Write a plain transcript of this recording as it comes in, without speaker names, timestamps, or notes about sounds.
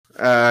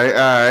All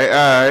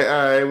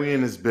right. We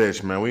in this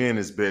bitch,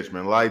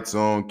 man. Lights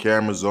on,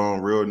 cameras on,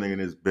 real nigga in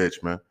this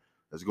bitch, man.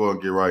 Let's go and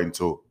get right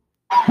into it.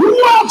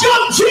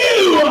 Welcome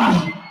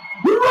to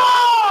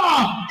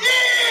Raw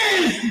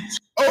is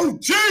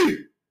OG!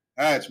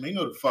 Hatch, man, you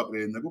know the fuck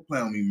it is, nigga. Go play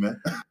on me,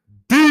 man.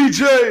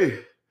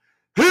 DJ,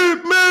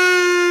 hit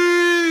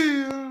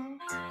me!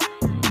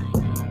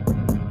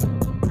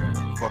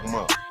 Fuck him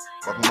up.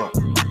 Gang.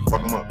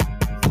 Fuck him up.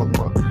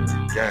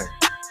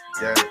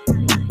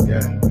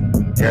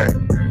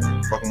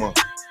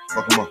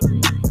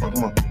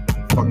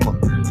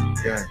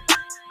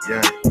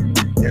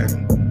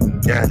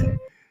 Gang.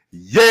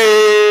 Yes,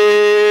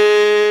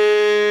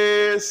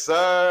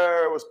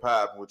 sir. What's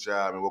poppin' with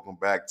y'all, man? Welcome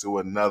back to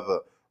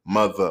another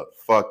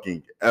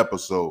motherfucking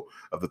episode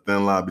of the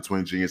Thin Line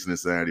Between Genius and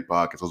Insanity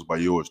podcast, hosted by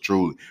yours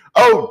truly,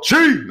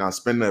 OG. Now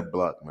spin that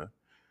block, man.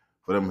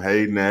 For them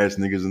hating ass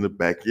niggas in the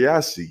back. Yeah,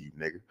 I see you,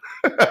 nigga.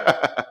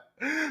 But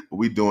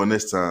we doing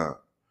this time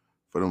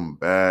for them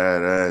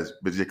bad ass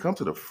bitches. Come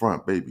to the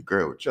front, baby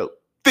girl, with your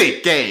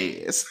thick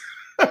ass.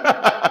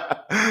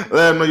 Let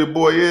them know your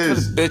boy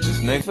is. For the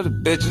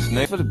bitches,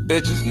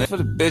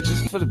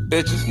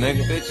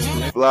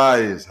 nigga.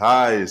 Fly as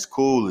high as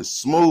cool as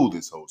smooth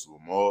as host of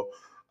them all.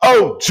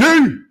 OG!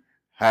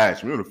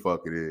 Hatch, me who the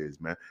fuck it is,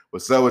 man.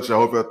 What's up with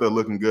y'all? Hope y'all out there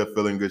looking good,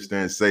 feeling good,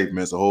 staying safe,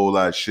 man. It's a whole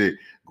lot of shit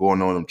going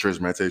on in them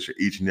trips, man. I tell you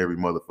each and every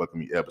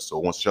motherfucking episode.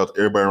 Once shout out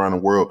to everybody around the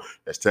world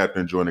that's tapped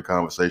in, enjoying the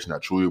conversation. I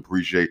truly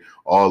appreciate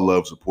all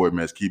love, support,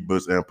 man. Let's keep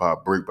Buzz Empire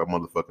brick by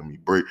motherfucking me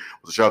brick.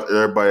 So shout out to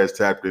everybody that's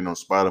tapped in on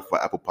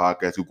Spotify, Apple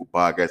Podcasts, Google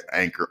Podcasts,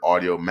 Anchor,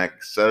 Audio, Mac,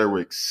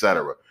 etc.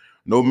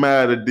 No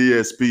matter the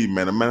DSP,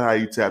 man, no matter how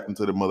you tapped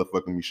into the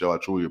motherfucking me show, I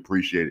truly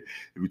appreciate it.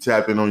 If you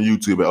tapped in on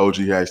YouTube at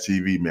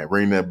OG-TV, man,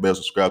 ring that bell,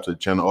 subscribe to the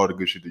channel, all the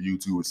good shit that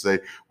YouTube would say.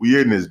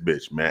 We in this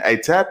bitch, man. Hey,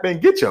 tap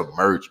in, get your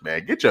merch,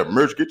 man. Get your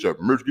merch.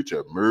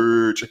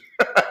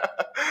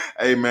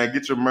 Hey, man,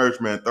 get your merch,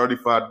 man.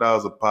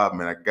 $35 a pop,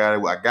 man. I got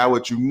it. I got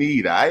what you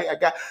need, all right?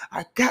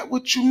 I got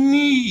what you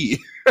need.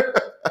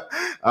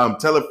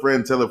 Tell a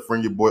friend,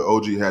 your boy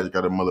OG has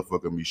got a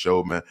motherfucking me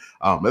show, man.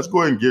 Let's go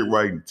ahead and get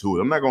right into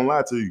it. I'm not gonna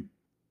lie to you.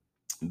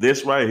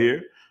 This right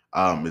here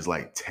is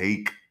like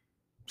take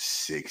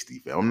 60,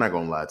 fam. I'm not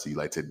gonna lie to you.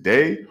 Like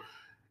today,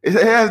 it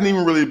hasn't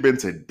even really been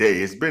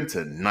today. It's been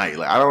tonight.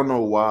 Like I don't know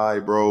why,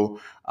 bro.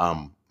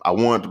 I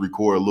wanted to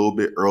record a little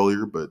bit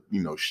earlier, but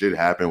you know, shit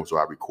happened, so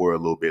I recorded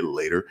a little bit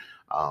later.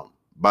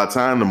 By the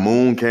time the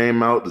moon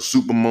came out, the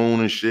super moon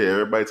and shit,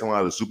 everybody talking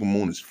about the super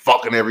moon is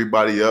fucking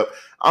everybody up.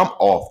 I'm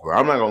off, bro.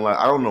 I'm not gonna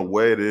lie. I don't know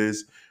where it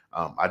is.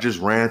 I just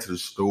ran to the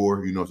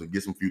store, you know, to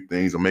get some few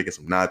things. I'm making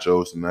some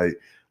nachos tonight.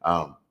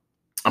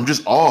 I'm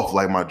just off.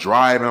 Like I'm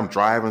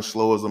driving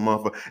slow as a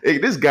motherfucker. Hey,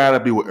 this gotta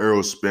be what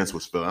Errol Spence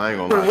was feeling. I ain't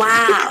gonna lie.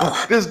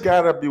 Wow. This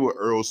gotta be what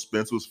Errol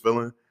Spence was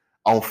feeling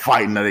on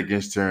fighting that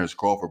against Terrence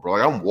Crawford, bro.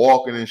 Like I'm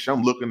walking and shit.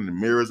 I'm looking in the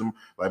mirrors and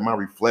like my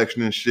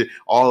reflection and shit,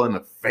 all in the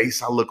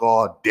face. I look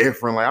all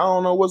different. Like I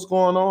don't know what's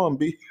going on,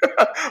 B.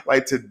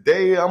 Like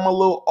today, I'm a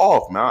little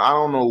off, man. I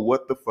don't know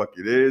what the fuck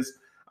it is.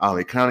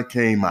 It kind of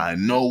came out of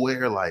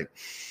nowhere. Like,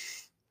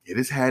 yeah,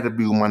 this had to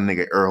be what my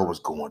nigga Earl was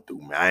going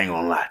through, man. I ain't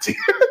gonna lie to you.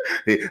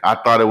 I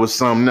thought it was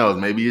something else.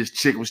 Maybe his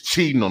chick was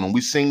cheating on him.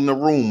 We seen the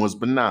rumors,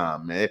 but nah,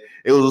 man.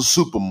 It was a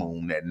super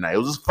moon that night. It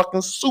was a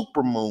fucking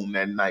super moon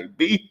that night,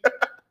 B.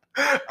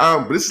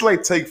 But this is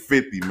like take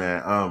 50,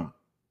 man.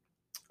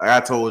 Like I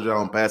told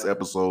y'all in past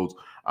episodes,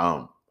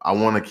 I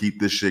want to keep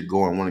this shit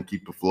going. I want to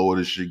keep the flow of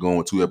this shit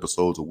going 2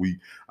 episodes a week.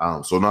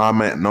 So no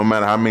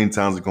matter how many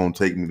times it's gonna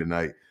take me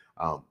tonight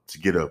to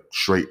get a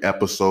straight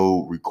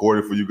episode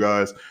recorded for you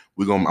guys,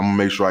 I'm gonna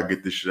make sure I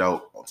get this shit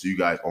out to you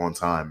guys on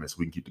time, man, so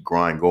we can keep the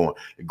grind going.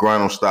 The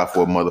grind don't stop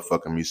for a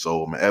motherfucking me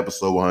soul, man.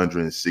 Episode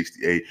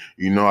 168.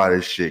 You know how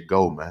this shit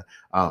go, man.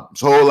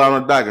 It's a whole lot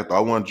on the docket, though. I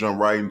want to jump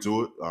right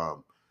into it.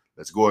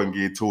 Let's go ahead and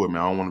get to it,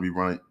 man. I don't want to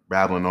be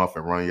babbling off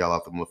and running y'all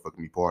out the motherfucking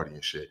me party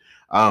and shit.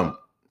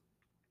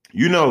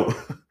 You know,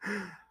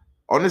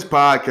 on this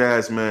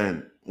podcast,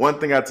 man, one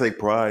thing I take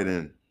pride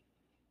in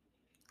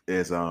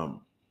is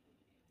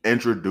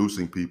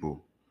introducing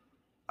people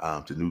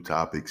to new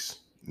topics,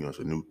 you know,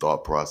 to new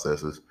thought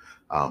processes.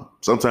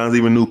 Sometimes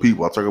even new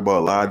people. I talk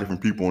about a lot of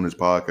different people on this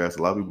podcast.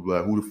 A lot of people be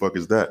like, who the fuck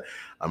is that?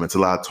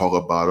 Until I talk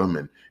about them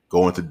and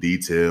go into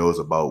details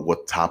about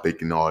what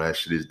topic and all that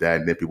shit is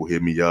that. And then people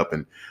hit me up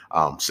and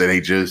say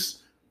they just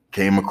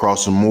came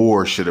across some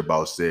more shit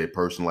about said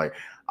person. Like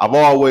I've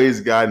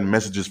always gotten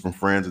messages from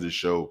friends of the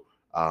show.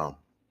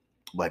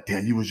 Like,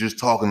 damn, you was just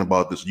talking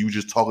about this. You was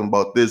just talking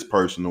about this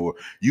person, or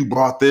you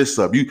brought this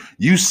up.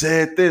 You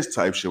said this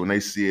type shit when they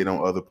see it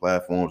on other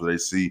platforms or they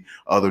see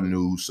other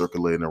news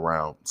circulating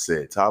around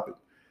said topic.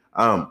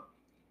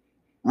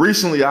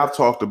 Recently, I've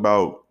talked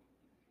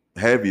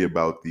heavy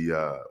about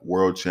the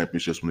world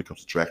championships when it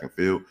comes to track and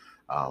field.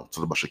 Talked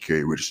about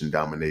Sha'Carri Richardson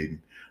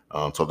dominating.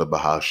 Talked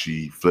about how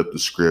she flipped the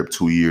script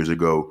 2 years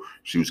ago.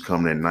 She was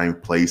coming in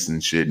 9th place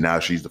and shit. Now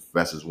she's the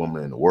fastest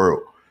woman in the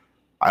world.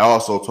 I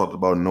also talked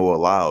about Noah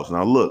Lyles.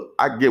 Now, look,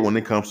 I get when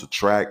it comes to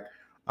track,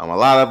 a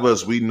lot of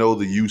us, we know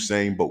the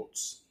Usain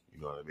Bolts.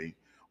 You know what I mean?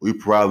 We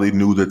probably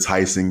knew the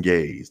Tyson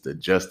Gays, the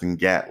Justin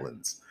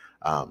Gatlins,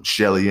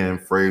 Shelly Ann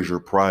Fraser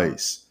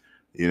Price.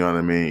 You know what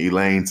I mean?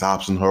 Elaine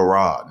Thompson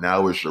Hurrah.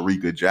 Now it's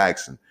Sharika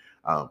Jackson.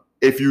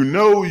 If you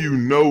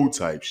know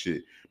type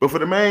shit. But for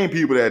the main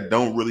people that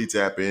don't really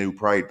tap in, who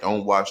probably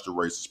don't watch the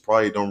races,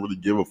 probably don't really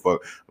give a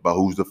fuck about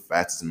who's the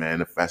fastest man,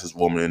 the fastest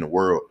woman in the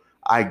world,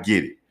 I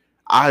get it.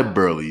 I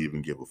barely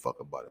even give a fuck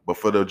about it. But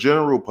for the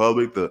general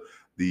public, the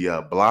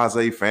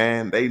blase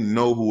fan, they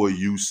know who a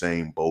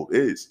Usain Bolt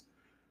is.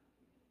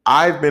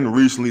 I've been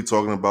recently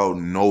talking about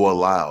Noah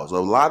Lyles. A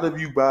lot of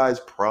you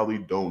guys probably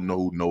don't know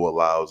who Noah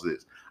Lyles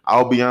is.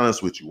 I'll be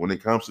honest with you. When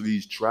it comes to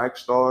these track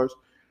stars,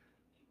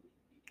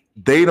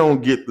 they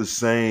don't get the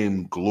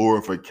same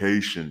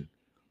glorification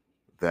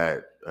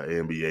that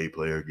an NBA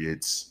player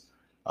gets,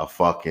 a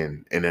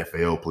fucking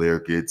NFL player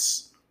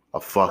gets,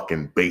 a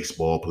fucking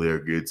baseball player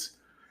gets.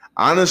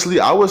 Honestly,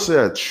 I would say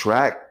a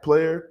track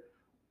player,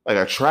 like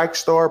a track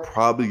star,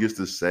 probably gets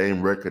the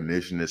same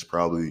recognition as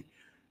probably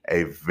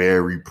a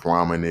very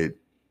prominent,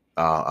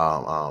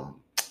 like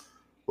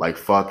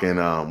fucking,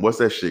 what's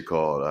that shit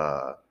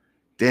called?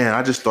 Damn,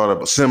 I just thought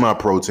of a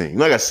semi-protein.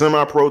 Like a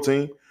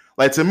semi-protein.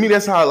 Like to me,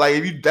 that's how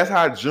that's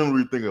how I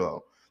generally think of them.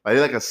 Like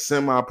they're like a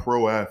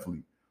semi-pro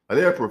athlete. Like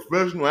they're a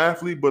professional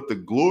athlete, but the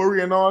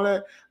glory and all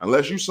that,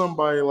 unless you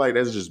somebody like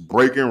that's just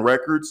breaking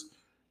records,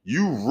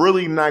 you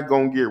really not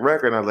gonna get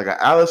recognized. Like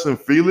a Allison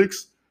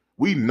Felix,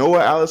 we know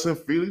Allison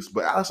Felix,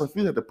 but Allison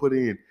Felix had to put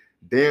in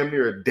damn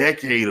near a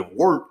decade of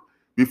work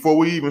before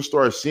we even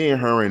start seeing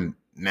her in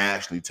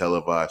nationally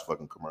televised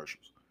fucking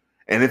commercials.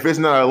 And if it's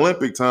not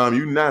Olympic time,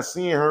 you're not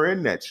seeing her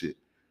in that shit.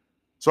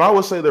 So I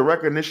would say the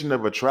recognition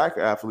of a track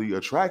athlete,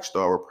 a track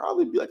star, would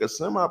probably be like a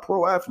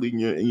semi-pro athlete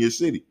in your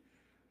city.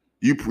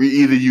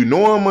 Either you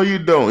know him or you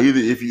don't.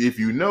 Either if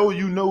you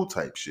know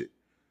type shit.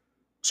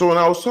 So when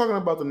I was talking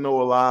about the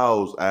Noah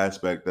Lyles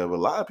aspect of it, a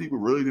lot of people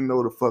really didn't know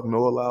who the fuck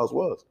Noah Lyles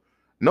was.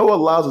 Noah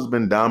Lyles has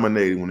been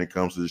dominating when it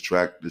comes to this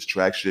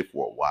track shit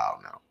for a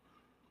while now.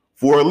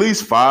 For at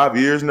least 5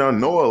 years now,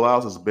 Noah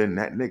Lyles has been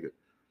that nigga.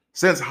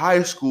 Since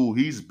high school,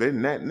 he's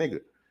been that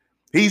nigga.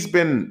 He's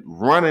been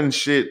running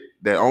shit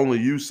that only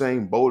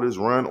Usain Bolt has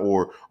run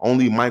or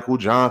only Michael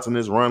Johnson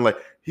has run. Like,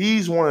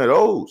 he's one of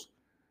those.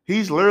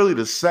 He's literally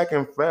the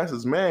second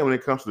fastest man when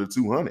it comes to the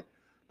 200.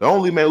 The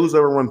only man who's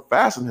ever run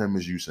faster than him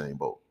is Usain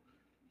Bolt.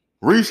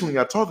 Recently,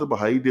 I talked about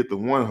how he did the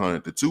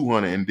 100, the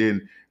 200, and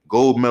then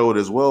gold medal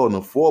as well in the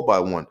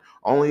 4x1.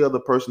 Only other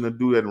person to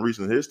do that in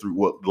recent history,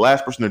 well, the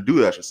last person to do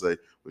that, I should say,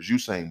 was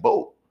Usain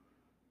Bolt.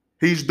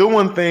 He's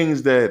doing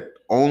things that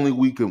only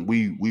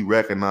we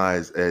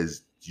recognize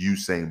as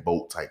Usain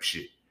Bolt type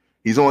shit.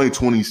 He's only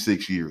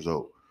 26 years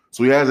old.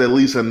 So he has at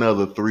least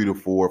another 3 to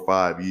 4 or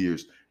 5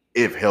 years,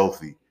 if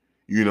healthy,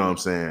 you know what I'm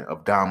saying,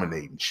 of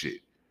dominating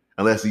shit.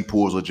 Unless he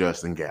pulls a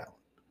Justin Gatlin.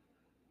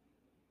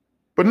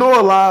 But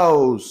Noah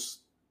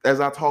Lyles,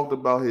 as I talked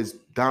about his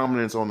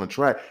dominance on the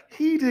track,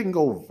 he didn't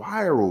go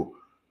viral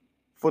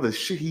for the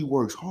shit he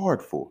works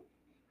hard for.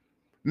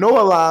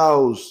 Noah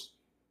Lyles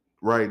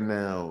right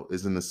now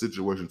is in a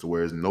situation to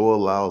where it's Noah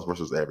Lyles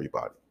versus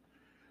everybody.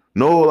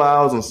 Noah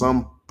Lyles in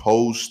some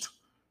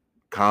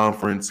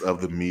post-conference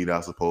of the meet, I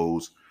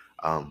suppose,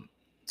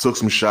 took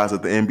some shots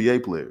at the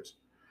NBA players.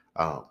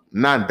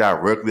 Not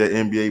directly at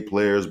NBA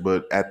players,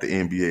 but at the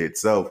NBA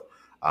itself.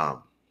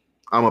 I'm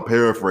going to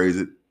paraphrase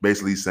it,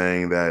 basically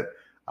saying that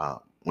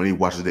when he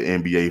watches the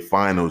NBA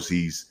finals,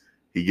 he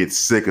gets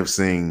sick of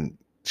seeing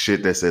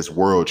shit that says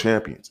world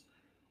champions.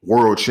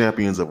 World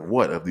champions of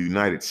what? Of the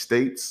United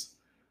States?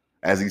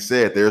 As he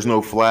said, there's no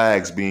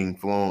flags being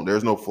flown.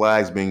 There's no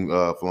flags being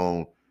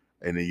flown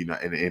in the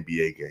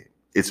NBA game.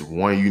 It's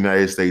one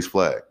United States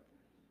flag.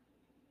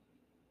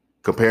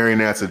 Comparing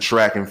that to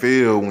track and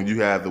field, when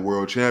you have the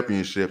world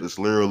championship, it's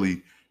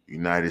literally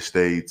United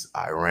States,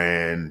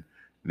 Iran,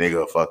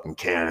 nigga, fucking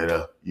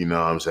Canada, you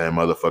know what I'm saying?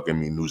 Motherfucking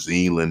New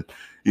Zealand.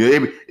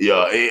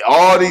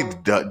 All these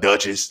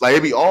Dutches, like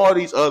it'd be all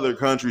these other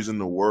countries in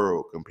the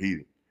world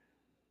competing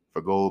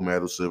for gold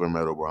medal, silver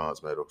medal,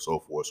 bronze medal, so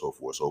forth, so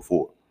forth, so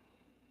forth.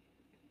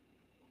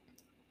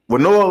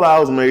 When Noah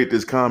Lyles made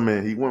this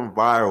comment, he went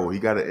viral. He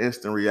got an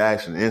instant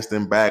reaction,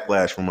 instant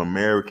backlash from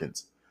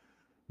Americans.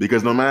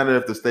 Because no matter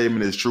if the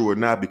statement is true or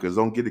not, because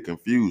don't get it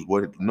confused,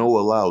 what Noah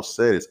Lyles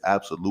said is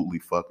absolutely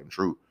fucking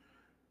true.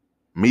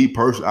 Me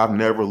personally, I've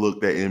never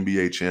looked at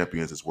NBA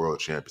champions as world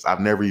champions. I've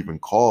never even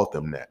called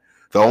them that.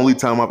 The only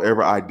time I've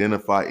ever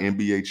identified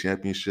NBA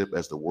championship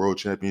as the world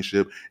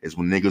championship is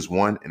when niggas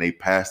won and they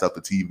passed out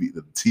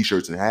the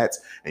t-shirts and hats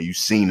and you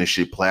seen the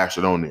shit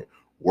plastered on there.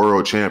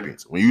 World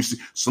champions. When you see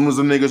some of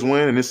the niggas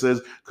win and it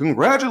says,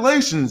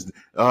 congratulations,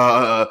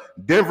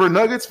 Denver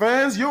Nuggets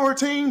fans, your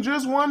team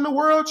just won the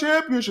world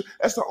championship.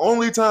 That's the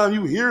only time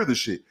you hear the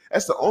shit.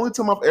 That's the only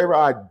time I've ever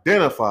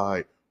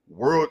identified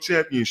world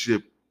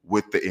championship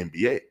with the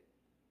NBA.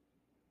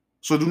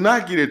 So do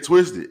not get it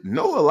twisted.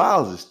 Noah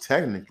Lyles is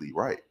technically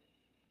right.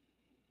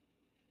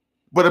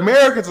 But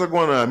Americans are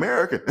going to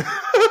American.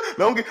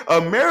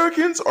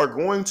 Americans are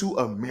going to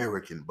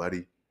American,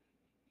 buddy.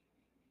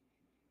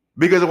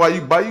 Because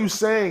by you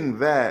saying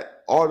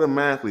that,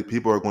 automatically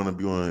people are going to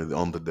be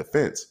on the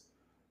defense.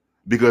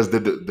 Because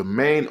the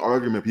main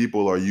argument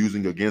people are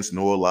using against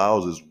Noah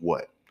Lyles is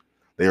what?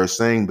 They are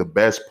saying the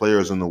best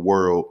players in the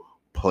world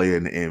play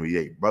in the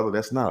NBA. Brother,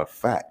 that's not a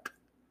fact.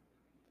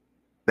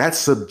 That's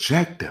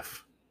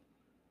subjective.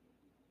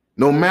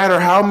 No matter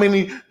how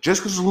many,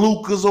 just because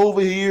Luka's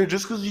over here,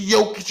 just because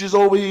Jokic is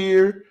over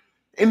here,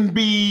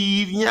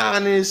 Embiid,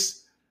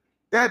 Giannis,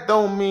 that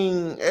don't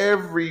mean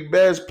every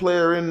best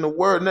player in the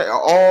world,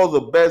 all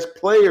the best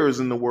players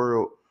in the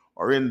world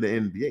are in the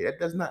NBA. That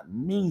does not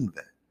mean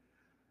that.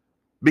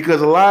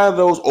 Because a lot of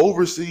those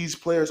overseas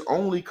players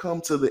only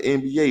come to the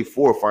NBA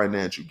for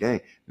financial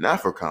gain,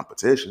 not for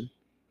competition.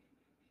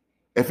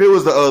 If it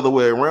was the other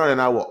way around, then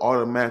I will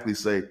automatically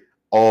say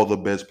all the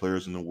best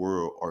players in the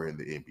world are in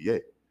the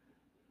NBA.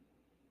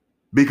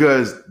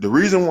 Because the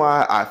reason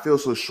why I feel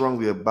so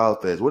strongly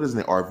about that is, what is his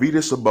name?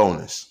 Arvydas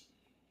Sabonis,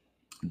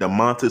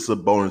 Domantas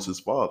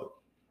Sabonis' father.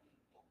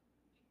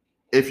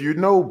 If you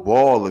know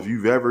ball, if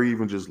you've ever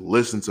even just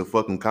listened to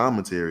fucking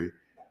commentary,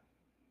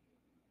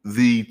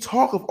 the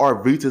talk of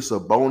Arvydas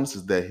Sabonis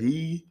is that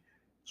he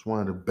is one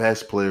of the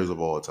best players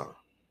of all time.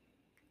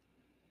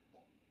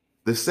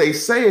 They say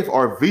if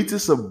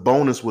Arvydas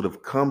Sabonis would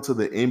have come to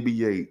the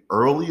NBA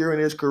earlier in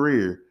his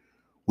career,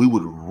 we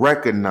would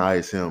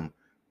recognize him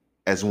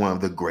as one of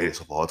the greatest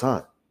of all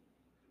time.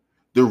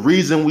 The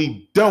reason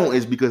we don't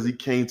is because he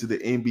came to the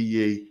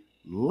NBA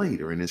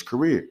later in his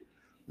career.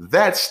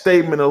 That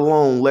statement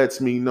alone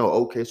lets me know,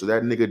 okay, so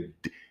that nigga,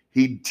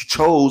 he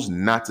chose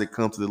not to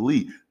come to the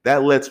league.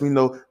 That lets me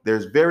know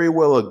there's very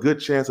well a good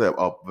chance,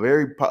 a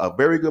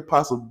very good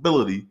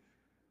possibility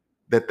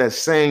that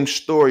same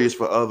story is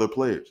for other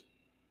players.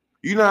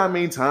 You know how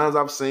many times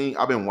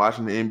I've been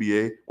watching the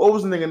NBA. What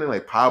was the nigga name,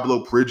 like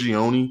Pablo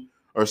Prigioni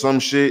or some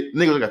shit?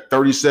 Nigga like a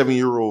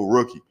 37-year-old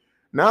rookie.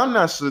 Now, I'm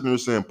not sitting there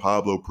saying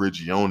Pablo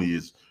Prigioni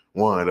is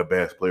one of the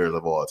best players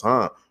of all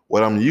time.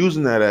 What I'm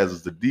using that as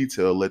is the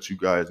detail to let you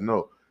guys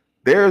know.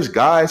 There's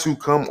guys who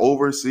come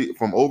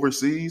from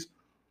overseas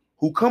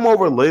who come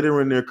over later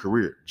in their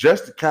career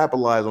just to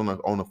capitalize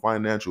on the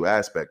financial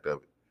aspect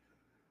of it.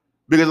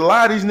 Because a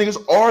lot of these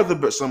niggas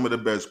are some of the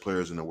best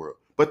players in the world,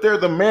 but they're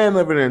the man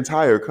of an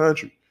entire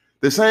country.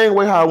 The same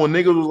way how when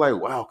niggas was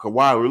like, wow,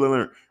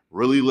 Kawhi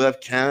really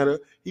left Canada.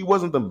 He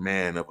wasn't the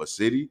man of a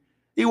city.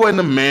 He wasn't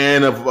the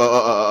man of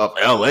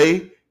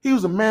LA. He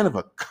was a man of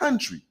a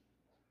country.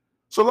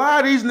 So a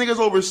lot of these niggas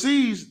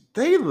overseas,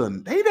 they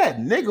that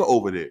nigga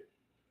over there.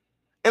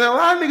 And a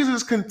lot of niggas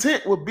is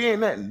content with being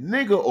that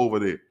nigga over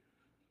there.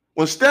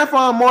 When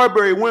Stephon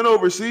Marbury went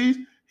overseas,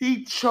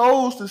 he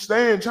chose to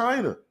stay in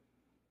China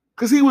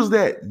because he was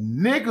that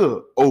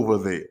nigga over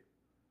there.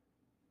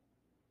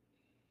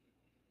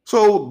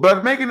 So,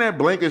 but making that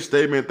blanket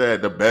statement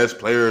that the best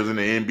players in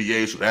the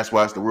NBA, so that's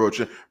why it's the world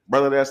champion,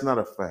 brother, that's not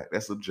a fact.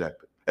 That's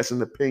subjective. That's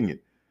an opinion.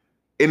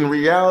 In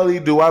reality,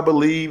 do I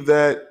believe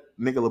that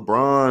nigga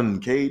LeBron,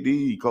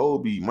 KD,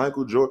 Kobe,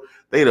 Michael Jordan,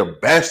 they the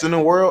best in the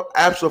world?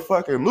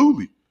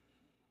 Abso-fucking-lutely.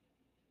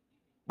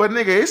 But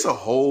nigga, it's a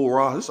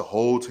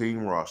whole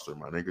team roster,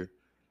 my nigga.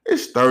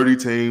 It's 30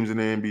 teams in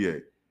the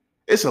NBA.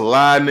 It's a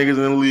lot of niggas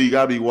in the league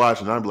I be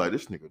watching. I be like,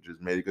 this nigga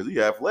just made it because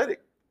he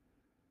athletic.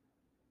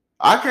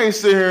 I can't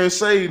sit here and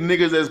say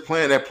niggas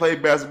that play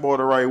basketball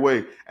the right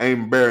way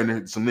ain't better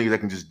than some niggas that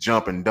can just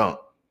jump and dunk.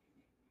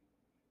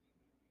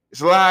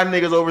 It's a lot of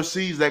niggas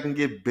overseas that can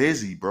get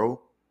busy, bro.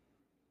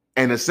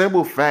 And the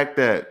simple fact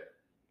that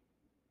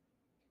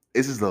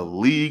this is the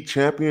league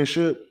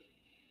championship,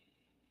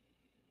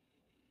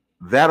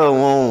 that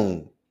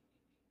alone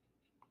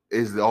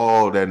is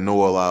all that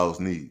Noah Lyles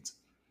needs.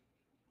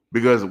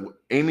 Because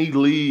any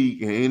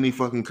league in any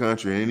fucking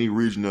country, in any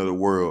region of the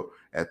world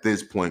at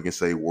this point can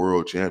say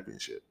world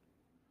championship.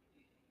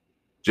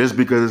 Just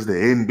because it's the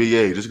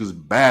NBA, just because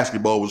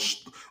basketball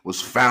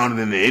was founded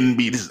in the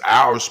NBA, this is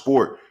our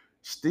sport,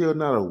 still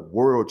not a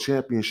world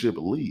championship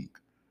league.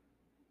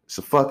 It's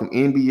a fucking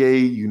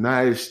NBA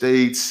United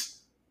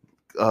States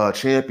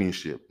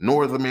championship,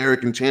 North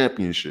American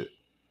championship.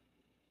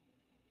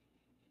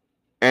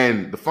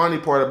 And the funny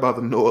part about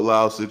the Noah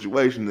Lyles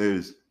situation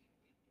is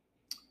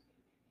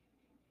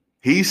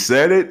he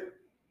said it,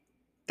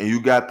 and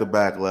you got the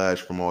backlash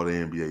from all the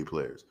NBA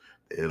players.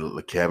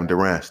 Kevin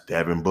Durant,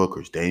 Devin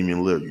Booker,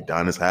 Damian Lillard,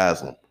 Udonis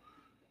Haslem,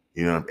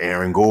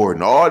 Aaron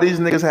Gordon. All these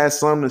niggas had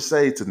something to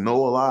say to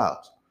Noah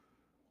Lyles,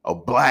 a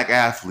black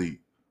athlete,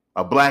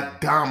 a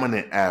black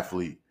dominant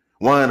athlete,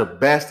 one of the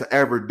best to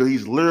ever do.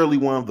 He's literally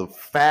one of the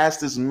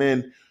fastest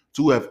men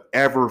to have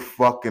ever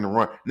fucking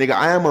run. Nigga,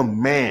 I am a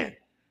man.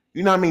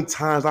 You know how many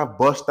times I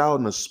bust out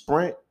in a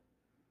sprint?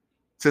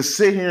 To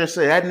sit here and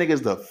say that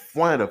nigga's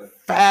one of the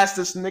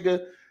fastest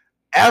nigga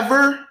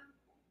ever?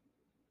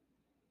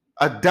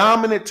 A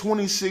dominant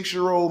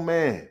 26-year-old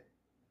man,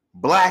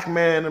 black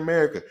man in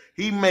America.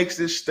 He makes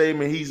this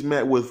statement, he's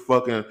met with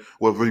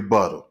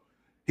rebuttal.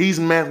 He's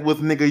met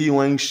with nigga,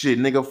 you ain't shit,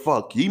 nigga,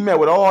 fuck you. He met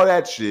with all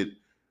that shit.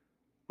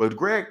 But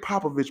Greg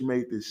Popovich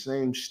made this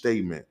same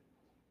statement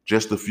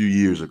just a few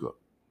years ago.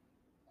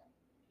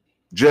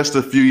 Just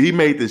a few. He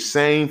made the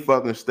same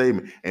fucking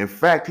statement. In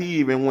fact, he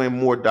even went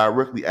more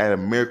directly at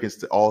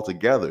Americans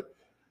altogether.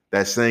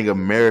 That saying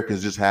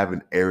Americans just have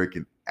an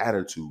arrogant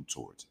attitude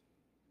towards it.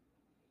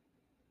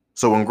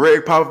 So when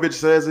Greg Popovich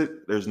says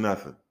it, there's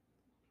nothing.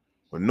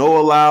 When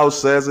Noah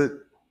Lyles says it,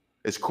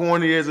 as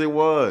corny as it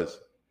was,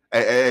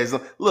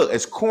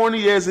 as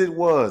corny as it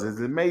was, as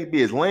it may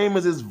be, as lame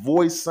as his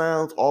voice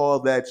sounds, all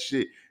that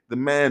shit, the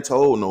man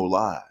told no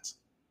lies.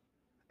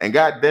 And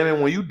goddamn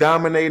it, when you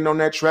dominating on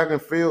that track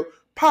and field,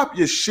 pop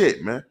your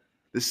shit, man.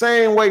 The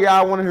same way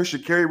y'all want to hear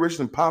Sha'Carri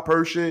Richardson pop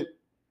her shit,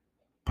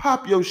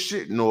 pop your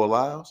shit, Noah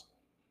Lyles.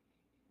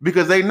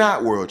 Because they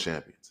not world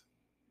champions.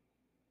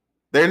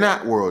 They're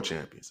not world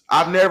champions.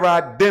 I've never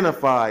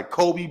identified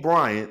Kobe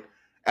Bryant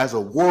as a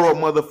world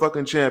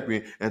motherfucking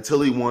champion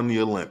until he won the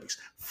Olympics.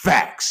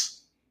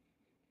 Facts.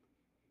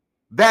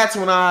 That's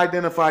when I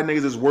identify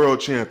niggas as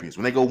world champions.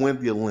 When they go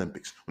win the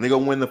Olympics. When they go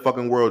win the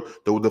fucking world,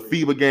 the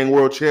FIBA Gang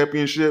World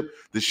Championship,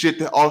 the shit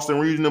that Austin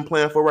Reeves and them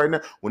playing for right now.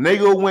 When they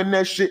go win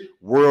that shit,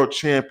 world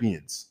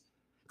champions.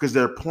 Because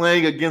they're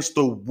playing against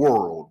the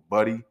world,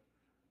 buddy.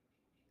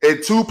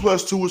 And 2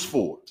 + 2 is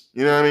 4.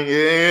 You know what I mean?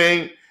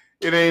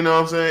 It ain't, know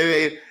what I'm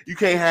saying? You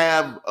can't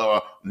have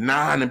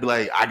 9 and be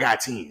like, I got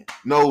 10.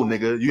 No,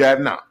 nigga, you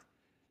have 9.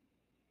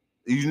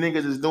 These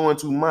niggas is doing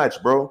too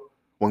much, bro.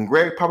 When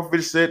Greg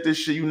Popovich said this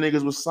shit, you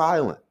niggas was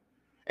silent.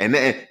 And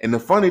the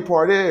funny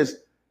part is,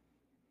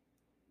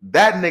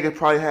 that nigga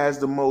probably has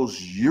the most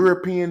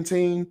European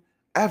team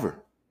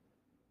ever.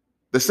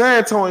 The San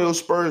Antonio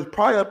Spurs,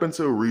 probably up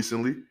until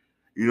recently,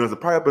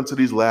 probably up until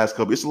these last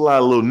couple, it's a lot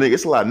of little niggas,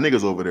 it's a lot of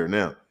niggas over there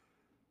now.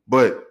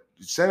 But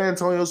San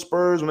Antonio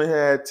Spurs, when they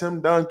had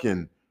Tim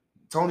Duncan,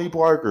 Tony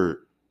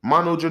Parker,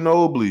 Manu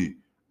Ginobili,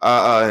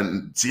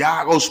 and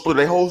Thiago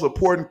Splitter, they whole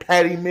supporting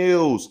Patty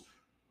Mills.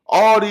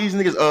 All these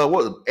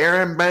niggas,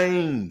 Aaron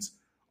Baines.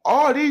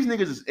 All these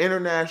niggas is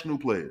international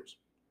players.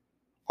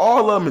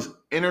 All of them is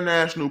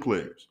international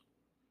players.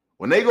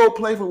 When they go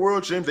play for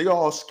world champs, they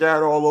all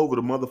scattered all over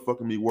the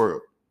motherfucking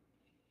world.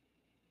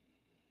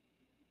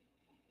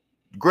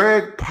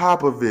 Greg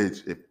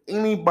Popovich, if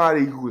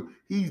anybody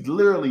he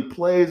literally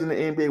plays in the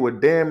NBA with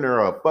damn near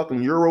a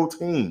fucking Euro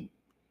team.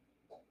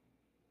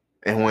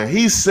 And when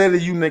he said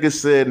it, you niggas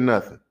said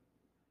nothing.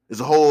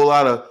 There's a whole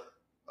lot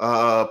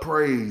of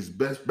praise,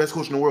 best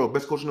coach in the world,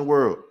 best coach in the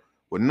world.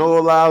 When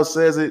Noah Lyles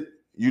says it,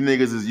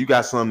 you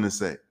got something to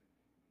say.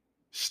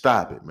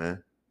 Stop it,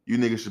 man. You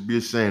niggas should be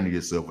ashamed of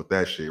yourself with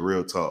that shit,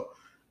 real talk.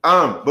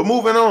 But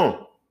moving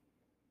on.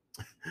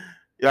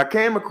 Yeah, I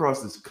came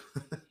across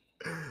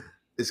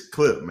this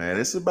clip, man.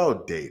 It's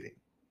about dating.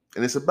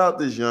 And it's about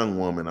this young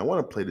woman. I want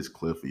to play this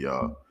clip for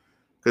y'all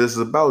because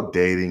it's about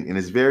dating and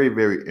it's very,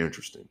 very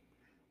interesting.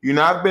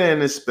 I've been in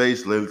this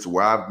space lately to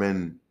where I've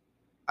been,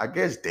 I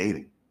guess,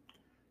 dating.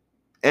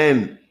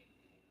 And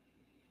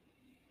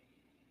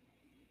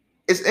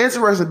it's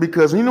interesting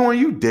because, when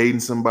you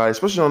dating somebody,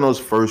 especially on those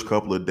first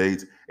couple of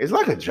dates, it's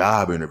like a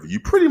job interview. You're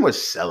pretty much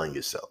selling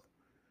yourself.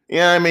 You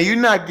know what I mean? You're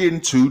not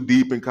getting too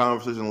deep in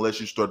conversation unless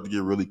you start to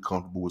get really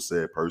comfortable with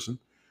said person.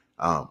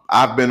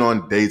 I've been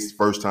on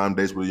first-time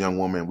dates with a young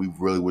woman. We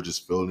really were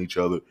just feeling each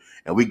other.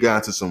 And we got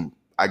into some,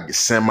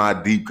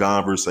 semi-deep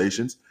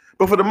conversations.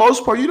 But for the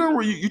most part,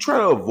 you try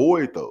to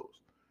avoid those.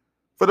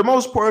 For the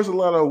most part, it's a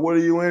lot of, what are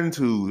you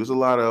into? There's a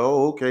lot of,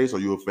 okay, so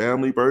you're a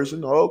family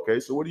person? Okay,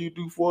 so what do you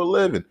do for a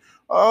living?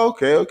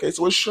 Okay,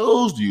 so what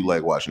shows do you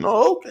like watching?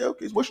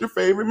 Okay, so what's your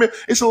favorite meal?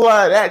 It's a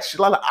lot of that shit,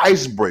 a lot of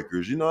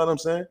icebreakers, you know what I'm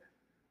saying?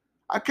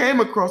 I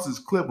came across this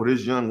clip where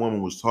this young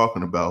woman was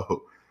talking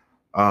about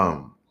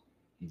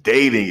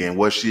dating and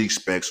what she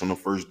expects on the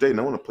first date. And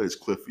I want to play this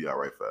clip for y'all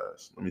right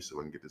fast. Let me see if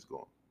I can get this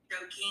going.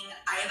 Joking.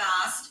 I've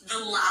asked the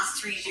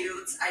last 3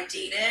 dudes I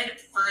dated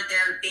for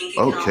their bank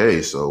account.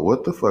 Okay, so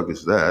what the fuck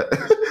is that?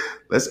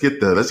 let's get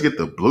the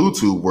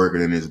Bluetooth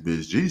working in this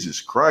bitch. Jesus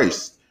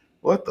Christ.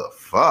 What the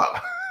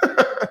fuck?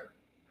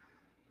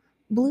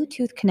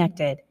 Bluetooth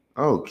connected.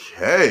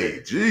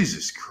 Okay,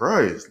 Jesus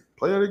Christ.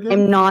 Play that again.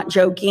 I'm not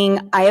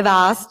joking. I have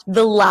asked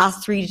the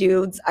last 3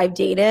 dudes I've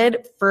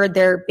dated for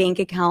their bank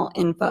account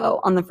info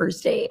on the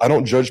first date. I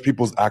don't judge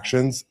people's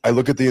actions. I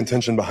look at the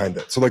intention behind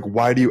it. So,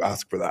 why do you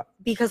ask for that?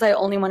 Because I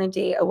only want to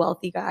date a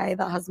wealthy guy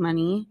that has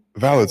money.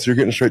 Valid. So you're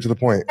getting straight to the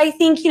point. I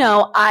think,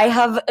 I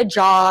have a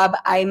job.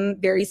 I'm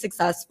very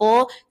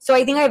successful. So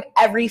I think I have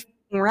every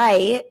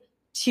right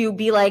to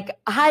be like,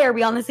 hi, are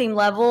we on the same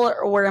level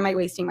or am I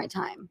wasting my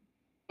time?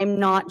 I'm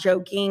not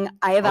joking.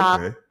 I have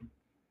asked.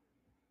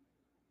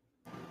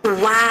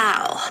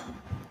 Wow.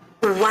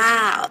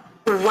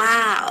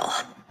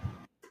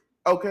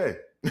 Okay.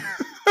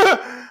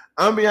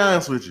 I'm be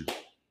honest with you.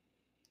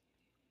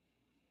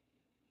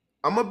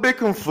 I'm a bit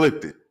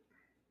conflicted.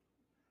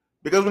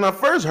 Because when I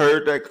first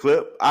heard that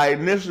clip, I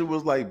initially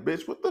was like,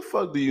 bitch, what the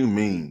fuck do you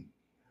mean?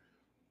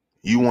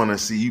 You want to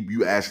see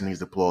you asking these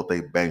to pull out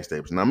their bank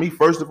statements. Now, me,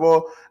 first of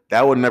all,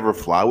 that would never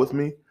fly with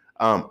me.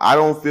 I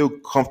don't feel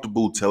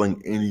comfortable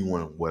telling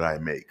anyone what I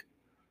make.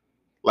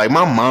 Like,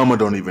 my mama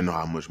don't even know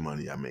how much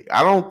money I make.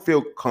 I don't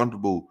feel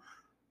comfortable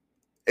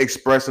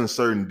expressing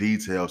certain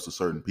details to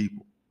certain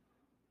people.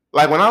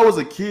 Like when I was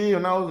a kid,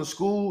 when I was in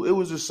school, it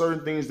was just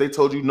certain things they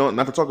told you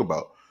not to talk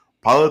about.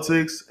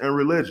 Politics and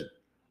religion.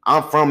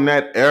 I'm from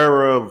that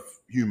era of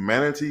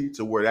humanity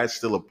to where that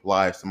still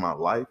applies to my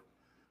life.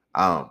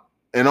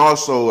 And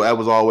also, I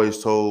was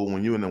always told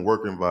when you're in a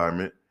work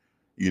environment,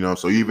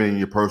 so even in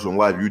your personal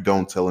life, you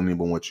don't tell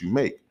anyone what you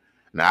make.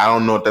 Now, I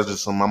don't know if that's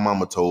just something my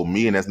mama told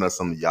me, and that's not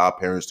something y'all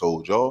parents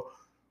told y'all,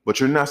 but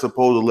you're not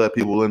supposed to let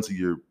people into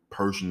your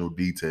personal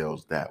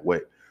details that way.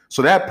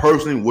 So that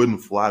personally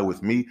wouldn't fly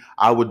with me.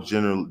 I would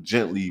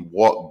gently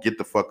get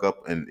the fuck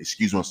up and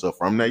excuse myself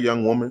from that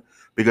young woman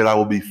because I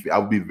would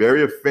be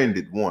very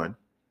offended, one,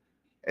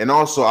 and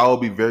also I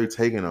would be very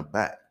taken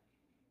aback.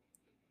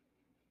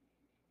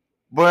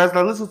 But as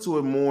I listen to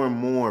it more and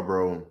more,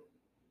 bro,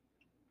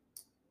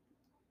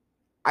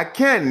 I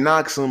can't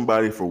knock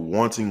somebody for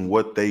wanting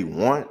what they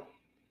want.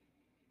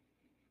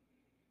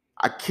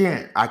 I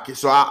can't.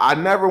 So I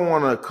never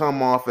want to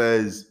come off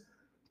as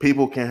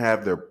people can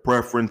have their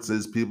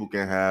preferences. People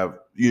can have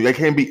they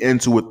can't be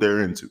into what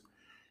they're into.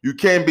 You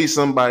can't be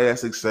somebody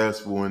that's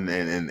successful and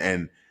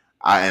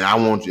I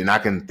want you and I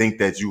can think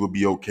that you would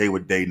be okay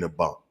with dating a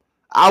bum.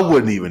 I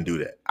wouldn't even do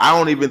that. I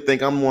don't even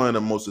think I'm one of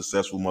the most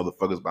successful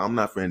motherfuckers, but I'm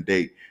not finna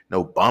date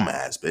no bum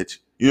ass bitch.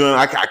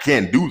 I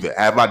can't do that.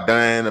 Have I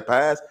done it in the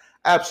past?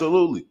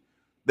 Absolutely.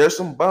 There's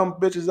some bum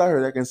bitches out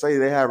here that can say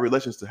they have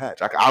relations to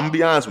Hatch. I'm gonna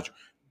be honest with you.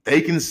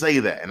 They can say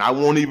that, and I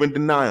won't even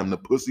deny them. The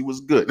pussy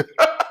was good.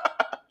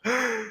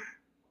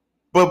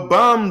 But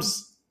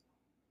bums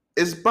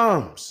is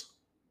bums.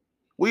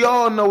 We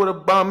all know what a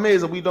bum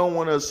is, and we don't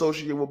want to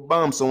associate with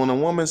bums. So when a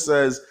woman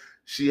says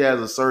she has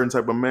a certain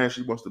type of man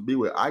she wants to be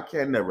with, I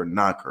can never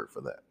knock her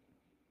for that.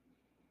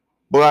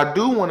 But I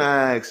do want to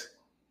ask,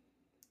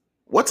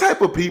 what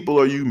type of people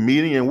are you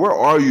meeting, and where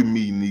are you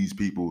meeting these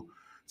people?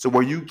 So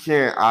where you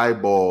can't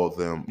eyeball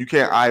them, you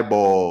can't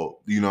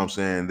eyeball,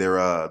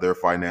 their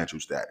financial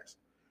status.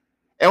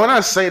 And when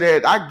I say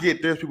that, I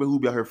get there's people who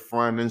be out here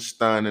fronting,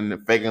 stunning,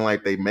 and faking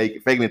like they make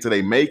it, faking until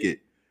they make it.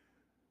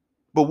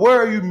 But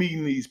where are you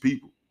meeting these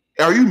people?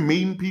 Are you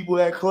meeting people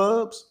at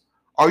clubs?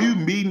 Are you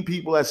meeting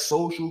people at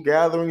social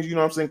gatherings,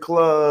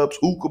 clubs,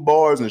 hookah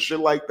bars, and shit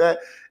like that?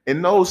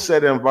 In those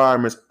set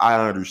environments,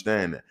 I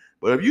understand that.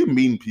 But if you're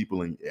meeting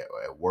people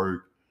at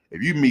work,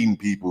 if you're meeting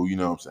people,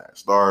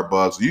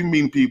 Starbucks, you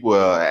meeting people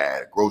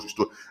at a grocery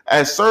store,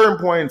 at a certain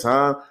point in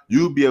time,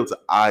 you'll be able to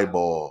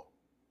eyeball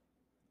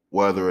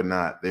whether or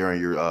not they're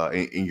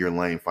in your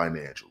lane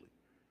financially.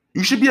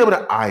 You should be able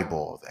to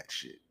eyeball that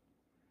shit.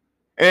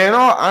 And in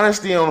all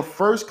honesty, on the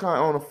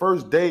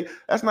first date,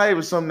 that's not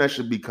even something that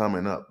should be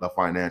coming up, the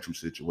financial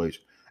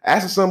situation.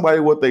 Asking somebody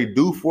what they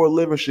do for a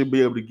living should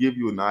be able to give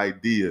you an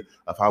idea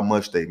of how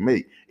much they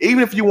make.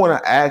 Even if you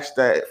want to ask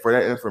that for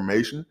that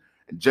information,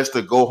 just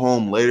to go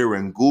home later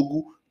and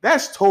Google,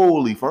 that's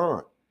totally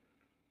fine.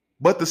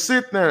 But to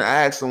sit there and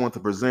ask someone to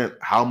present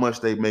how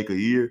much they make a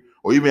year,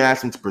 or even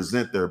ask them to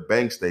present their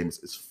bank statements,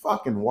 is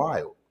fucking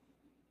wild.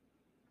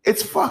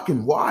 It's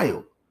fucking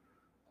wild.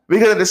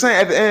 Because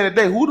at the end of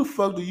the day, who the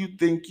fuck do you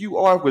think you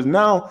are? Because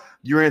now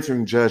you're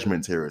entering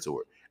judgment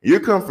territory.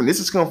 This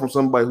is coming from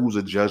somebody who's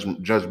a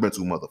judgmental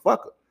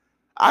motherfucker.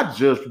 I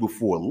judge people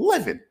for a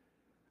living.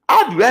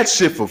 I do that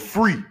shit for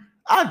free.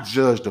 I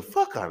judge the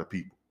fuck out of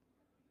people.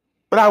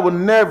 But I would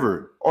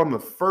never, on the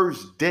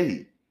first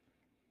date,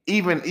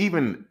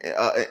 even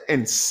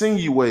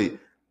insinuate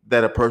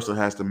that a person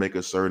has to make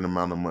a certain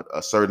amount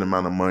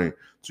of money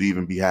to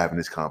even be having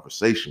this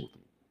conversation with me.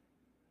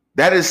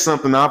 That is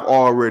something I've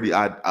already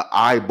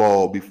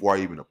eyeballed before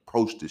I even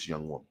approached this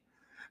young woman.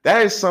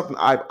 That is something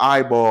I've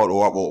eyeballed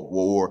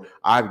or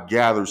I've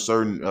gathered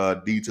certain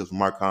details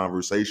from our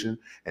conversation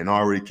and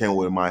already came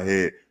with in my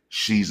head.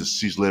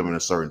 She's living a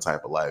certain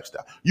type of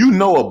lifestyle. You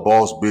know a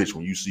boss bitch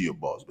when you see a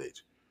boss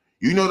bitch.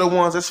 You know the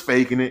ones that's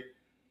faking it,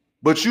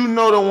 but you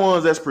know the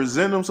ones that's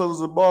presenting themselves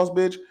as a boss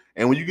bitch.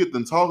 And when you get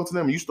them talking to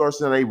them, and you start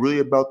saying they really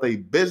about their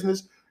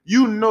business.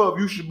 You know if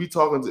you should be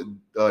talking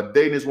to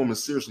dating this woman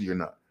seriously or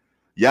not.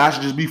 Y'all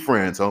should just be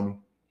friends, homie.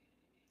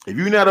 If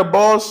you're not a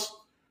boss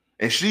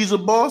and she's a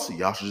boss,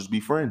 y'all should just be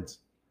friends.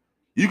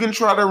 You can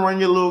try to run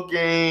your little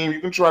game. You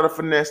can try to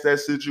finesse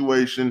that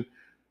situation.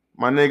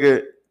 My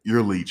nigga,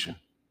 you're leeching.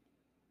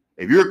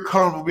 If you're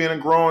comfortable being a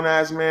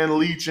grown-ass man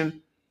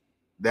leeching,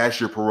 that's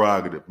your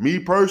prerogative. Me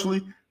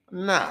personally,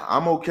 nah,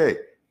 I'm okay.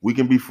 We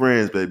can be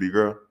friends, baby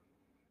girl.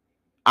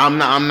 I'm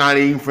not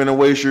even finna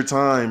waste your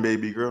time,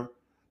 baby girl.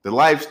 The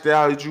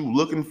lifestyle that you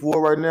looking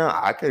for right now,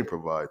 I can't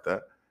provide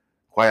that.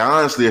 Quite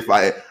honestly, if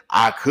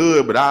I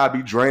could, but I'd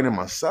be draining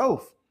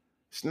myself.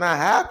 It's not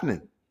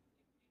happening.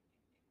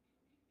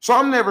 So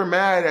I'm never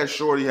mad at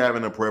Shorty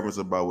having a preference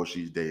about what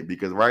she's dating,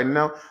 because right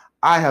now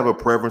I have a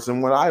preference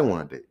in what I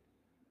want to date.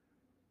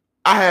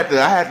 I had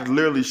to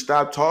literally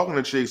stop talking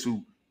to chicks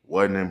who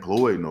wasn't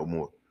employed no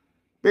more.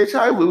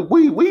 Bitch,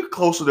 we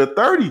closer to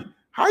 30.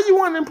 How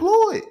you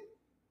unemployed?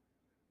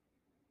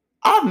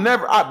 I'm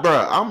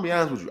gonna be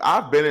honest with you.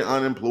 I've been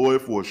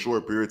unemployed for a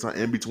short period of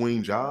time in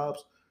between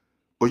jobs.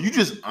 But you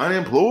just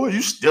unemployed?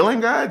 You still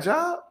ain't got a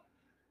job?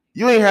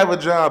 You ain't have a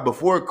job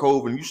before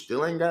COVID and you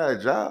still ain't got a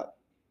job?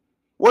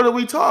 What are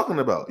we talking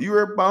about?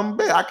 You're a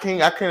Bombay. I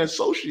can't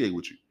associate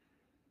with you.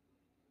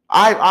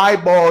 I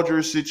eyeballed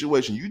your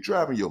situation. You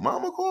driving your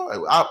mama car?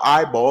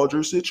 I eyeballed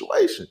your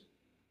situation.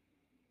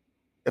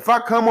 If I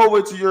come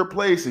over to your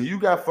place and you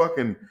got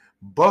fucking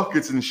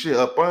buckets and shit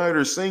up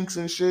under sinks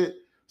and shit,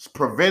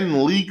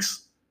 preventing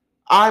leaks,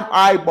 I'm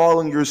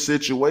eyeballing your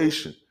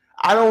situation.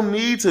 I don't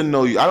need to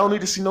know you. I don't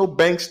need to see no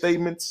bank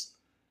statements.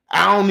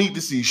 I don't need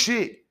to see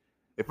shit.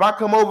 If I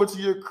come over to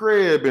your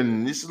crib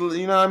and this,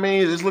 you know what I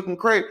mean, it's looking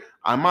great,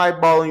 I'm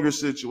eyeballing your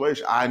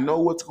situation. I know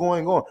what's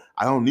going on.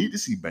 I don't need to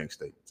see bank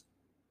statements.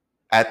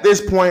 At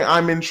this point,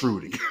 I'm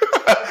intruding.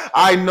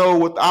 I know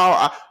what.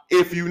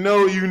 If you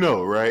know, you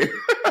know, right?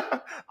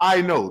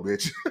 I know,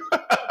 bitch.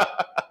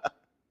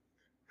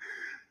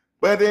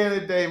 But at the end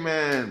of the day,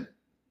 man,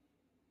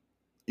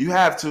 you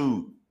have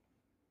to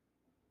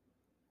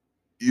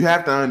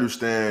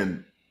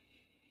understand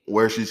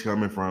where she's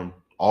coming from,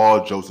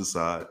 all jokes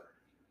aside.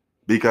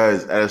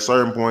 Because at a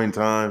certain point in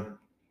time,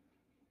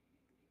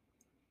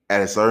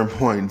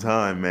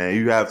 man,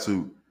 you have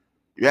to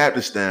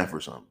stand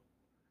for something.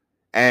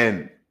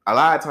 And a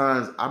lot of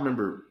times, I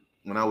remember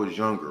when I was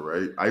younger,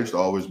 right? I used to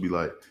always be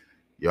like,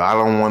 yo, I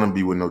don't want to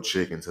be with no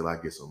chick until I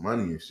get some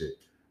money and shit.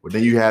 But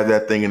then you have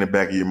that thing in the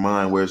back of your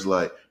mind where it's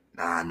like,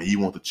 nah, man, you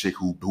want the chick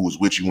who was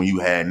with you when you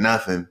had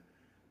nothing.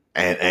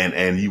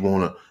 And you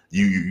wanna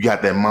you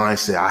got that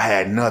mindset. I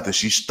had nothing.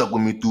 She stuck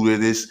with me through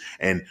this,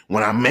 and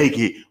when I make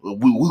it,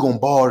 we gonna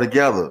ball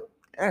together.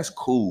 That's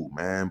cool,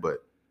 man, but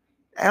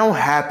it don't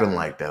happen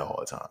like that all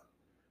the time.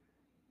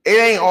 It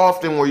ain't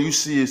often where you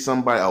see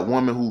a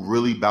woman who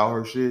really about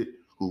her shit,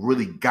 who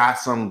really got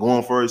something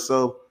going for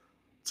herself,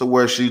 to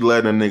where she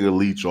let a nigga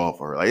leech off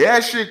her. Like, yeah,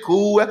 that shit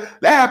cool.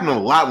 That happened a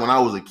lot when I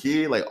was a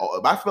kid. Like,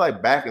 I feel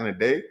like back in the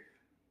day,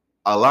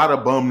 a lot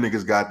of bum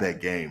niggas got that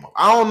game.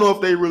 I don't know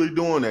if they really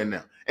doing that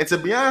now. And to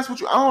be honest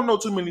with you, I don't know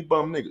too many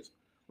bum niggas.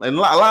 Like a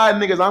lot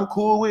of niggas I'm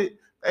cool with,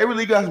 they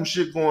really got some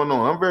shit going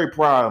on. I'm very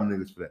proud of them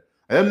niggas for that.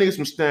 And them niggas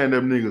some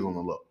stand-up niggas on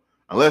the low.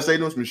 Unless they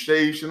doing some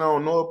shady shit I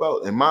don't know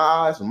about, in my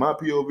eyes, in my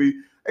POV,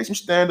 they some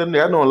stand-up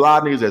niggas. I know a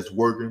lot of niggas that's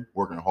working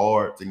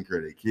hard, taking care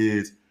of their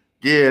kids,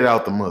 get it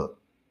out the mud.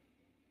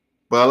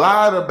 But a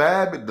lot of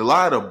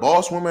the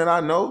boss women I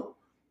know,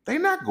 they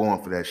not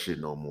going for that shit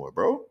no more,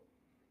 bro.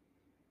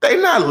 They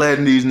not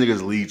letting these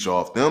niggas leech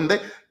off them.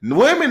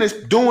 Women is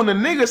doing the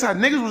niggas how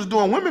niggas was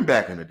doing women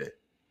back in the day.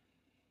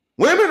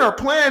 Women are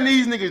playing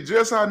these niggas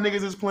just how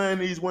niggas is playing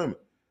these women.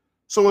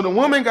 So when the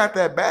woman got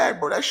that bag,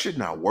 bro, that shit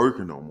not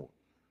working no more.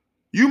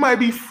 You might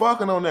be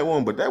fucking on that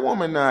woman, but that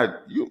woman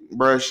not,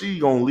 bro, she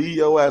gonna leave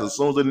your ass as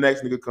soon as the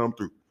next nigga come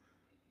through.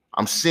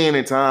 I'm seeing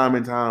it time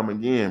and time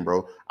again,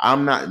 bro.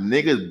 I'm not, bum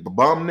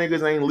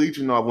niggas ain't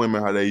leeching off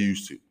women how they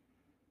used to.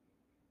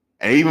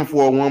 And even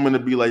for a woman to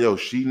be like, yo,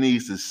 you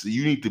need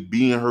to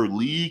be in her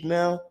league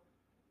now.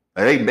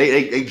 Like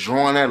they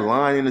drawing that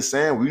line in the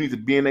sand. We need to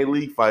be in their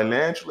league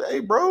financially. Hey,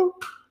 bro,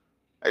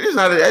 that's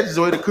just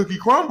the way the cookie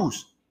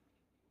crumbles.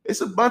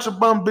 It's a bunch of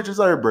bum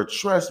bitches out here, bro.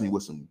 Trust me,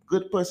 with some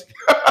good pussy.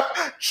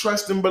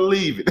 Trust and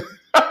believe it.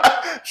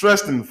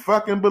 Trust and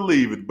fucking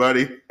believe it,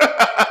 buddy.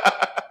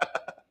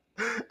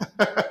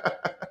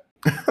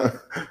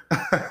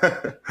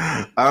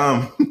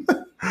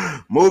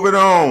 Moving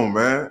on,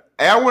 man.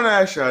 Hey, I want to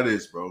ask y'all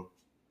this, bro.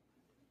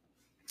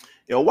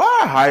 Yo,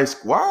 why high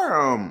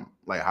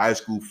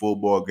school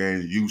football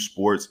games, youth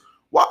sports,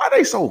 why are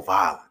they so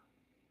violent?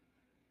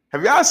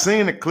 Have y'all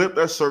seen the clip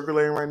that's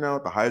circulating right now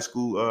with the high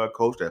school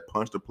coach that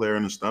punched a player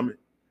in the stomach?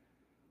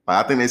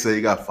 I think they say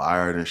he got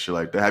fired and shit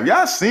like that. Have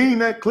y'all seen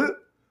that clip?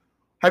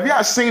 Have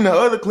y'all seen the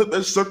other clip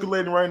that's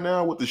circulating right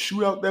now with the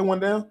shootout that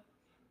went down?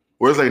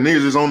 Where it's like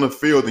niggas is on the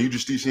field and you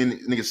just keep seeing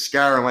niggas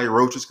scouring like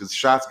roaches because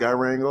shots got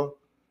rang off.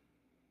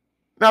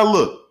 Now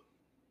look,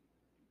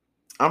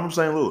 I'm from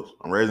St. Louis.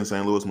 I'm raised in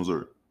St. Louis,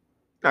 Missouri.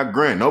 Now,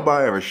 granted,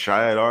 nobody ever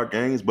shy at our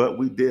games, but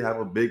we did have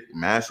a big,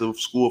 massive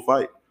school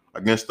fight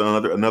against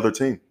another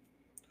team.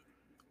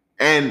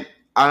 And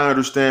I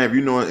understand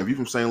if you're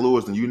from St.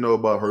 Louis, then you know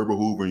about Herbert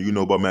Hoover and you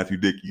know about Matthew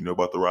Dickey, you know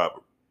about the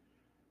rivalry.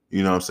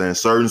 You know what I'm saying?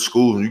 Certain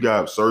schools, and you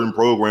got certain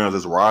programs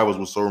as rivals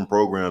with certain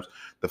programs.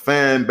 The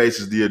fan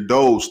bases, the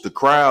adults, the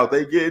crowd,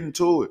 they get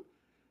into it.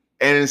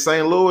 And in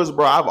St. Louis,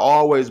 bro, I've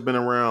always been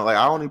around. Like,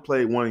 I only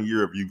played 1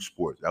 year of youth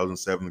sports. That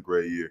was in 7th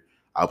grade year.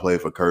 I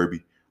played for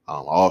Kirby. I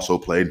also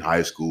played in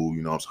high school,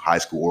 high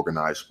school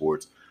organized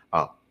sports.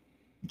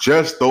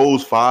 Just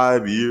those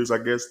 5 years, I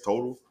guess,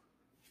 total.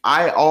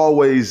 I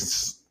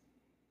always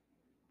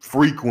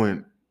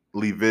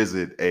frequently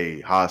visit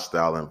a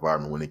hostile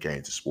environment when it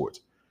came to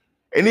sports.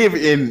 And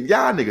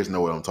y'all niggas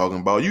know what I'm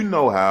talking about. You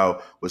know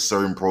how with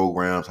certain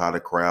programs, how the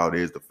crowd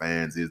is, the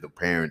fans is, the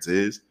parents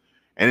is.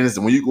 And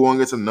when you go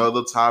against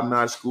another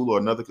top-notch school or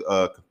another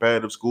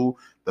competitive school,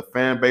 the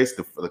fan base,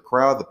 the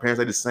crowd, the parents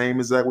are the same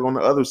exactly on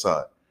the other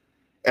side.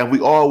 And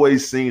we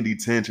always seen the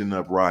tension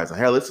uprising.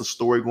 Hell, it's a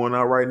story going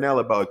on right now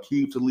about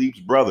Aqib Talib's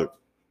brother.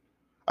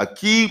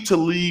 Aqib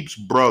Talib's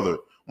brother,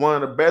 one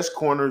of the best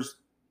corners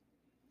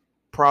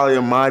probably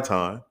in my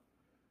time.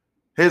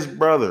 His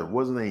brother,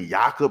 wasn't it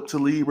Yaqub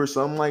Talib or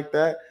something like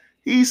that?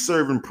 He's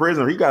serving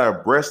prison. He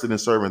got arrested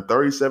and serving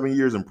 37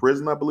 years in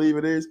prison, I believe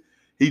it is.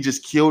 He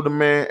just killed a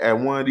man at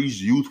one of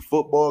these youth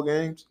football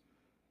games.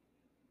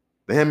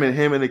 Him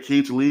and the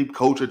kid to leave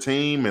coach a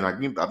team, and I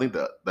think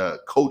the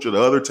coach of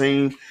the other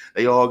team,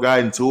 they all got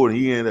into it, and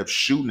he ended up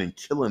shooting and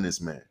killing this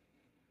man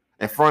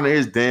in front of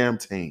his damn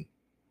team.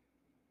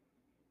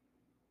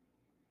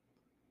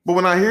 But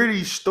when I hear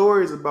these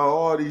stories about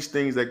all these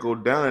things that go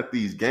down at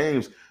these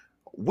games,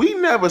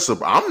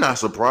 I'm not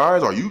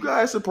surprised. Are you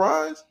guys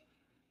surprised?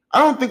 I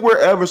don't think we're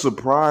ever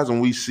surprised when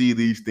we see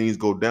these things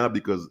go down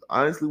because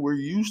honestly, we're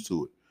used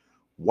to it.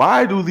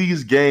 Why do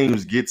these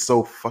games get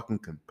so fucking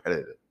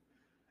competitive?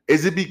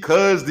 Is it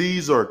because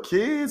these are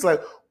kids?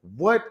 Like,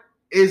 what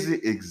is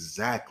it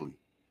exactly?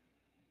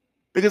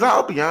 Because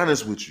I'll be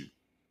honest with you.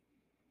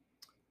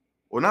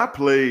 When I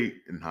played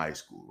in high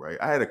school, right,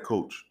 I had a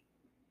coach,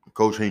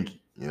 Coach Hinkie.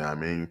 You know what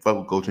I mean? Fuck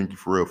with Coach Hinkie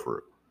for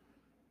real.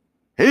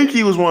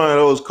 Hinkie was one of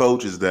those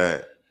coaches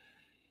that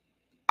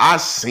I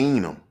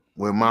seen him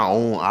with my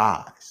own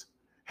eyes.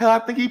 Hell, I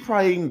think he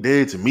probably even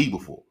did it to me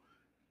before.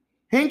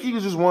 Hinkie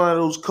was just one of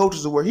those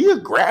coaches where he'll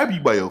grab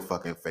you by your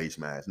fucking face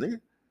mask, nigga.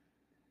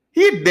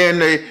 He'd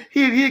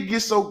get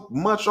so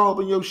much off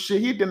in your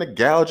shit, he'd then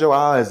gouge your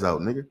eyes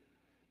out, nigga.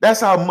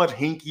 That's how much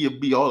Hinkie would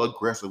be all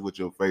aggressive with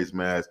your face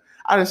mask.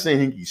 I done seen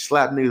Hinkie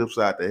slap niggas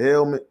upside the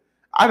helmet.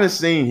 I done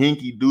seen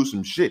Hinkie do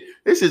some shit.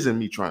 This isn't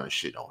me trying to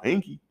shit on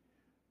Hinkie.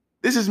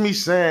 This is me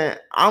saying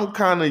I'm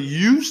kind of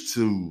used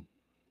to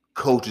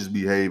coaches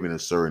behaving a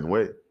certain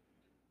way.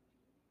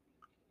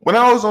 When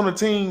I was on the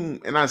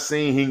team and I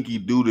seen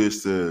Hinkie do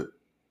this to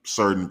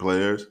certain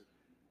players,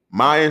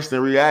 my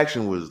instant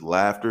reaction was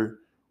laughter,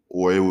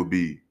 or it would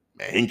be,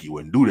 man, Hinkie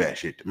wouldn't do that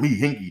shit to me.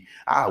 Hinkie,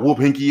 I whoop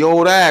Hinkie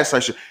old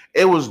ass.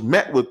 It was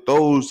met with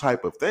those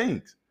type of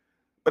things.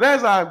 But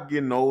as I'm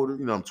getting older,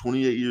 you know, I'm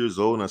 28 years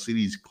old and I see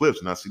these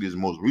clips, and I see this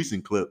most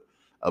recent clip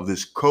of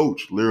this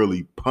coach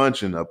literally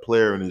punching a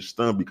player in his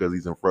stomach because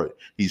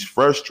he's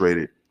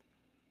frustrated.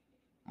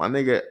 My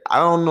nigga, I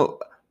don't know.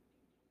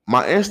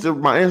 My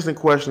instant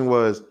question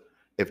was,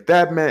 if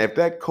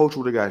that coach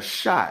would have got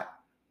shot,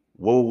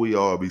 what would we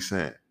all be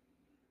saying?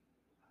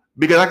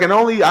 Because I can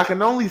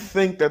only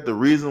think that the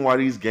reason why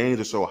these games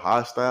are so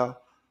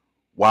hostile,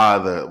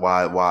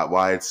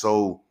 why it's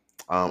so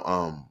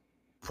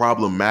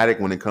problematic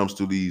when it comes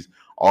to these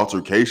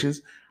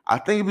altercations, I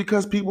think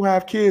because people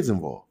have kids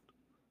involved.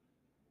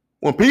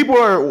 When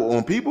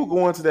people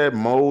go into that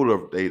mode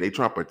of they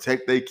try to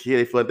protect their kid,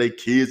 they feel like their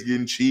kids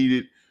getting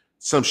cheated,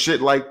 some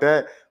shit like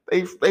that,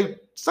 they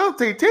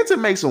tend to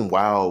make some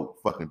wild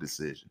fucking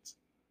decisions.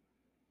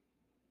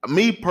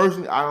 Me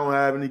personally, I don't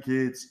have any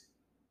kids.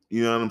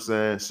 You know what I'm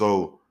saying?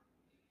 So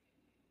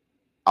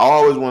I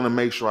always want to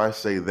make sure I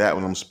say that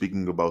when I'm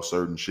speaking about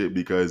certain shit,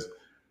 because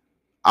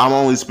I'm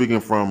only speaking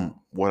from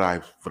what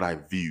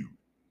I've viewed,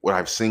 what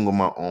I've seen with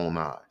my own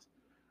eyes.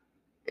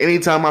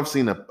 Anytime I've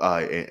seen a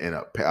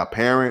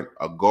parent,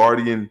 a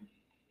guardian,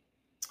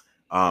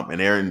 and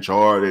they're in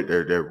charge,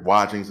 they're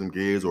watching some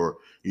kids, or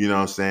you know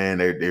what I'm saying,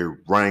 they're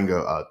running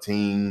a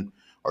team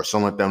or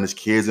something like that, and there's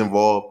kids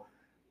involved,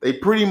 they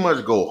pretty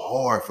much go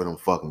hard for them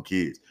fucking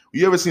kids.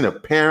 You ever seen a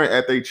parent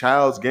at their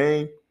child's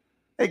game?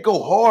 They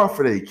go hard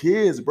for their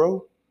kids,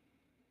 bro.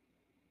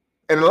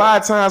 And a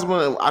lot of times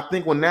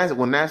when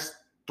that's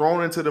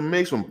thrown into the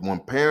mix, when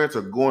parents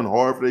are going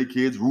hard for their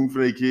kids, rooting for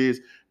their kids,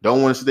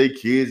 don't want to see their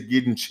kids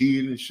getting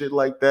cheated and shit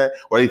like that,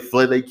 or they feel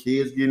like their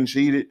kids getting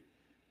cheated,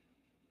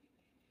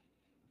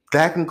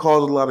 that can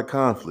cause a lot of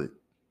conflict.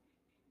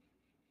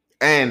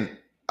 And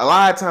a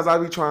lot of times I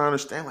be trying to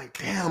understand, like,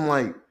 damn,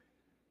 like,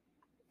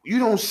 you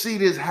don't see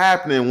this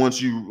happening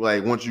once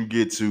you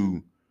get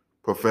to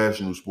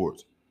professional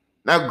sports.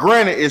 Now,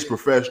 granted, it's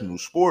professional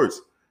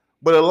sports,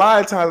 but a lot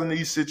of times in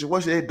these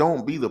situations, it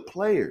don't be the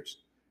players.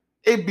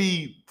 It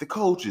be the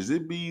coaches.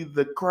 It be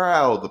the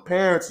crowd, the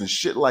parents, and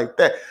shit like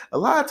that. A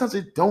lot of times,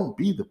 it don't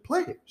be the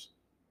players.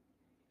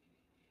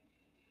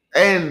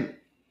 And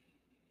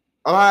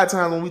a lot of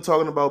times when we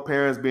talking about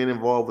parents being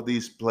involved with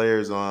these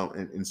players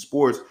in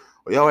sports,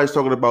 we always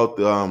talking about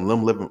them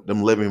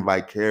living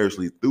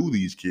vicariously through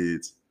these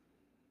kids.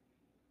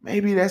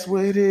 Maybe that's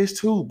what it is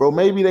too, bro.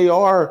 Maybe they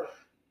are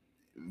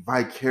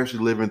vicariously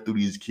living through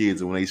these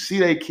kids, and when they see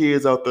their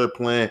kids out there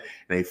playing,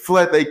 and they feel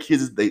like their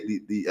kids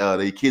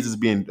is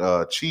being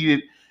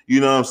cheated, you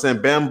know what I'm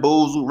saying,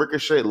 bamboozled,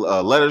 ricochet,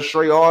 led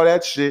astray, all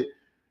that shit,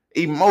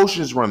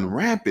 emotions run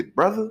rampant,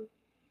 brother.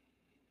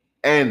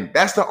 And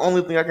that's the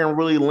only thing I can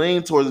really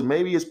lean towards.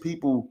 Maybe it's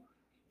people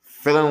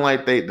feeling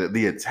like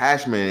the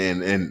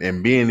attachment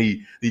and being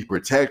the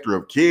protector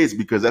of kids,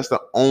 because that's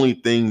the only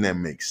thing that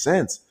makes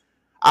sense.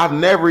 I've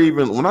never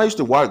even, when I used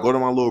to go to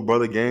my little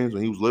brother games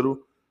when he was little,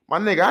 my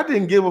nigga, I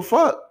didn't give a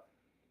fuck.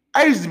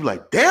 I used to be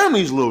like, damn,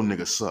 these little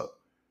niggas suck.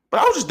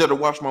 But I was just there to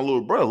watch my little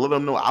brother, let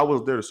him know I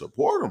was there to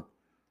support him.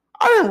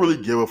 I didn't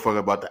really give a fuck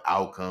about the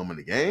outcome of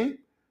the game.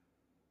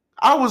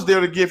 I was there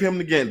to give him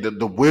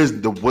the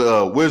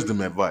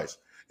wisdom advice.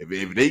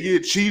 If they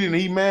get cheated and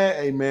he mad,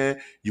 hey man,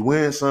 you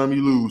win some,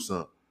 you lose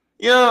some.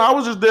 You know, I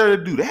was just there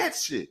to do that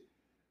shit.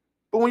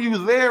 But when you're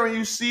there and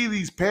you see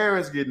these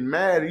parents getting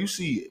mad, you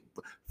see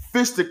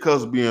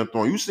fisticuffs being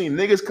thrown, you see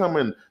niggas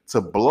coming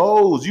to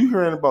blows, you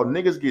hearing about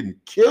niggas getting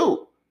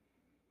killed.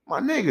 My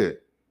nigga,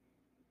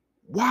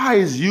 why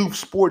is youth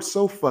sports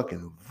so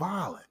fucking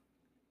violent?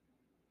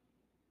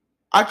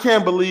 I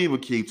can't believe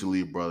Aqib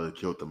Talib brother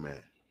killed the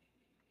man.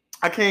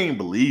 I can't even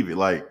believe it.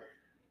 Like,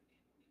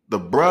 the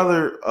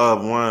brother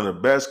of one of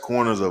the best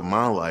corners of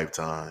my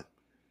lifetime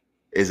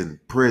is in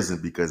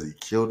prison because he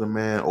killed a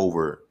man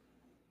over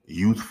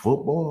youth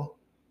football.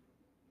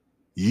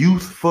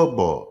 Youth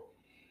football.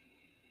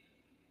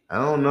 I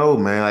don't know,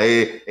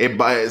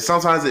 man.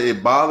 Sometimes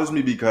it bothers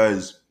me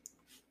because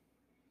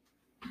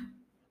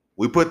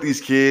we put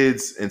these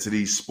kids into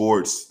these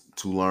sports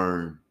to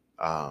learn,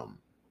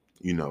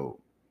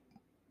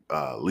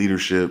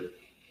 leadership,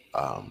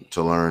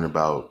 to learn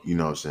about,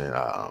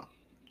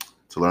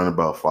 to learn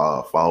about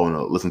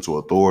following, listen to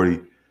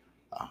authority,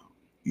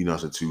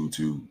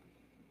 to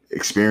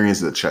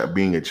experience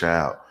being a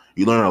child.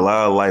 You learn a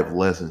lot of life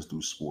lessons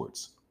through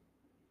sports.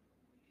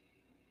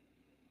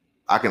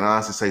 I can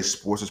honestly say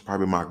sports is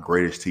probably my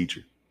greatest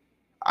teacher.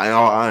 In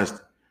all honesty,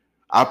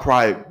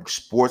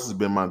 sports has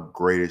been my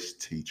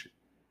greatest teacher.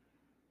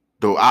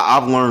 Though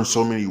I've learned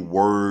so many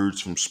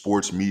words from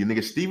sports media.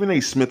 Nigga, Stephen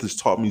A. Smith has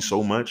taught me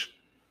so much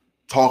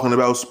talking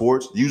about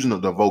sports, using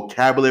the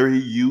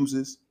vocabulary he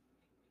uses.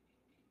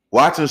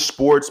 Watching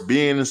sports,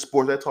 being in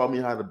sports, that taught me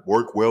how to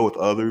work well with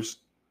others.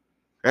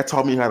 That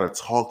taught me how to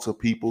talk to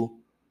people.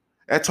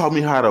 That taught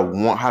me how to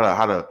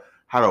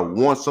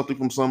want something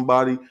from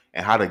somebody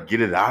and how to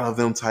get it out of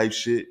them type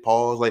shit.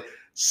 Pause. Like,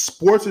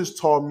 sports has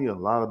taught me a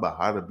lot about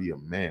how to be a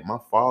man. My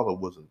father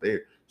wasn't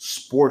there.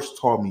 Sports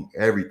taught me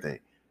everything.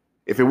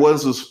 If it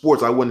wasn't for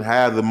sports, I wouldn't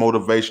have the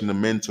motivation, the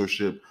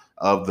mentorship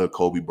of the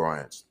Kobe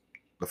Bryants,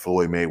 the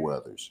Floyd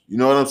Mayweathers. You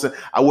know what I'm saying?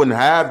 I wouldn't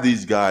have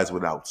these guys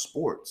without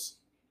sports.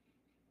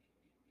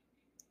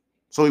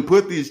 So we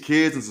put these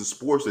kids into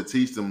sports to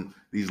teach them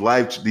these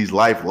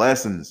life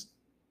lessons,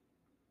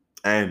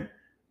 and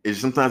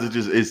it's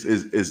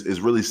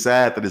really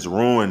sad that it's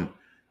ruined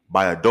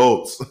by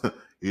adults.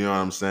 You know what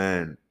I'm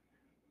saying?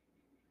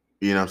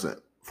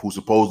 Who's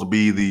supposed to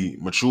be the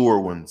mature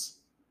ones,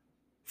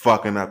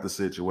 fucking up the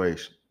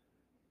situation.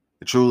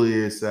 It truly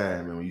is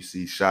sad, man, when you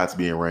see shots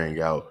being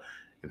rang out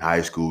in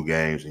high school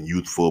games and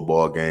youth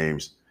football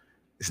games.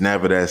 It's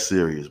never that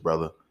serious,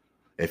 brother.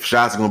 If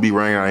shots are gonna be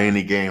rang out in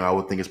any game, I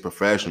would think it's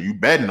professional. You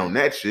betting on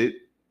that shit.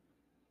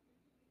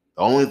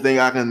 The only thing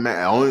I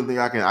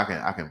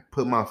can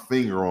put my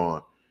finger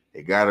on,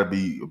 it gotta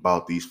be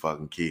about these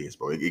fucking kids,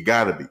 bro. It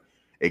gotta be.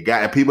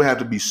 And people have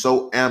to be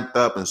so amped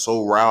up and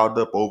so riled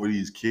up over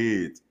these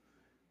kids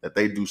that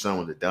they do some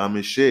of the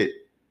dumbest shit.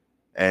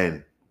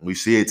 And we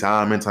see it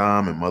time and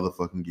time and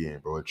motherfucking again,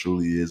 bro. It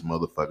truly is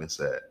motherfucking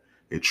sad.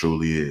 It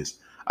truly is.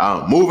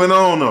 Moving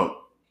on though.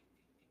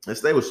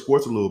 Let's stay with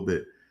sports a little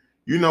bit.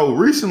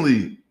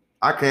 Recently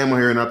I came on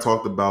here and I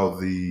talked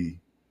about the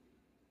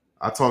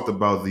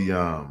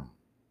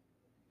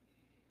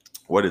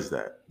what is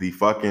that? The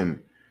fucking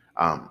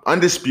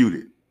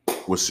Undisputed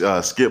with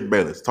Skip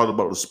Bayless. Talked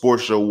about the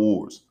sports show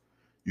wars.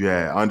 You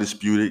had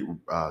Undisputed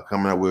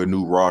coming out with a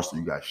new roster.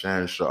 You got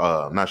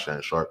not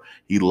Shannon Sharp.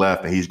 He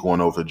left and he's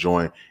going over to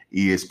join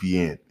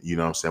ESPN. You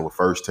know what I'm saying? With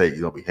First Take.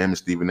 It'll be him and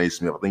Stephen A.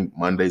 Smith. I think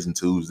Mondays and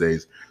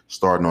Tuesdays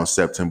starting on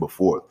September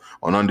 4th.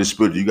 On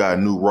Undisputed, you got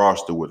a new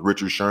roster with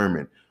Richard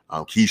Sherman,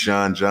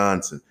 Keyshawn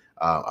Johnson,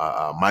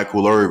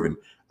 Michael Irvin.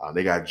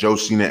 They got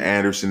Josina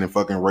Anderson and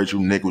fucking Rachel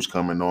Nichols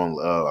coming on,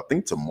 I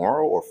think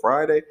tomorrow or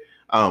Friday.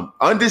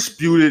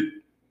 Undisputed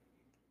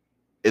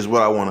is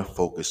what I want to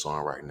focus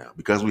on right now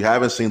because we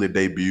haven't seen the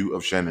debut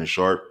of Shannon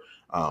Sharp.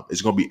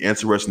 It's going to be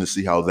interesting to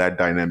see how that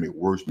dynamic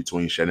works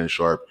between Shannon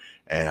Sharp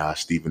and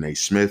Stephen A.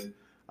 Smith.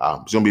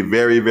 It's going to be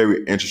very,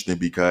 very interesting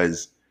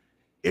because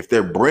if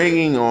they're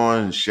bringing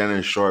on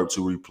Shannon Sharp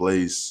to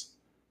replace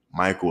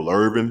Michael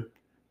Irvin,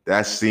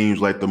 that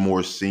seems like the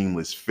more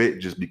seamless fit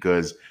just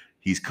because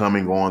he's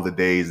coming on the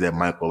days that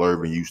Michael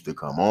Irvin used to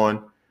come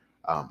on.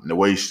 The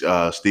way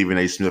Stephen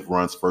A. Smith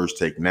runs First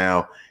Take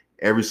now,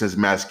 ever since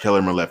Max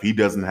Kellerman left, he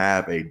doesn't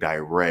have a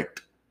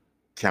direct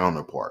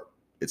counterpart.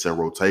 It's a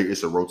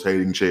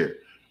rotating chair.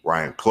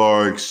 Ryan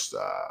Clark's,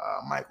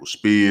 Michael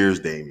Spears,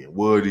 Damian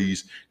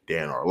Woody's,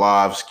 Dan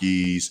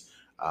Orlovsky's.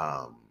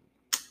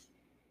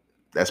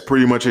 That's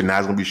pretty much it. Now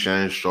it's gonna be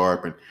Shannon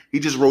Sharp, and he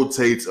just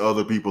rotates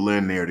other people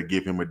in there to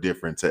give him a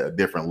different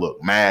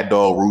look. Mad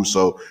Dog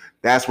Russo.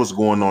 That's what's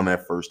going on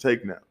at First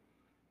Take now.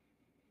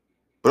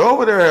 But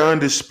over there at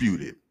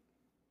Undisputed,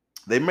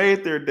 they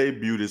made their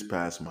debut this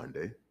past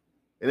Monday,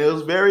 and it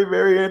was very,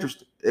 very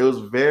interesting. It was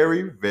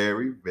very,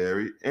 very,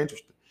 very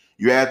interesting.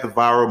 You had the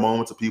viral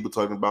moments of people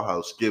talking about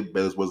how Skip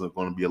Bayless wasn't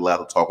going to be allowed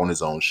to talk on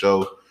his own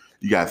show.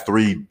 You got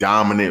three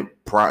dominant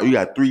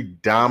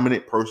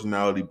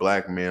personality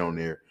black men on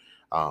there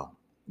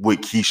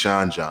with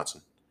Keyshawn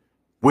Johnson,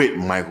 with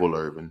Michael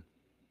Irvin,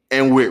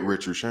 and with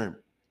Richard Sherman.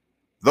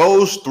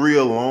 Those three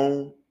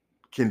alone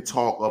can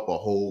talk up a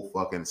whole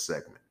fucking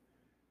segment.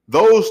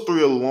 Those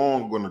three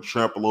alone are going to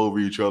trample over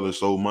each other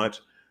so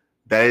much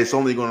that it's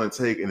only going to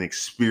take an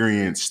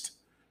experienced,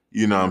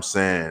 you know what I'm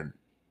saying,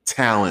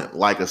 talent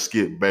like a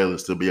Skip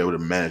Bayless to be able to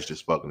manage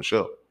this fucking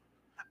show.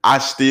 I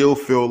still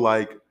feel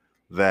like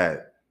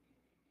that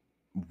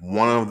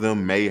one of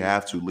them may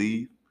have to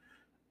leave.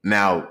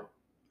 Now,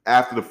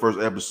 after the first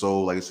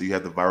episode, like I said, you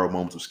have the viral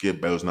moments of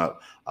Skip Bayless not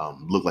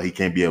look like he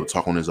can't be able to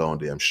talk on his own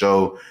damn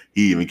show.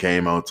 He even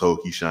came out and told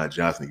Keyshawn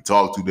Johnson he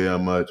talked too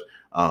damn much.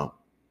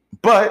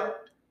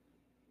 But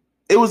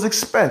it was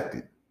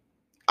expected.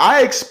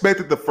 I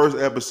expected the first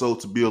episode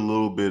to be a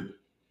little bit,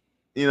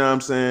 you know what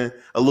I'm saying,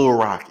 a little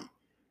rocky.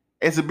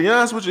 And to be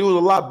honest with you, it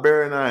was a lot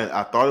better than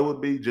I thought it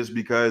would be, just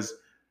because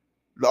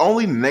the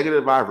only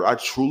negative I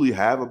truly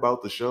have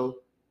about the show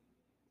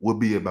would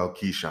be about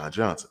Keyshawn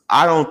Johnson.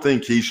 I don't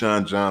think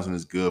Keyshawn Johnson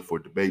is good for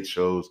debate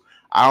shows.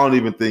 I don't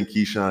even think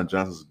Keyshawn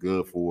Johnson is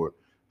good for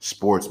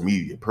sports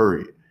media,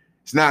 period.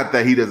 It's not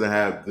that he doesn't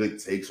have good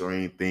takes or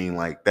anything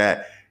like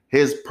that.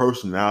 His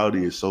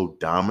personality is so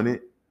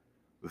dominant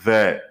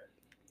that,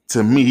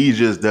 to me, he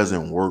just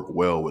doesn't work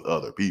well with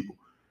other people.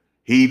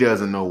 He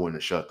doesn't know when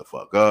to shut the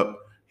fuck up.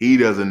 He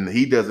doesn't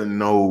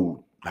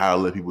know how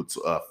to let people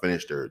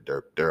finish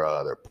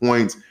their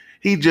points.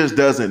 He just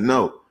doesn't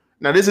know.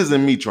 Now, this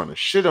isn't me trying to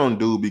shit on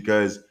dude,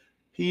 because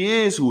he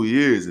is who he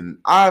is, and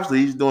obviously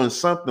he's doing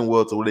something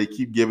well to where they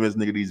keep giving this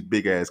nigga these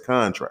big ass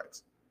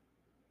contracts.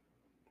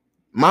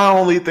 My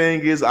only thing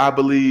is, I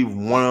believe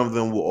one of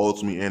them will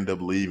ultimately end up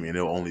leaving, and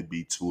there'll only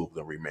be two of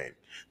them remaining.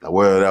 Now,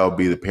 whether that will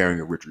be the pairing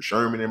of Richard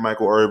Sherman and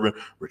Michael Irvin,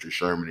 Richard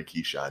Sherman and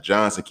Keyshawn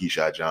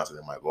Johnson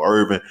and Michael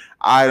Irvin,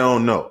 I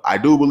don't know. I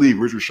do believe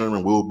Richard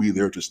Sherman will be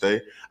there to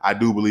stay. I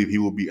do believe he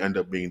will end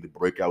up being the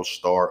breakout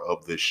star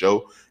of this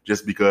show,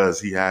 just because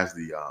he has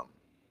he's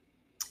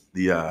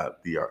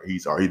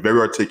very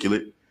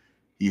articulate.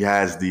 He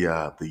has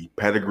the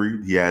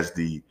pedigree. He has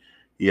the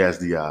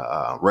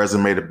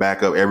resume to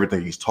back up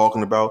everything he's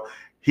talking about.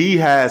 He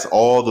has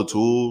all the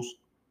tools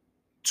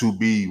to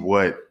be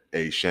what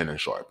a Shannon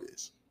Sharpe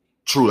is.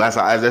 True, that's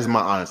my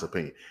honest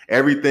opinion.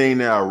 Everything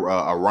that a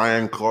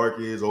Ryan Clark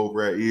is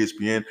over at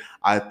ESPN,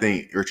 I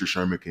think Richard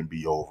Sherman can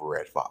be over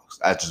at Fox.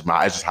 That's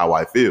just how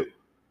I feel.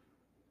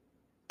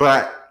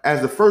 But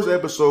as the first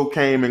episode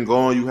came and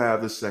gone, you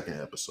have the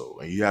second episode,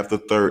 and you have the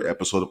third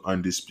episode of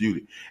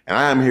Undisputed. And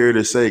I am here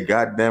to say,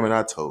 God damn it,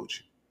 I told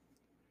you.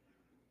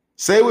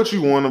 Say what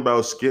you want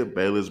about Skip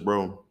Bayless,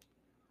 bro.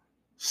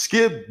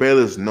 Skip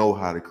Bayless know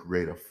how to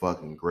create a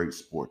fucking great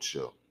sports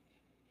show.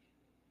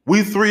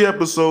 We 3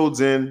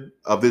 episodes in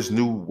of this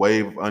new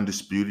wave of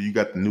Undisputed. You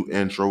got the new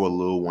intro with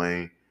Lil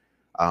Wayne.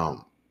 I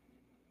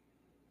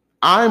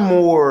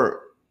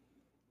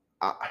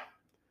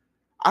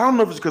don't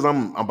know if it's because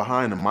I'm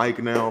behind the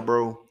mic now,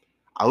 bro.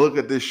 I look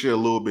at this shit a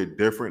little bit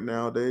different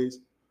nowadays.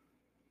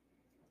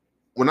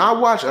 When I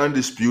watch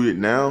Undisputed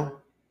now,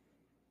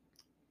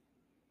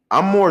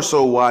 I'm more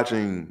so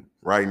watching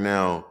right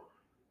now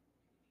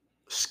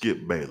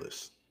Skip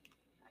Bayless.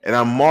 And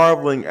I'm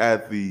marveling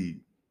at the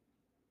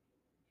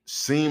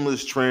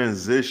seamless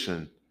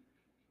transition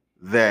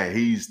that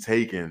he's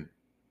taken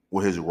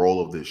with his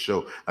role of this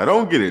show. Now,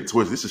 don't get it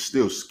twisted. This is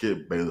still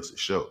Skip Bayless'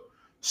 show.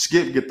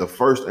 Skip get the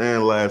first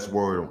and last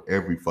word on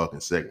every fucking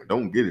segment.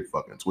 Don't get it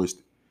fucking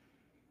twisted.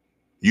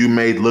 You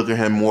may look at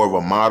him more of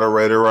a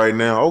moderator right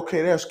now.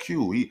 Okay, that's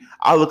cute.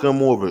 I look at him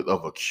more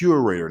of a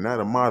curator, not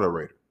a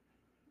moderator,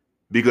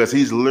 because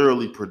he's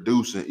literally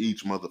producing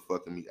each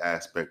motherfucking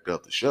aspect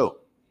of the show.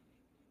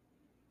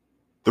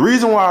 The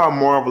reason why I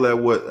marvel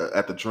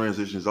at the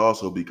transition is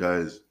also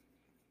because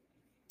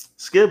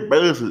Skip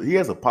Bayless, he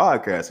has a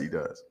podcast he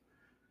does.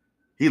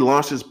 He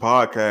launched his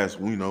podcast,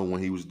 when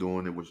he was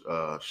doing it with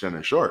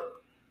Shannon Sharpe.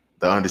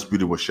 The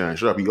Undisputed with Shannon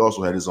Sharpe. He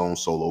also had his own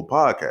solo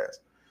podcast.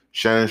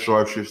 Shannon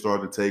Sharpe shit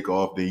started to take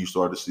off. Then you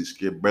started to see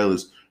Skip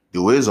Bayless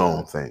do his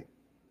own thing.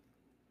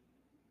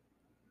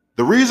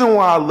 The reason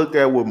why I look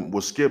at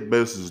what Skip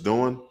Bayless is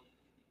doing,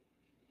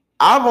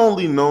 I've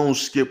only known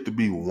Skip to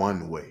be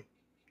one way.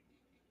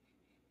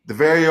 The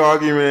very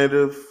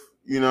argumentative,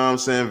 you know what I'm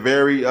saying,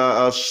 very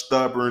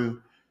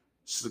stubborn,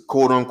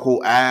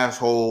 quote-unquote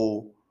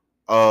asshole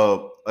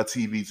of a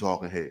TV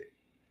talking head.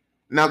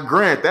 Now,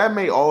 Grant, that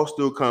may all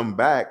still come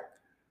back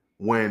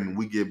when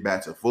we get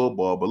back to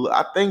football, but look,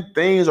 I think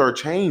things are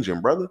changing,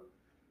 brother.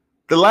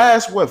 The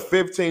last,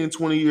 15,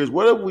 20 years,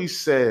 what have we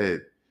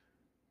said,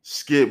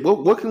 Skip,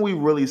 what can we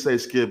really say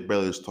Skip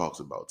Bayless talks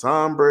about?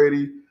 Tom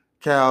Brady,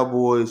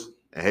 Cowboys,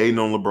 and hating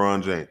on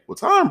LeBron James. Well,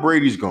 Tom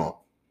Brady's gone.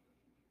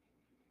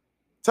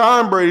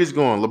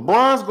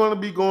 LeBron's going to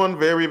be gone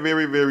very,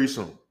 very, very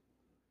soon.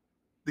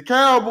 The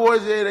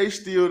Cowboys, yeah, they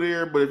still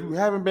there, but if you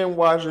haven't been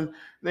watching,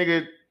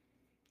 nigga,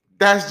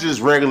 that's just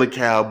regular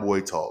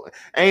cowboy talking.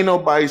 Ain't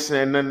nobody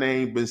saying nothing they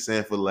ain't been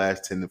saying for the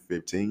last 10 to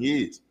 15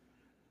 years.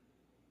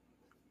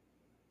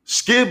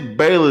 Skip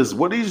Bayless,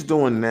 what he's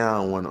doing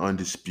now on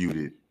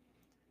Undisputed,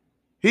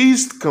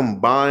 he's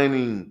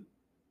combining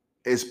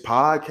his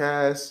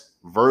podcast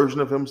version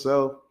of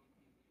himself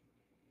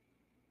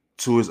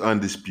to his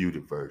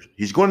Undisputed version.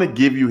 He's going to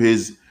give you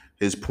his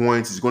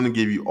points. He's going to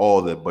give you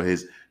all that, but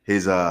his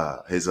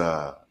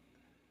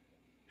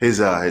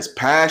his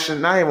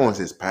passion, not even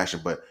his passion,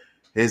 but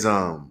his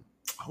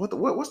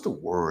what's the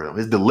word?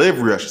 His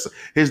delivery, I should say.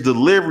 His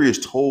delivery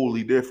is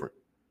totally different.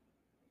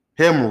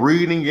 Him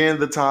reading in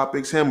the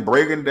topics, him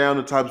breaking down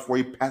the topics before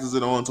he passes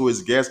it on to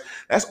his guests.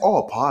 That's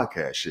all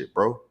podcast shit,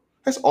 bro.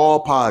 That's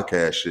all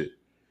podcast shit.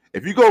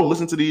 If you go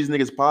listen to these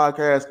niggas'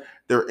 podcasts,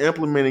 they're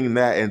implementing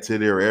that into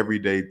their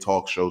everyday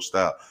talk show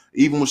style.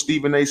 Even with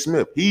Stephen A.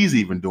 Smith, he's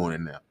even doing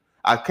it now.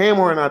 I came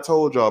on and I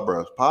told y'all,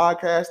 bro,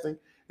 podcasting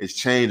is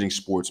changing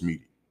sports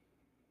media.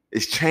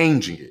 It's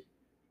changing it.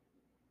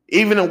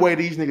 Even the way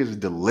these niggas are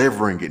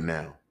delivering it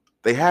now,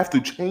 they have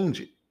to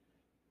change it.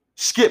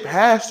 Skip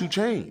has to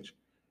change.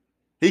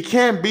 It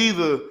can't be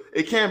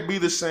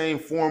the same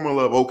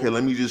formula of, okay,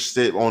 let me just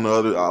sit on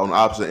the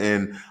opposite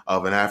end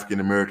of an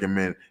African American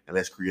man and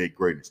let's create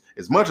greatness.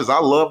 As much as I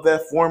love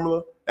that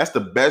formula, that's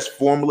the best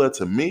formula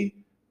to me.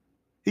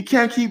 He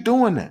can't keep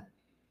doing that.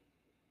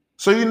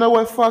 So you know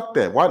what? Fuck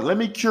that. Why? Let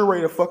me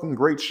curate a fucking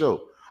great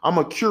show. I'm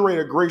gonna curate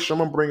a great show. I'm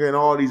gonna bring in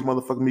all these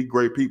motherfucking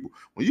great people.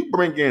 When you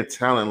bring in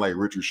talent like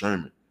Richard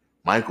Sherman,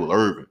 Michael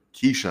Irvin,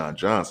 Keyshawn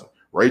Johnson,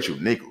 Rachel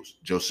Nichols,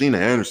 Josina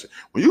Anderson.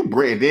 When you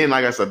bring, then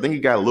like I said, I think he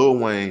got Lil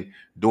Wayne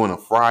doing a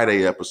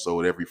Friday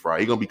episode every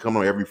Friday. He's gonna be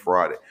coming on every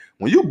Friday.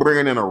 When you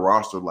bringing in a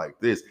roster like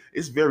this,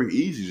 it's very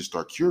easy to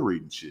start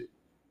curating shit.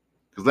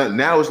 Because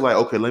now it's like,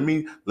 okay, let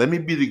me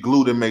be the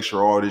glue to make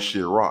sure all this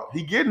shit rock.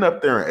 He getting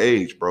up there in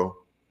age, bro.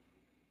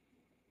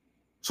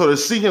 So to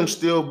see him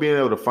still being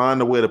able to find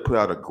a way to put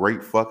out a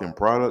great fucking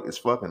product is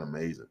fucking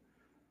amazing.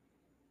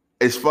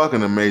 It's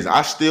fucking amazing.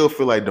 I still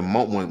feel like the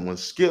moment when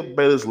Skip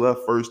Bayless left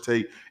First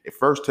Take,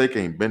 First Take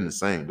ain't been the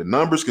same. The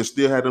numbers can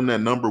still have them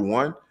at number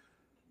one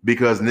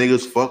because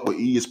niggas fuck with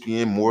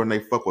ESPN more than they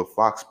fuck with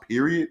Fox,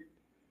 period.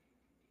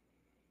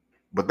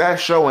 But that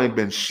show ain't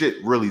been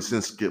shit really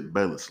since Skip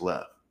Bayless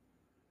left.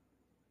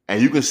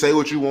 And you can say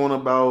what you want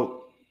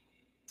about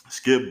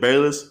Skip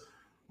Bayless,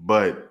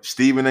 but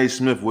Stephen A.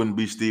 Smith wouldn't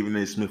be Stephen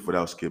A. Smith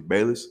without Skip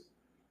Bayless.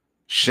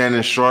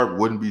 Shannon Sharp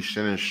wouldn't be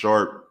Shannon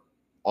Sharp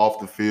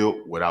off the field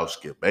without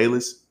Skip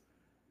Bayless.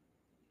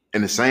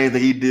 And the same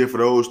thing he did for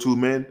those two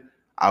men,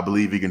 I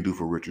believe he can do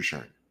for Richard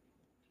Sherman.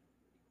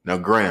 Now,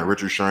 granted,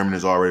 Richard Sherman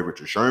is already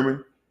Richard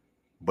Sherman,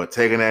 but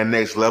taking that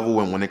next level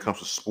when it comes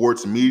to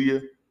sports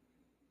media,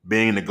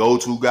 being the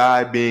go-to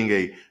guy,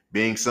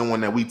 being someone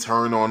that we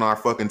turn on our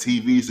fucking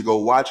TVs to go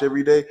watch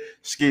every day,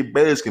 Skip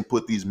Bayless can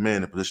put these men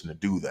in a position to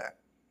do that.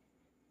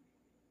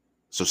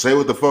 So say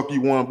what the fuck you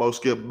want about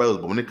Skip Bayless,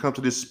 but when it comes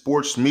to this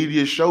sports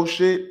media show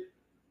shit,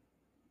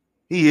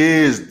 he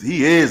is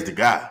the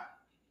guy.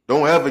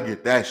 Don't ever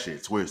get that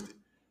shit twisted.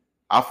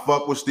 I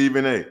fuck with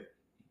Stephen A.,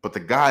 but the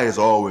guy has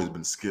always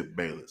been Skip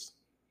Bayless.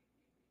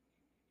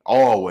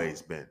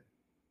 Always been.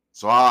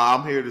 So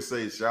I'm here to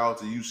say shout out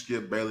to you,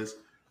 Skip Bayless.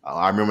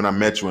 I remember when I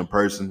met you in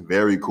person.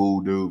 Very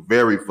cool dude.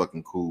 Very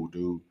fucking cool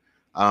dude.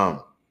 I'm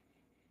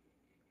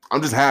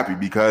just happy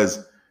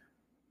because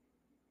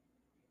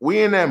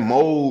we in that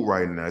mode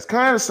right now. It's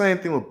kind of the same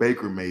thing with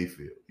Baker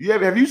Mayfield.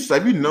 Have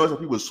you noticed how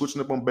people are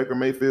switching up on Baker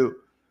Mayfield?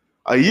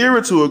 A year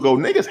or two ago,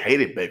 niggas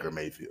hated Baker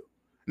Mayfield.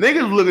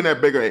 Niggas was looking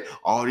at Baker,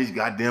 all these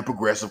goddamn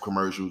progressive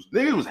commercials.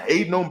 Niggas was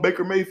hating on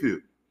Baker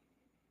Mayfield.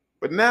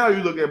 But now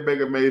you look at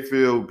Baker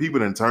Mayfield, people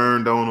done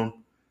turned on him.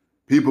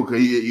 People,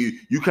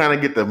 you kind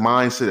of get the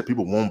mindset that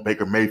people want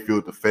Baker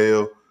Mayfield to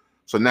fail.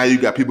 So now you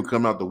got people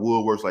coming out the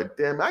woodworks like,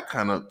 damn, I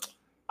kind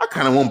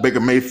of want Baker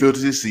Mayfield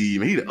to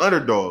succeed. He's the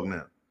underdog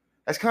now.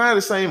 That's kind of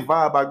the same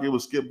vibe I get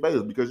with Skip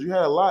Bayless because you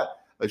had a lot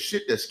of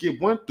shit that Skip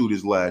went through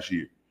this last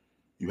year.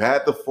 You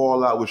had the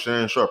fallout with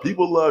Shannon Sharp.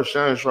 People love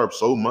Shannon Sharp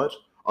so much,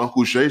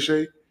 Uncle Shay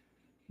Shay,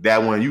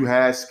 that when you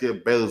had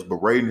Skip Bayless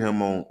berating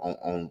him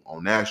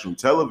on national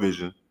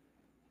television,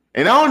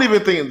 and I don't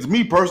even think,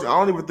 me personally, I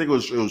don't even think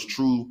it was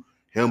true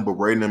him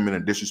berating him in a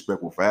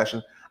disrespectful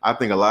fashion. I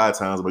think a lot of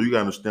times, but you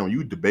gotta understand when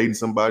you debating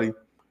somebody,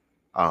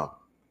 on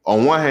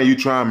one hand, you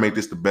try and make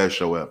this the best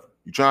show ever.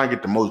 You try and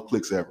get the most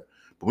clicks ever.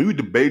 But when you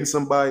debating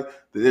somebody,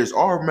 there's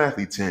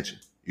automatically tension.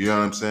 You know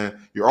what I'm saying?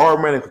 You're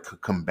automatically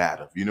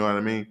combative. You know what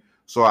I mean?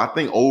 So I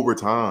think over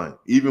time,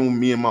 even with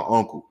me and my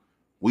uncle,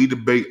 we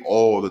debate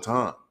all the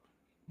time.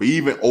 But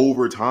even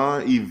over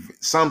time,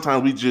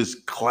 sometimes we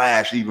just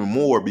clash even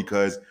more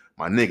because,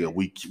 my nigga,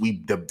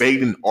 we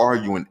debate and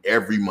arguing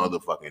every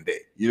motherfucking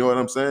day. You know what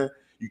I'm saying?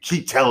 You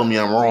keep telling me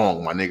I'm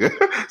wrong, my nigga.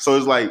 So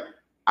it's like,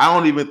 I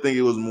don't even think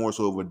it was more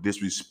so of a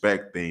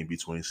disrespect thing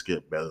between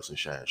Skip Bayless and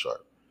Shannon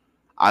Sharp.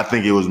 I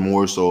think it was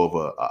more so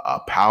of a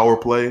power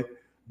play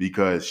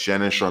because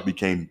Shannon Sharp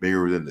became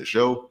bigger than the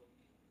show.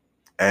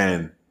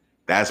 And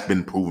that's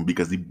been proven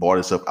because he bought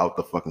himself out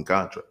the fucking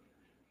contract.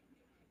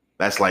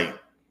 That's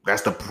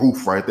the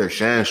proof right there.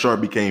 Shannon Sharp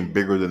became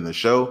bigger than the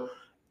show.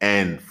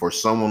 And for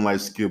someone like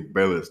Skip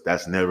Bayless,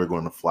 that's never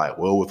going to fly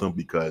well with him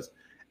because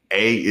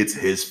A, it's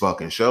his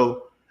fucking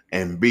show,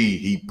 and B,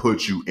 he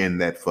put you in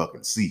that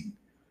fucking seat.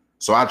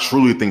 So I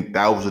truly think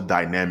that was a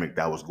dynamic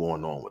that was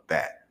going on with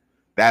that.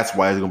 That's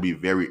why it's going to be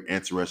very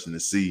interesting to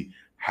see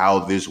how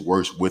this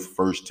works with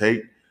First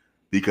Take.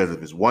 Because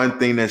if it's one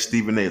thing that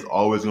Stephen A. is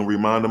always going to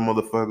remind a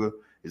motherfucker,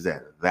 is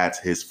that that's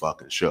his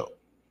fucking show.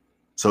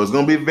 So it's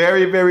gonna be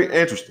very, very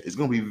interesting. It's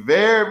gonna be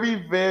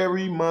very,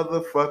 very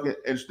motherfucking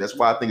interesting. That's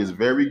why I think it's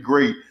very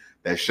great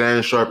that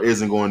Shannon Sharpe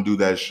isn't going to do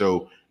that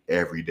show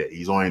every day.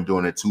 He's only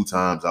doing it 2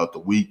 times out the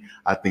week.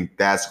 I think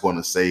that's going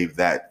to save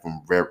that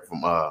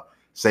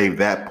save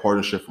that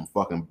partnership from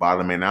fucking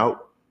bottoming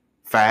out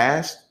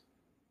fast.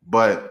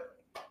 But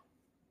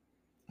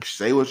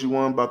say what you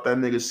want about that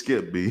nigga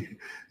Skip B.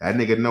 That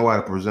nigga know how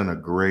to present a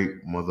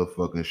great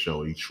motherfucking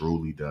show. He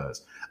truly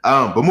does.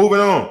 But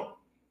moving on.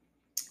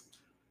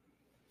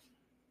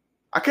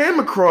 I came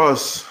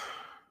across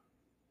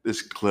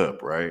this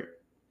clip, right?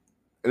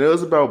 And it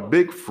was about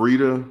Big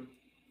Frida,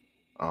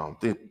 I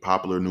think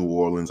popular New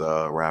Orleans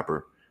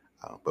rapper.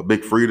 But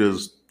Big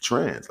Frida's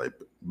trans. Like,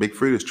 Big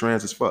Frida's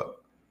trans as fuck.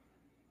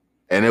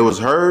 And it was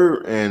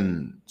her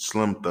and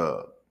Slim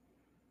Thug.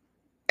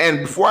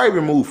 And before I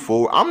even move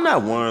forward, I'm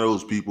not one of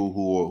those people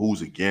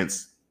who's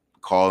against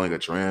calling a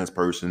trans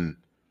person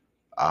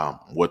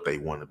what they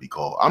want to be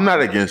called. I'm not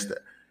against that.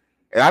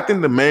 And I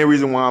think the main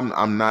reason why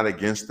I'm not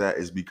against that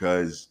is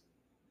because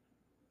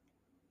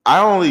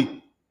I'm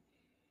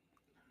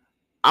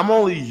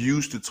only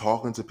used to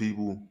talking to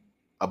people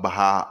about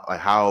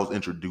how I was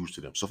introduced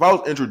to them. So if I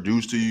was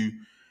introduced to you,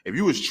 if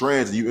you was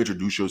trans and you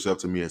introduce yourself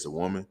to me as a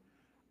woman,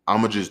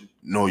 I'ma just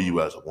know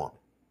you as a woman.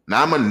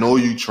 Now I'ma know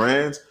you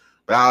trans,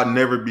 but I'll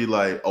never be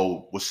like,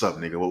 oh, what's up,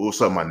 nigga?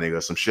 What's up, my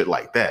nigga? Some shit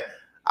like that.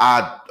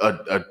 I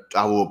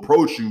will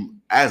approach you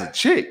as a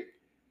chick.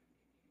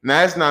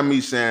 Now, that's not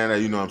me saying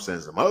that, you know what I'm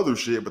saying, some other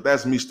shit, but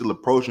that's me still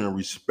approaching and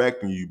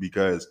respecting you,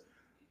 because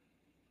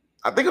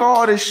I think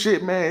all this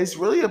shit, man, it's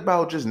really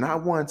about just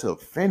not wanting to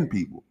offend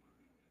people.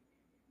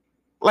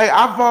 Like,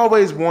 I've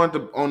always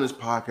wanted on this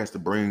podcast to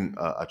bring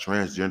a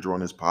transgender on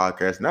this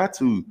podcast, not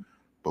to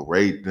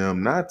berate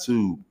them, not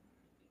to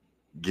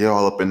get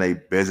all up in their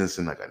business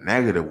in like a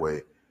negative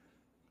way.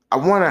 I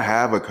want to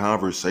have a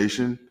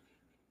conversation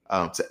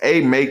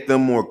to make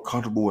them more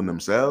comfortable in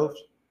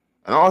themselves,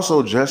 and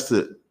also just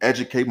to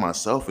educate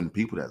myself and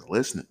people that's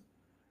listening.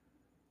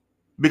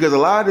 Because a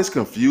lot of this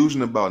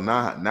confusion about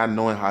not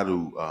knowing how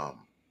to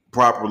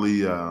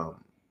properly, I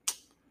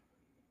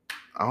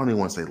don't even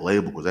want to say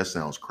label because that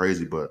sounds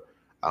crazy, but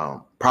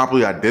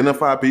properly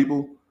identify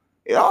people,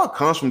 it all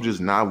comes from just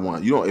not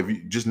wanting, if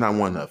you just not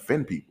wanting to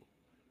offend people.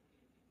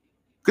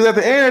 Because at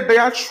the end of the day,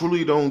 I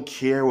truly don't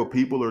care what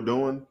people are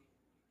doing.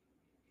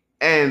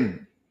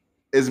 And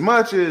as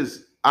much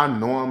as I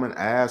know I'm an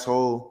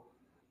asshole,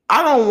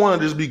 I don't want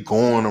to just be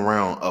going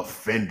around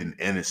offending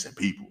innocent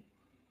people.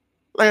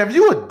 Like, if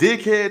you a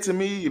dickhead to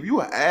me, if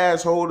you an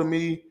asshole to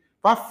me,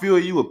 if I feel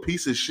you a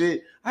piece of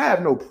shit, I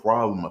have no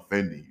problem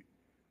offending you.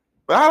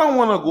 But I don't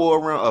want to go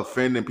around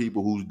offending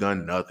people who's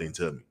done nothing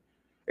to me.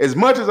 As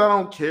much as I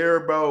don't care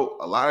about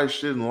a lot of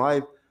shit in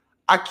life,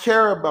 I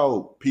care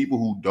about people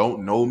who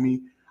don't know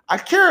me. I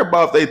care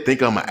about if they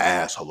think I'm an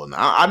asshole or not.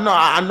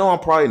 I know I'm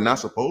probably not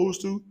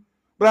supposed to,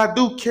 but I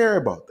do care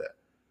about that.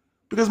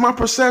 Because my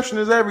perception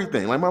is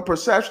everything. Like, my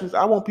perception is,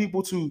 I want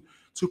people to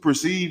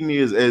perceive me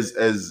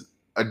as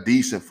a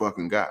decent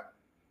fucking guy.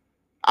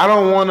 I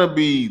don't want to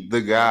be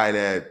the guy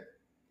that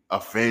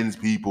offends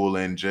people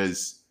and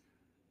just,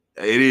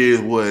 it is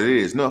what it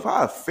is. No, if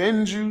I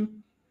offend you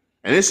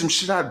and it's some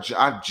shit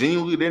I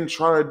genuinely didn't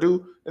try to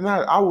do, then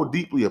I will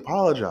deeply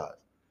apologize.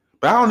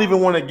 But I don't even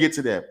want to get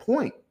to that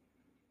point.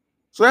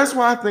 So that's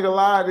why I think a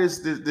lot of this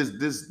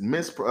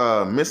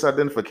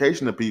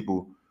misidentification of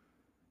people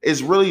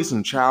is really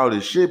some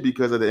childish shit,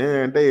 because at the end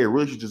of the day, it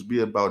really should just be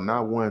about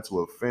not wanting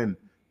to offend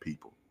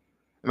people.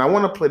 And I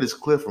want to play this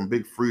clip from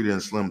Big Frida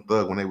and Slim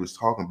Thug when they was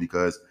talking,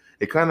 because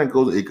it kind of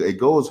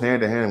goes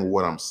hand in hand with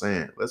what I'm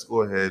saying. Let's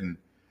go ahead and,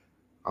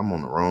 I'm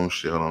on the wrong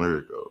shit. Hold on, there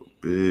we go.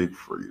 Big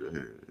Frida,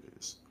 here it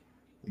is.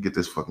 Get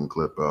this fucking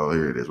clip out.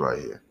 Here it is right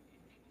here.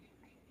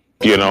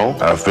 You know,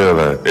 I feel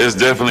that. It's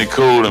definitely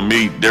cool to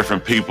meet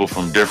different people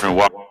from different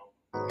walks.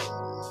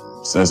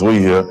 Since we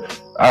here,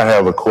 I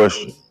have a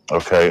question.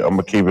 Okay, I'm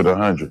gonna keep it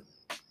 100.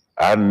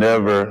 I've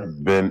never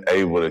been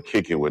able to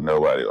kick it with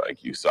nobody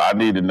like you, so I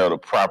need to know the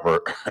proper,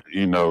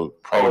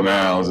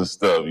 pronouns and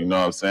stuff. You know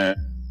what I'm saying?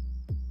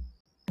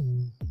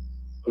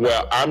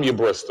 Well, I'm your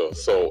Bristol,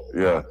 so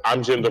yeah,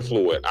 I'm gender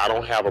fluid. I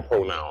don't have a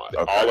pronoun.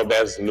 Okay. All of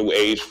that's new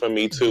age for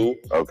me too.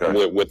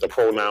 Okay. With the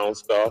pronoun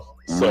stuff.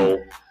 Mm-hmm. So,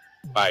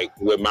 like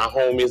with my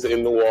homies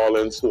in New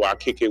Orleans, who I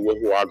kick it with,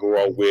 who I grew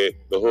up with,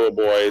 the Hood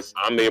Boys,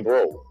 I'm their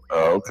bro.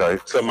 Oh, okay.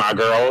 To my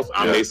girls,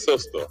 I'm their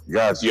sister.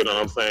 Gotcha. You know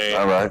what I'm saying?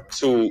 All right.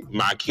 To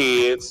my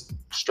kids,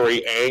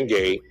 straight and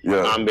gay,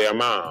 I'm their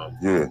mom.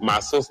 Yeah. My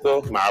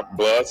sister, my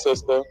blood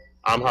sister,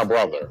 I'm her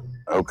brother.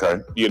 Okay.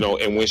 You know,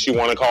 and when she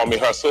want to call me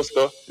her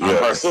sister, I'm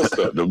her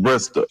sister. The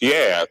Bristol.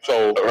 Yeah.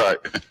 So right.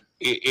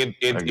 It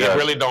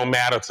really don't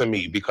matter to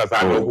me, because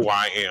I know who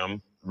I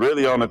am.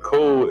 Really, on the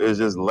cool is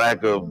just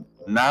lack of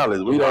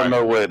knowledge. We don't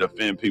know where to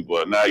offend people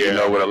or not. You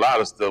know, with a lot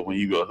of stuff, when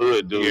you a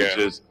hood dude, it's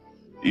just,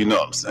 you know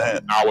what I'm saying?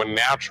 Our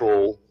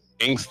natural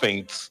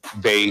instincts,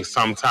 they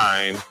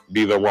sometimes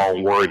be the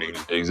wrong wording.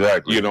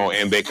 Exactly. You know,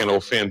 and they can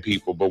offend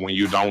people, but when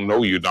you don't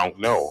know, you don't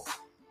know.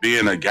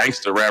 Being a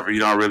gangster rapper, you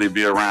don't really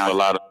be around a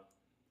lot of...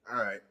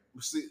 All right.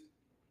 See,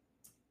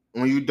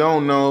 when you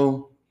don't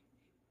know,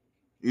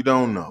 you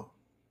don't know.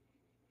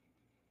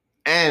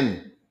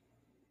 And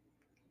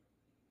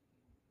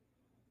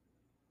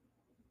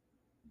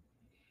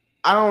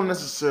I don't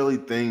necessarily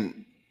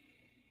think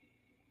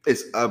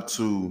it's up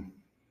to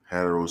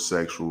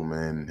heterosexual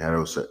men,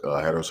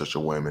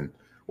 heterosexual women.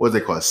 What do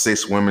they call it?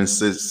 Cis women,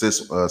 cis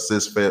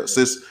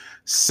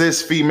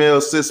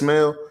female, cis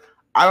male.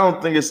 I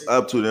don't think it's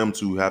up to them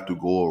to have to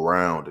go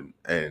around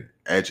and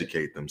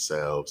educate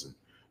themselves and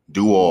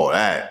do all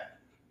that.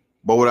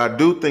 But what I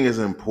do think is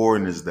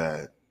important is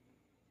that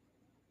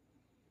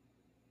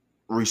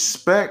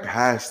respect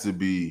has to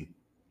be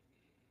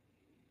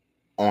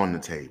on the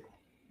table.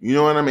 You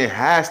know what I mean? It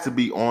has to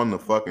be on the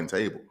fucking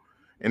table.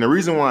 And the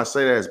reason why I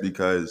say that is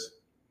because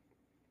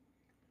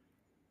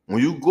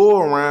when you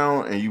go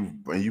around and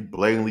you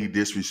blatantly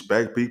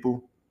disrespect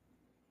people,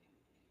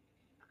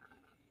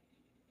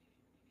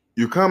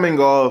 you're coming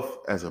off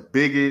as a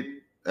bigot,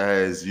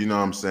 as you know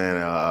what I'm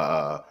saying,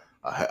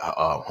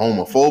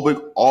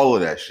 homophobic, all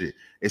of that shit.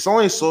 It's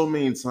only so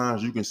many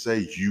times you can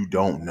say you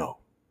don't know.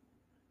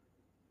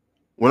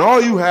 When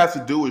all you have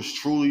to do is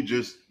truly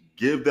just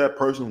give that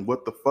person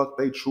what the fuck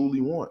they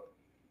truly want.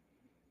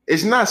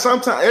 It's not,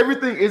 sometimes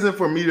everything isn't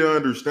for me to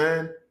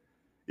understand.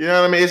 You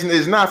know what I mean?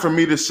 It's not for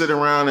me to sit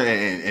around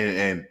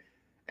and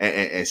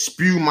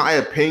spew my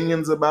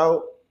opinions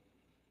about.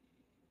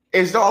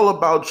 It's all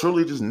about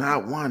truly just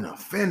not wanting to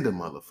offend a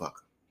motherfucker.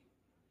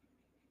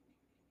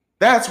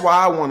 That's why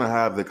I want to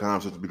have the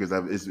conversation, because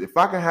if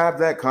I can have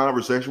that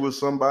conversation with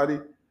somebody,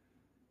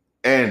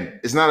 and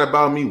it's not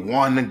about me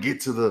wanting to get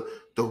to the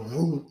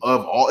root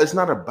of all. It's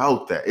not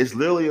about that. It's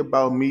literally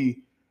about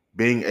me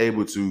being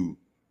able to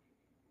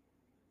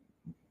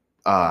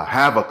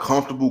have a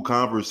comfortable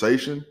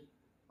conversation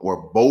where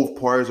both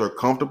parties are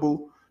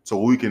comfortable, so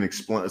we can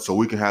explain, so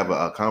we can have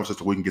a conversation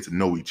so we can get to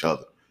know each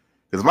other.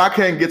 Because if I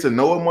can't get to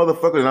know a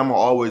motherfucker, then I'm gonna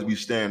always be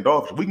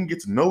standoffish. We can get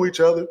to know each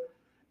other,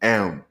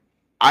 and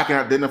I can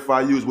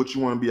identify you as what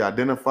you want to be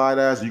identified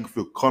as, and you can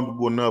feel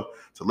comfortable enough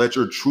to let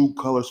your true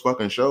colors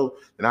fucking show.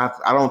 And I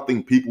don't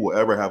think people will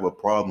ever have a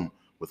problem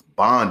with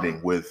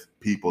bonding with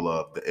people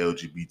of the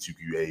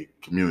LGBTQA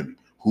community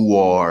who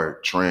are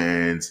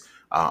trans,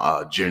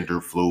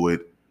 gender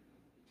fluid,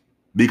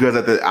 because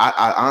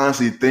I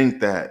honestly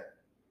think that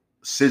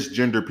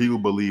cisgender people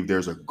believe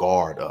there's a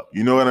guard up.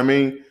 You know what I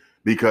mean?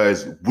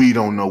 Because we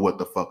don't know what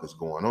the fuck is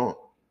going on.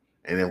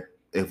 And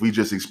if we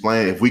just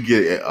explain, if we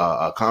get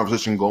a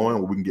conversation going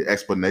where we can get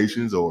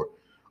explanations or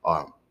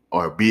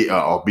be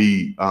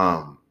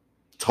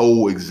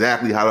told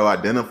exactly how to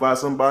identify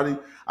somebody,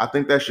 I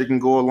think that shit can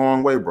go a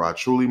long way, bro. I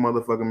truly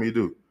motherfucking me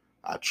do.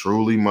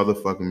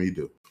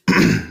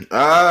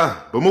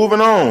 But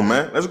moving on,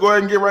 man. Let's go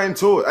ahead and get right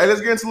into it. Hey,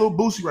 let's get into a little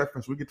Boosie right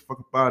first. We get the fuck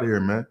up out of here,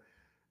 man.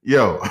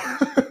 Yo,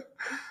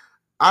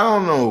 I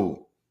don't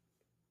know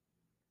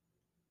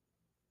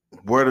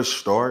where to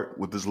start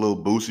with this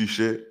little Boosie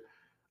shit.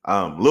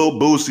 Lil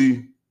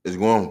Boosie is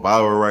going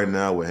viral right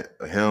now with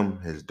him,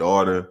 his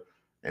daughter,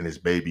 and his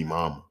baby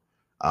mama.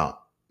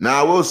 Now,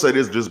 I will say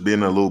this, just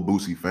being a Lil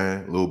Boosie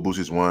fan. Lil Boosie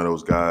is one of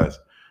those guys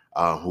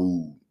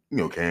who,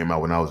 came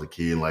out when I was a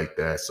kid like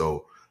that.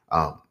 So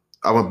I'm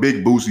a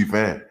big Boosie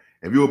fan.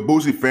 If you're a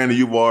Boosie fan, and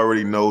you've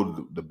already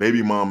know the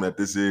baby mom that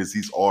this is,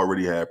 he's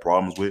already had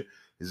problems with.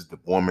 This is the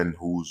woman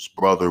whose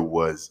brother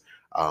was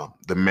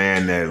the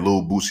man that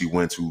Lil Boosie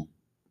went to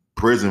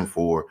prison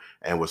for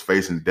and was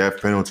facing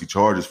death penalty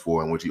charges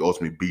for, in which he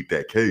ultimately beat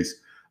that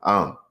case.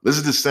 This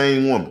is the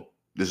same woman.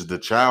 This is the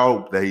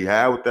child that he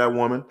had with that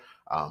woman.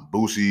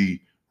 Boosie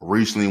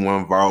recently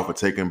went viral for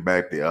taking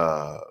back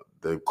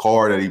the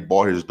car that he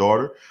bought his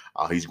daughter.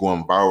 He's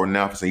going viral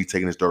now for saying he's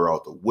taking his daughter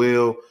out the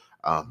will.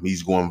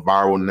 He's going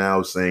viral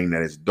now saying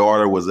that his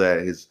daughter was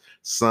at his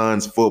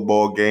son's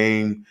football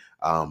game,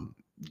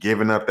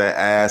 giving up that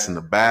ass in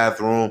the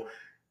bathroom.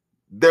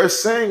 They're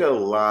saying a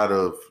lot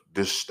of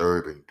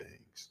disturbing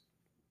things.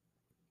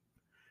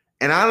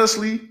 And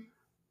honestly,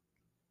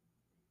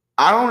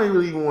 I don't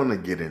really want to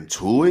get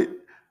into it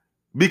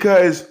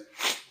because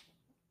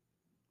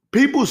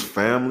people's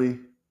family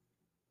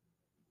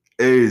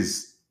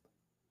is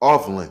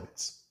off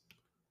limits.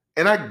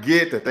 And I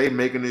get that they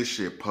making this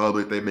shit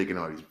public. They making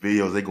all these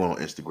videos. They going on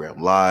Instagram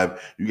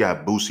Live. You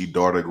got Boosie's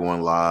daughter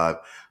going live,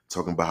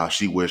 talking about how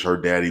she wish her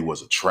daddy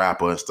was a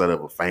trapper instead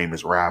of a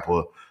famous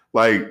rapper.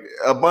 Like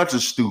a bunch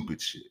of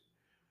stupid shit.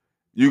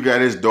 You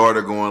got his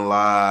daughter going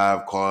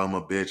live, calling him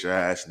a bitch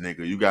ass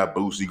nigga. You got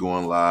Boosie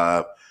going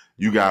live.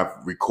 You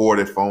got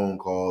recorded phone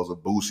calls of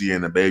Boosie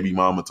and the baby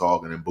mama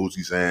talking, and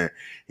Boosie saying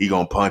he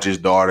gonna punch his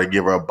daughter,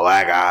 give her a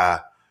black eye.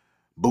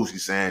 Boosie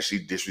saying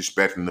she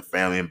disrespecting the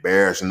family,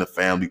 embarrassing the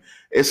family.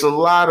 It's a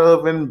lot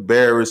of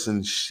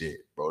embarrassing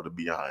shit, bro, to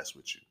be honest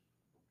with you.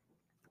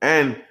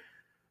 And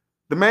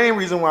the main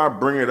reason why I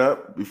bring it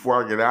up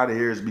before I get out of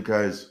here is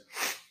because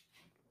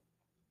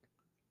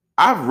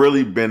I've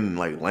really been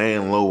like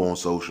laying low on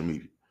social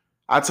media.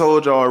 I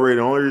told y'all already,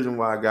 the only reason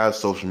why I got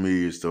social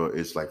media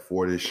is like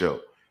for this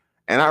show.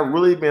 And I've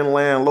really been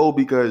laying low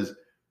because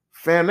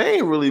fam, there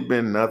ain't really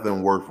been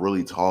nothing worth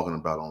really talking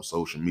about on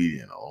social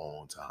media in a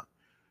long time.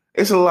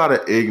 It's a lot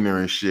of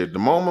ignorant shit. The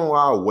moment where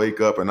I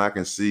wake up and I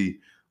can see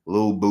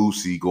Lil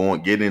Boosie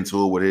get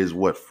into it with his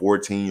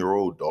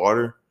 14-year-old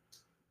daughter.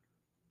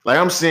 Like,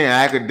 I'm seeing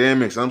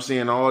academics, I'm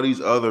seeing all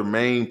these other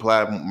main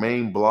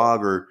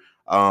blogger,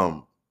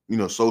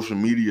 social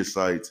media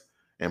sites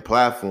and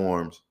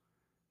platforms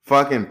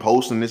fucking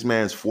posting this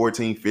man's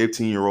 14,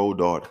 15-year-old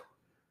daughter.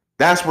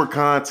 That's where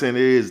content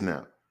is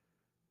now.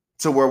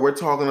 To where we're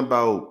talking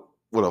about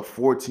what a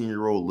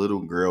 14-year-old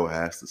little girl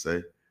has to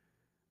say.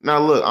 Now,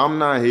 look, I'm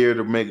not here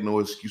to make no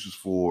excuses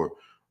for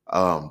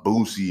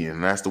Boosie,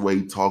 and that's the way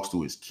he talks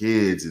to his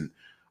kids, and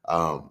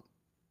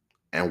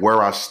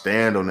where I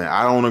stand on that.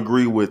 I don't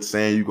agree with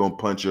saying you're going to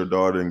punch your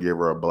daughter and give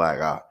her a black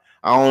eye.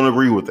 I don't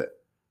agree with that.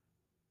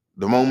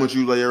 The moment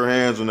you lay your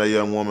hands on that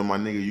young woman, my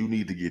nigga, you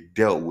need to get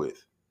dealt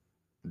with,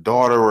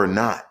 daughter or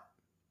not.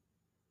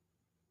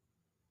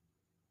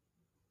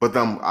 But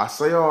I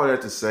say all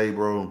that to say,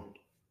 bro,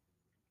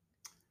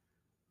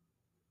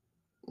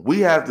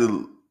 we have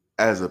to,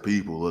 as a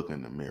people, look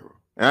in the mirror.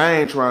 And I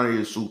ain't trying to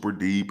get super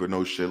deep or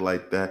no shit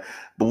like that,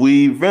 but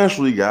we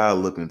eventually gotta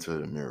look into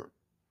the mirror.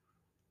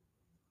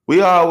 We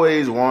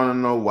always want to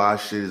know why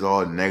shit is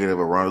all negative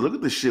around us. Look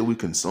at the shit we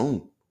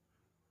consume.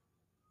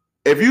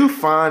 If you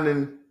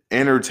finding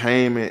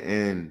entertainment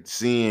in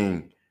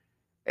seeing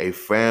a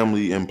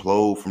family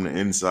implode from the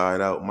inside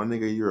out, my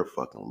nigga, you're a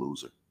fucking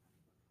loser.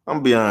 I'm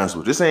gonna be honest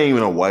with you. This ain't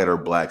even a white or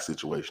black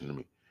situation to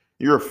me.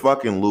 You're a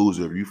fucking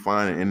loser if you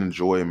find an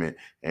enjoyment,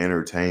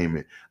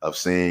 entertainment of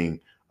seeing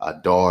a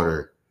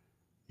daughter,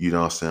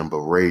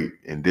 berate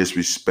and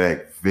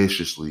disrespect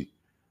viciously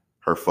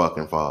her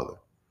fucking father.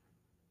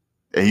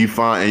 And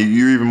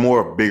you're even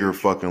more a bigger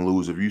fucking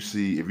loser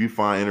if you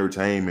find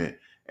entertainment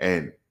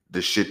and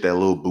the shit that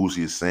Lil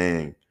Boosie is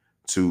saying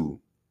to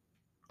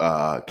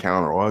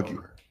counter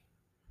argue her.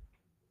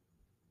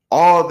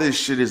 All this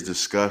shit is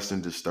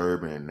disgusting,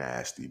 disturbing, and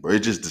nasty, bro.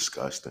 It's just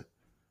disgusting.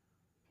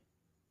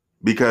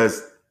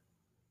 Because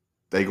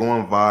they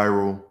going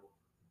viral.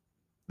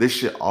 This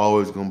shit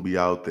always gonna be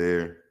out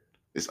there.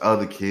 It's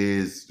other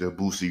kids that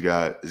Boosie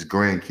got. It's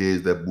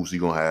grandkids that Boosie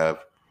gonna have.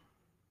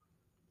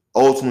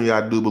 Ultimately,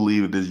 I do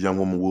believe that this young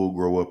woman will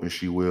grow up and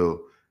she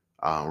will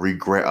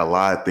regret a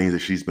lot of things that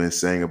she's been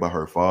saying about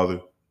her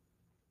father.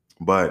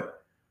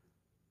 But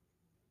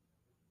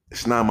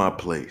it's not my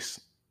place.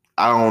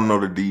 I don't know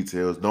the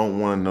details. Don't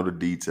want to know the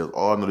details.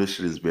 All I know, this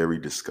shit is very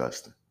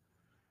disgusting.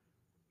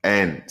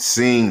 And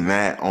seeing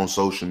that on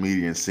social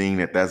media and seeing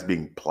that that's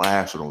being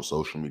plastered on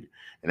social media,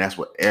 and that's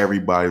what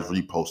everybody's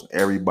reposting,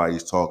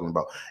 everybody's talking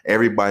about,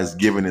 everybody's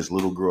giving this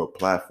little girl a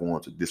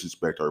platform to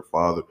disrespect her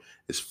father,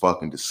 is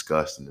fucking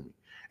disgusting to me.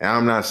 And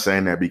I'm not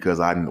saying that because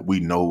we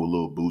know who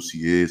Lil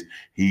Boosie is.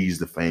 He's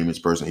the famous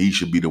person. He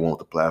should be the one with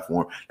the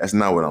platform. That's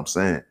not what I'm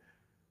saying.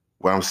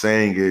 What I'm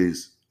saying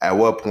is, at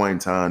what point in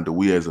time do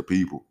we as a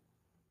people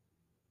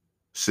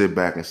sit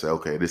back and say,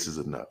 okay, this is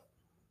enough?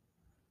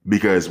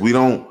 Because we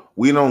don't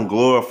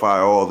glorify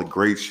all the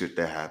great shit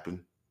that happened.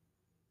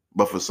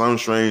 But for some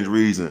strange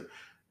reason,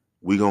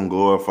 we gonna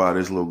glorify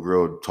this little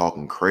girl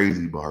talking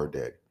crazy about her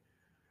daddy.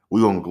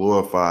 We gonna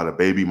glorify the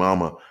baby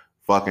mama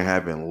fucking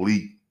having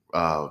leaked,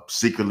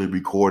 secretly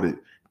recorded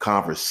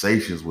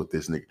conversations with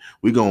this nigga.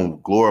 We gonna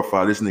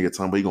glorify this nigga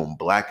talking about he gonna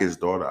black his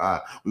daughter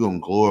eye. We gonna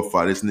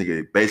glorify this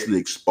nigga basically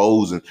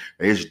exposing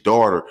that his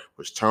daughter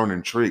was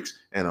turning tricks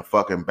in a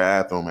fucking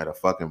bathroom at a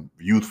fucking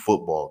youth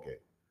football game.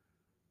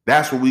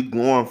 That's what we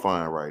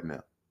glorifying right now.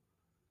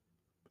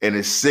 And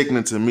it's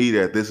sickening to me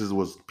that this is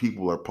what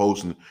people are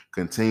posting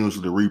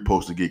continuously to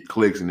repost to get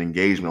clicks and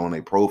engagement on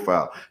their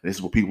profile. And this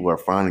is what people are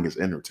finding as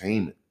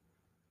entertainment.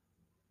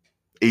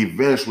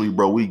 Eventually,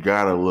 bro, we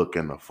gotta look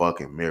in the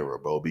fucking mirror,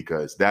 bro,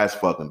 because that's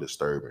fucking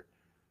disturbing.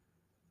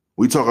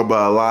 We talk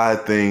about a lot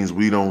of things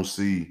we don't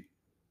see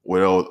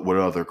with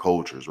other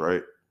cultures,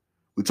 right?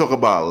 We talk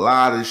about a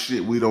lot of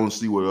shit we don't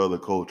see with other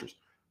cultures.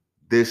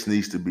 This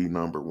needs to be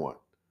number one.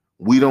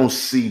 We don't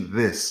see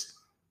this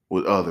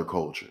with other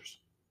cultures.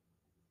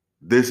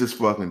 This is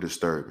fucking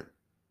disturbing.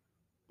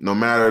 No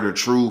matter the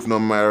truth, no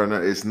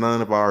matter, it's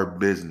none of our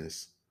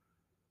business.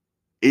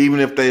 Even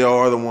if they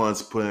are the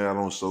ones putting it out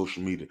on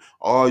social media.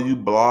 All you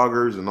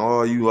bloggers and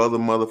all you other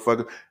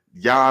motherfuckers,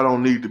 y'all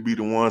don't need to be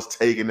the ones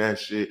taking that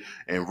shit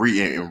and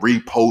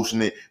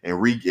reposting it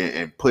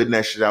and putting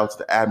that shit out to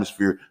the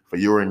atmosphere for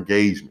your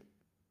engagement.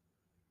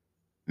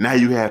 Now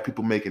you have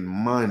people making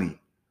money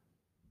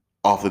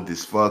off the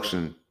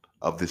dysfunction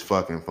of this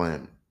fucking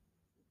family.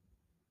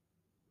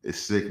 It's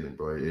sickening,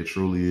 bro. It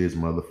truly is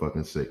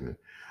motherfucking sickening.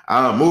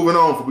 Moving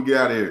on before we get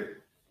out of here.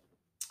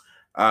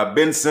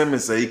 Ben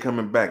Simmons say he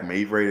coming back, man.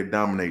 He's ready to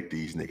dominate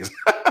these niggas.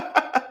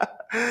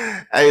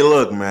 Hey,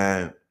 look,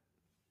 man.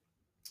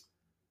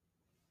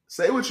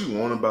 Say what you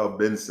want about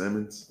Ben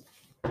Simmons.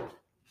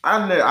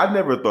 I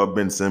never thought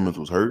Ben Simmons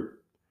was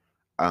hurt.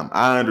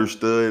 I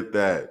understood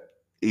that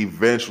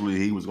eventually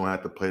he was going to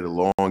have to play the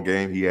long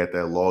game. He had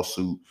that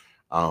lawsuit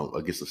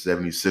against the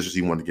 76ers.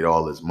 He wanted to get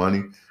all his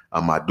money.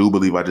 I do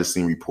believe I just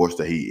seen reports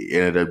that he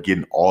ended up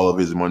getting all of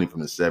his money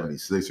from the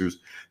 76ers.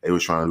 They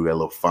was trying to do that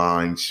little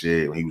fine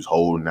shit when he was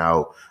holding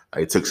out.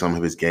 They took some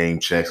of his game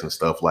checks and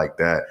stuff like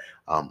that.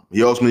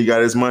 He ultimately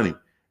got his money.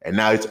 And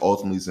now he's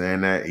ultimately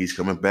saying that he's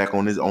coming back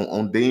on his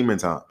on demon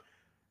time.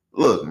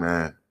 Look,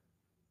 man.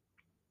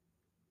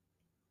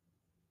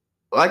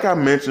 Like I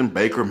mentioned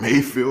Baker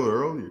Mayfield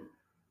earlier.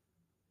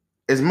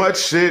 As much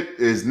shit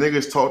as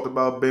niggas talked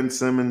about Ben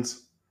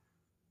Simmons,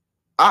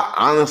 I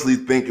honestly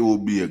think it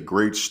would be a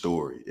great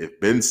story if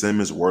Ben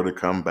Simmons were to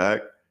come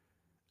back.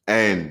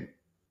 And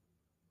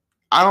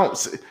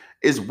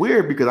it's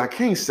weird because I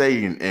can't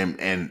say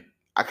and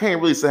I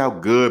can't really say how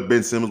good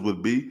Ben Simmons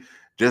would be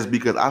just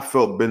because I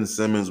felt Ben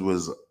Simmons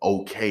was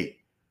okay.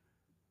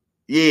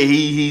 Yeah,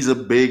 he's a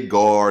big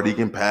guard. He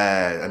can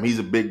pass. I mean, he's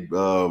a big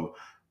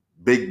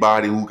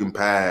body who can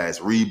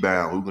pass,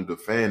 rebound, who can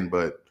defend,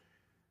 but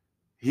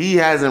he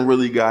hasn't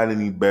really gotten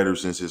any better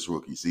since his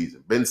rookie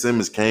season. Ben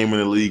Simmons came in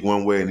the league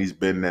one way, and he's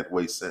been that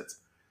way since.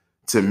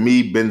 To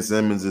me, Ben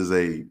Simmons is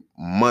a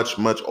much,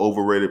 much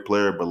overrated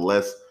player, but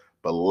less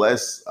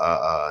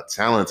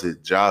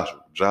talented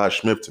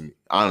Josh Smith to me,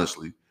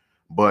 honestly.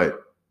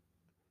 But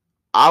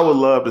I would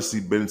love to see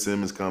Ben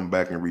Simmons come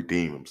back and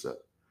redeem himself.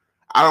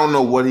 I don't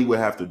know what he would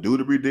have to do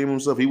to redeem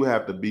himself. He would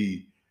have to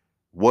be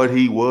what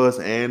he was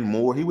and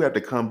more. He would have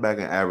to come back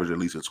and average at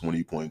least a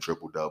 20-point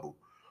triple-double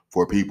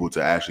for people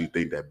to actually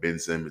think that Ben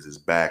Simmons is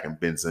back and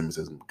Ben Simmons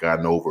has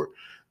gotten over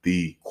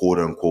the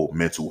quote-unquote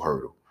mental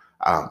hurdle.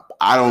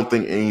 I don't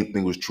think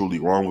anything was truly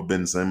wrong with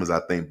Ben Simmons.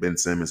 I think Ben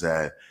Simmons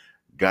had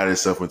got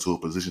himself into a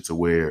position to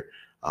where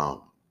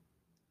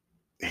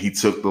he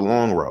took the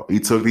long route. He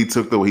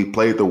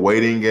played the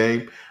waiting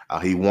game.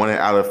 He wanted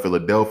out of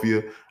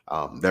Philadelphia.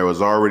 There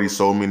was already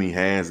so many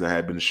hands that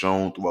had been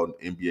shown throughout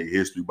NBA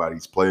history by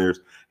these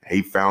players.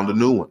 He found a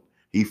new one.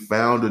 He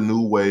found a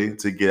new way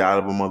to get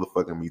out of a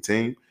motherfucking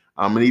team.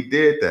 And he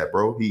did that,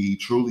 bro. He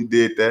truly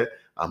did that.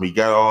 He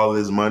got all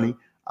his money.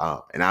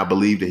 And I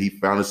believe that he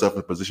found himself in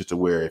a position to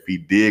where if he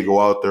did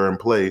go out there and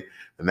play,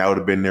 then that would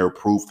have been their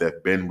proof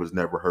that Ben was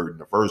never hurt in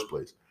the first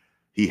place.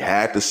 He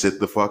had to sit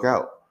the fuck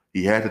out.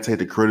 He had to take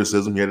the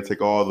criticism. He had to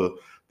take all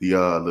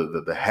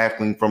the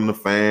heckling from the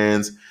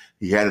fans.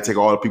 He had to take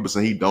all the people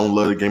saying he don't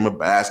love the game of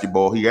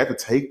basketball. He had to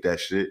take that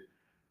shit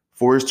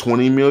for his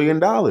 $20 million.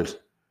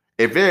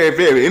 If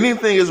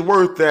anything is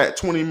worth that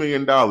 $20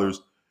 million,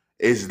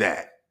 is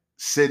that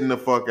sitting the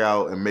fuck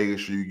out and making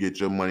sure you get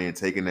your money and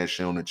taking that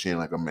shit on the chin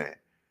like a man.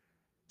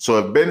 So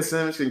if Ben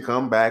Simmons can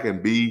come back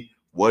and be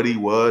what he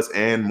was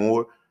and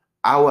more,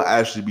 I will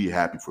actually be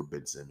happy for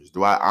Ben Simmons.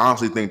 Do I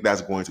honestly think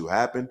that's going to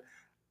happen?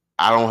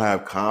 I don't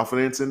have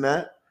confidence in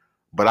that,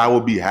 but I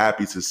will be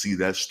happy to see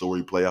that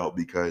story play out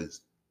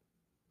because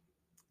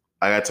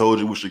like I told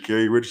you with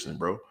Sha'Carri Richardson,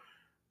 bro,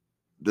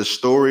 the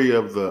story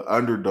of the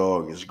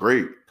underdog is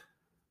great,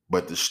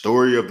 but the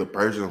story of the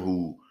person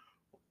who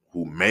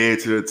made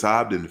it to the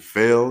top, then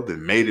failed,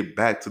 then made it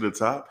back to the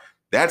top,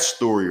 that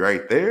story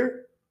right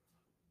there,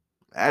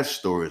 that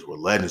story is where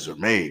legends are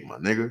made, my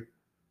nigga.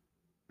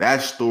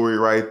 That story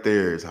right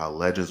there is how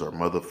legends are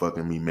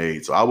motherfucking be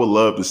made. So I would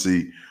love to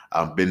see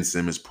Ben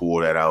Simmons pull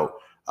that out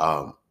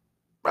of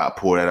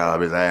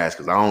his ass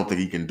because I don't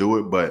think he can do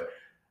it, but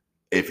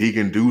if he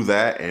can do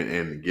that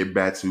and get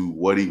back to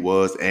what he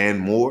was and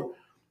more,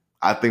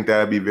 I think that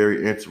would be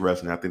very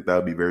interesting. I think that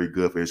would be very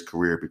good for his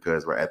career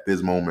because at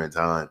this moment in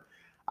time,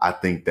 I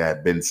think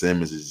that Ben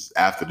Simmons is,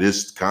 after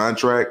this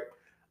contract,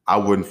 I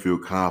wouldn't feel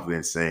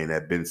confident saying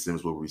that Ben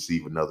Simmons will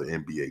receive another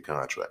NBA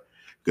contract.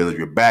 Because if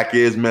your back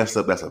is messed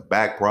up, that's a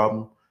back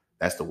problem.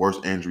 That's the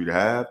worst injury to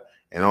have.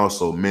 And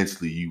also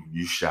mentally,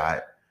 you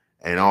shot.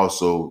 And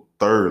also,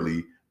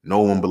 thirdly, no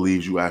one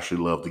believes you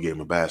actually love the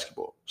game of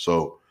basketball.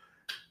 So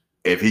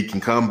if he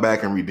can come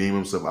back and redeem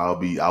himself, I'll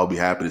be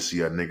happy to see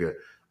a nigga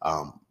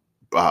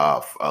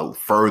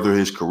further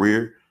his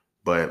career.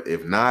 But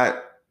if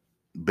not,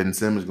 Ben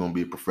Simmons gonna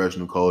be a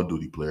professional Call of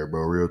Duty player,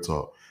 bro. Real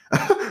talk.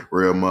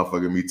 Real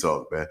motherfucking me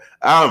talk, man.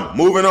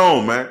 Moving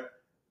on,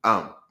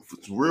 man.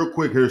 Real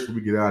quick here so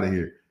we get out of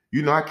here.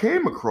 You know, I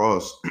came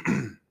across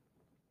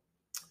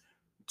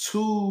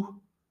two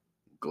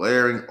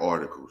glaring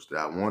articles that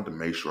I wanted to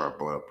make sure I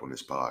brought up on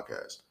this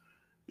podcast.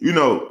 You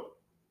know,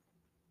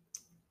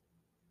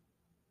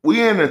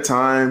 we in a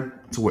time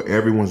to where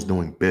everyone's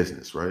doing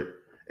business, right?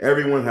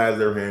 Everyone has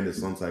their hand in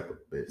some type of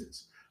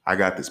business. I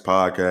got this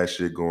podcast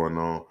shit going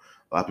on.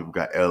 A lot of people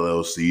got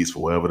LLCs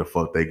for whatever the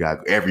fuck they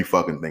got, every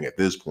fucking thing at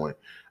this point.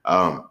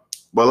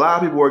 But a lot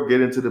of people are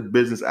getting into the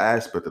business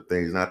aspect of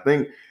things. And I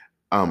think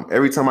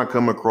every time I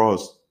come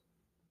across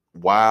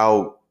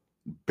wild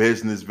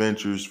business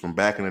ventures from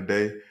back in the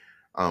day,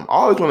 I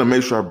always want to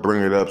make sure I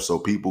bring it up so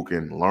people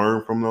can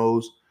learn from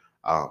those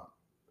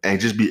and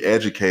just be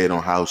educated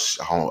on how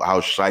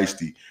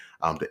shiesty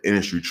the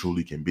industry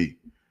truly can be.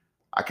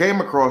 I came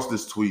across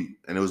this tweet,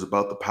 and it was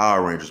about the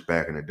Power Rangers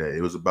back in the day.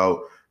 It was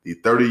about the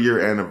 30-year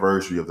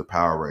anniversary of the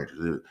Power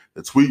Rangers.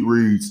 The tweet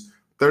reads,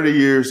 30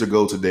 years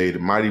ago today, the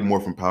Mighty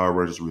Morphin Power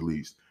Rangers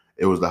released.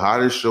 It was the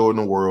hottest show in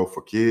the world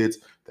for kids.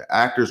 The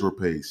actors were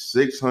paid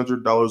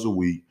 $600 a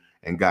week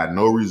and got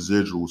no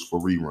residuals for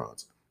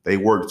reruns. They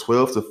worked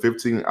 12 to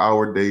 15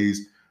 hour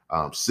days,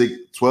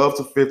 12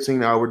 to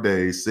 15 hour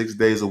days, 6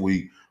 days a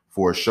week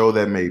for a show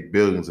that made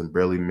billions and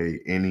barely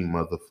made any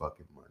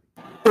motherfucking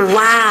money.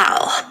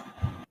 Wow.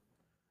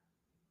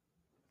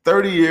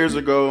 30 years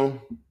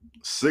ago,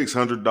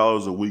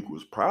 $600 a week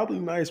was probably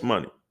nice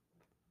money.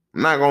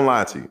 I'm not gonna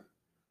lie to you.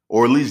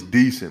 Or at least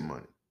decent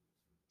money.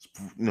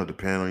 You know,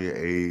 depending on your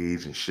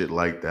age and shit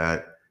like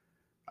that.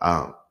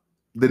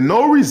 The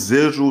no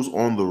residuals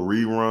on the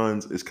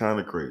reruns is kind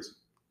of crazy.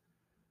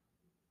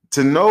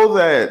 To know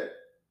that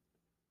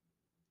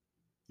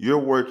you're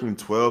working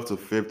 12 to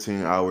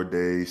 15 hour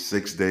days,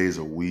 6 days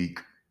a week,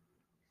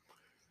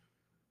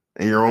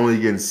 and you're only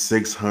getting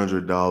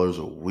 $600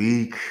 a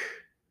week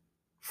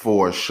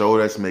for a show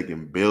that's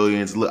making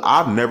billions. Look,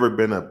 I've never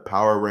been a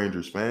Power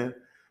Rangers fan,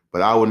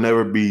 but I would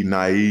never be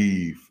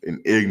naive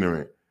and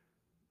ignorant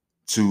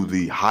to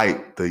the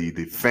hype, the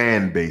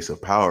fan base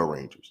of Power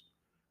Rangers.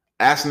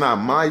 That's not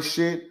my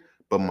shit,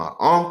 but my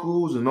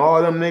uncles and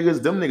all them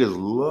niggas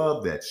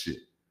love that shit.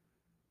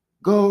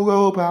 Go,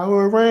 go,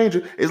 Power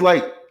Ranger. It's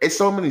like, it's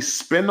so many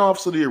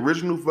spinoffs of the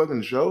original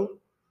fucking show.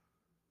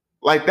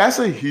 Like, that's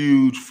a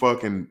huge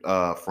fucking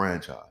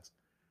franchise.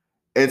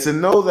 And to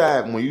know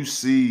that when you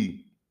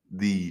see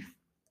the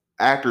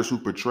actors who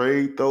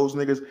portrayed those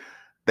niggas,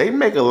 they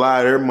make a lot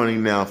of their money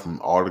now from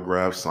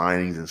autograph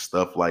signings and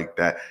stuff like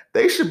that.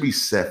 They should be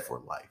set for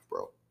life,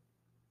 bro.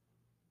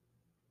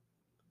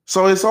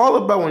 So it's all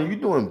about when you're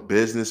doing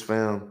business,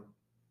 fam.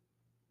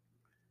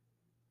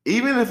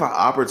 Even if an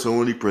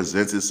opportunity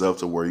presents itself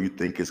to where you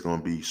think it's going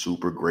to be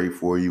super great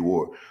for you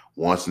or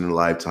once in a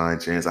lifetime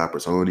chance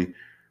opportunity,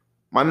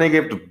 my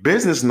nigga, if the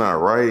business not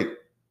right,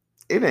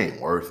 it ain't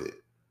worth it.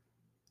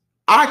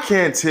 I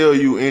can't tell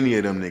you any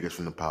of them niggas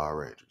from the Power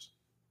Rangers.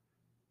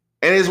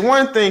 And it's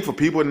one thing for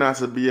people not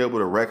to be able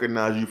to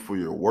recognize you for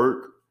your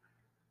work.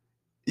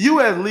 You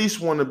at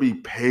least want to be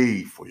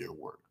paid for your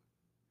work.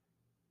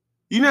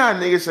 You know how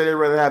niggas say they'd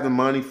rather have the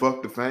money,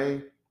 fuck the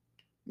fame?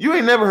 You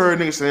ain't never heard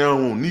niggas say I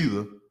don't want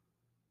neither.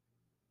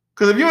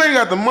 Because if you ain't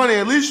got the money,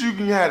 at least you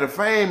can have the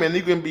fame and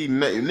you can be,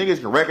 niggas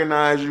can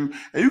recognize you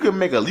and you can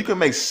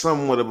make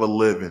somewhat of a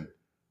living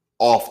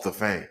off the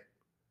fame.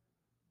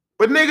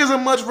 But niggas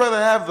would much rather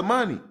have the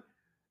money.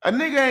 A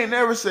nigga ain't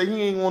never say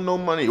he ain't want no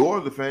money or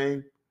the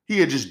fame.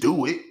 He'd just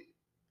do it.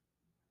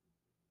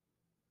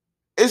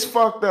 It's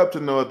fucked up to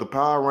know that the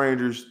Power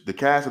Rangers, the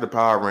cast of the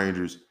Power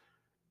Rangers,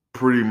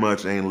 pretty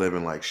much ain't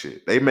living like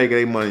shit. They make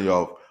their money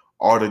off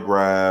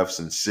autographs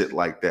and shit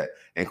like that.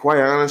 And quite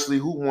honestly,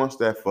 who wants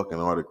that fucking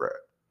autograph?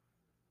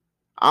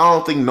 I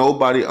don't think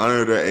nobody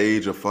under the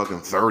age of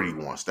fucking 30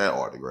 wants that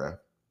autograph.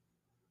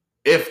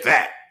 If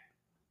that.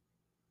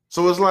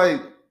 So it's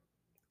like,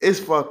 it's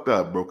fucked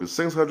up, bro. Because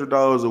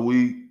 $600 a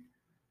week,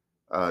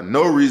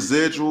 no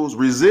residuals.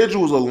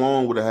 Residuals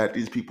alone would have had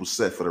these people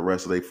set for the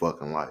rest of their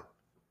fucking life.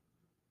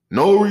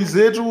 No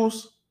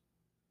residuals?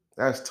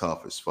 That's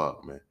tough as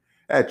fuck, man.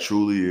 That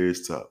truly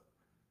is tough.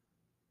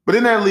 But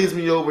then that leads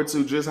me over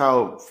to just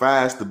how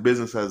fast the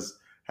business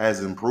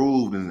has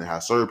improved and how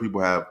certain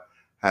people have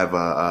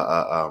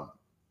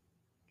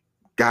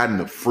gotten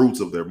the fruits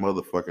of their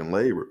motherfucking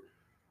labor.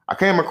 I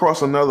came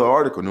across another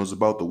article and it was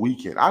about The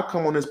Weeknd. I've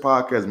come on this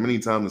podcast many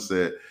times and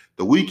said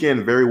The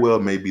Weeknd very well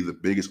may be the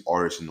biggest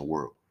artist in the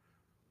world.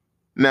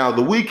 Now,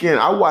 The Weeknd,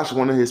 I watched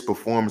one of his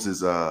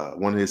performances,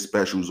 one of his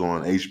specials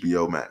on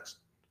HBO Max.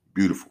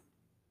 Beautiful.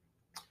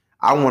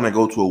 I want to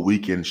go to a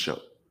Weeknd show.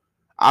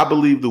 I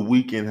believe The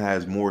Weeknd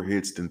has more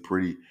hits than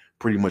pretty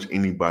much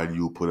anybody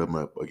you put him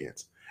up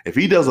against. If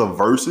he does a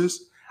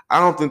versus, I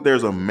don't think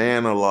there's a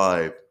man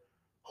alive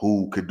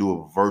who could do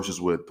a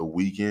versus with The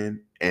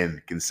Weeknd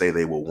and can say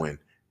they will win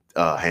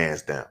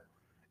hands down.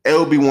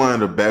 It'll be one of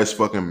the best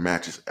fucking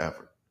matches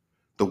ever.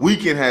 The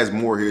Weeknd has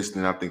more hits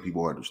than I think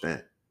people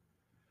understand.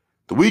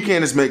 The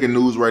Weeknd is making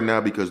news right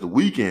now because The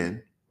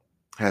Weeknd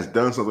has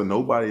done something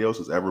nobody else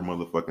has ever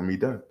motherfucking me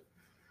done.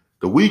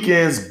 The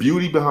Weeknd's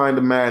Beauty Behind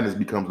the Madness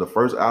becomes the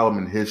first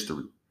album in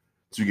history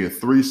to get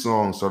 3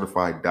 songs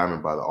certified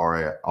diamond by the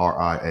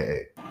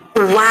RIAA.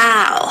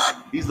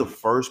 Wow. He's the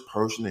first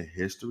person in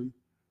history.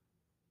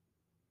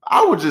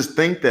 I would just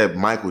think that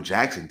Michael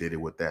Jackson did it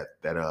with that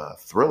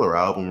Thriller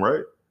album,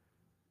 right?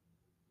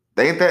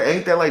 Ain't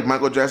that like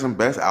Michael Jackson's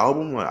best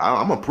album? Like,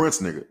 I'm a Prince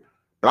nigga.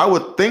 But I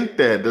would think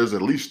that there's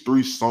at least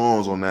 3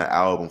 songs on that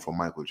album from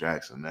Michael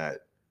Jackson that,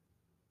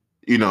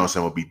 you know what I'm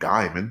saying, would be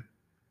diamond.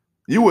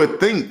 You would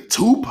think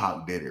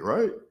Tupac did it,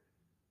 right?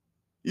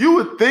 You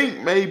would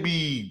think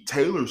maybe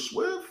Taylor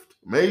Swift,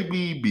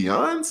 maybe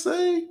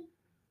Beyonce,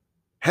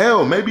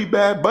 hell, maybe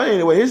Bad Bunny,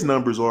 the way his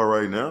numbers are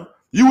right now.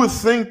 You would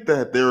think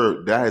that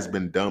that has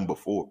been done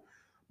before.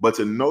 But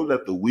to know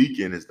that The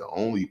Weeknd is the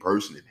only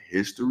person in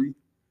history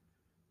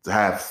to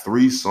have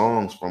 3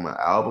 songs from an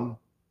album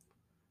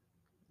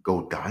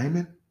go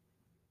diamond,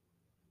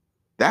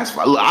 that's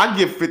why I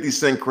give 50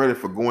 Cent credit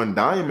for going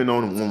diamond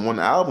on one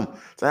album.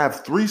 To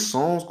have 3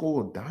 songs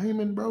go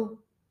diamond, bro.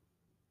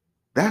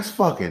 That's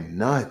fucking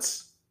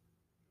nuts.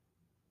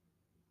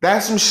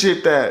 That's some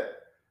shit that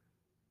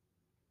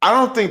I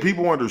don't think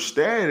people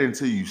understand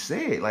until you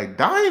say it. Like,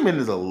 Diamond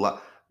is a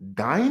lot.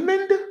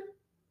 Diamond?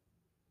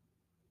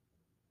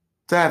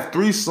 To have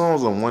 3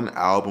 songs on one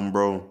album,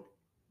 bro.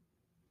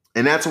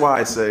 And that's why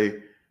I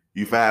say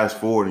you fast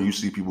forward and you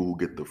see people who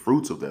get the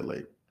fruits of that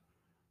label.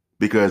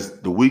 Because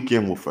The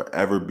Weeknd will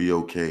forever be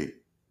okay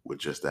with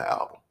just that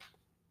album.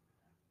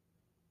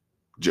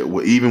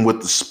 Even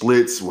with the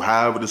splits,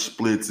 however the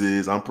splits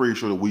is, I'm pretty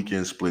sure The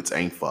Weeknd splits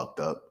ain't fucked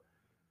up.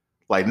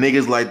 Like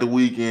niggas like The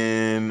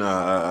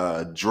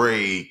Weeknd,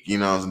 Drake, you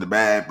know, the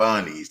Bad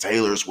Bunnies,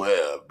 Taylor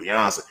Swift,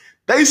 Beyonce,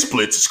 they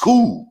splits is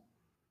cool.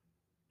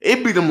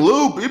 It be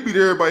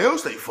everybody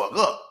else they fuck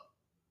up.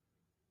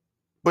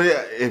 But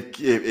yeah,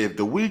 if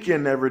The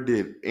Weeknd never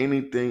did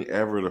anything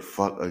ever to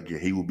fuck again,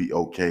 he would be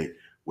okay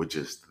with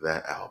just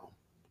that album.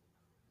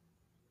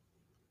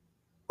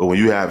 But when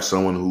you have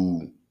someone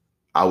who,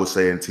 I would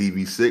say in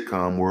TV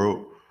sitcom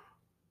world,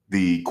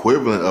 the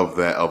equivalent of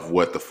that, of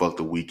what the fuck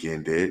The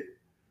Weeknd did,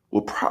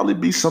 will probably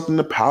be something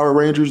the Power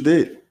Rangers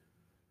did.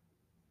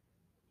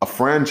 A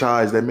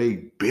franchise that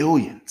made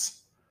billions.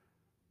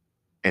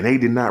 And they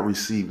did not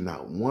receive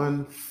not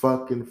one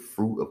fucking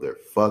fruit of their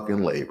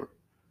fucking labor.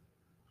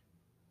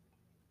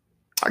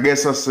 I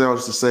guess I say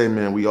just to say,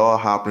 man, we all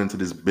hopping into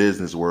this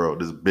business world,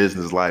 this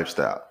business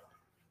lifestyle.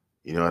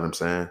 You know what I'm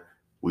saying?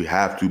 We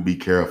have to be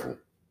careful.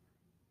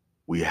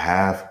 We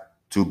have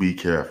to be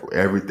careful.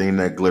 Everything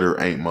that glitter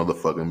ain't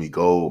motherfucking me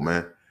gold,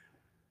 man.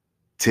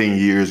 10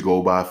 years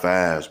go by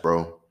fast,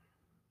 bro.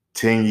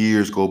 10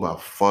 years go by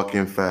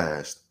fucking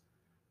fast.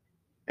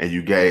 And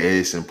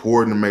it's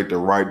important to make the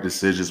right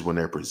decisions when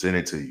they're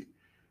presented to you.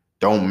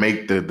 Don't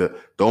make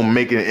don't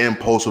make an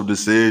impulsive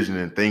decision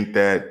and think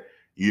that,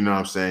 you know what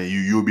I'm saying,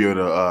 you'll be able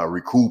to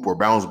recoup or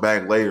bounce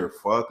back later.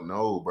 Fuck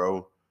no,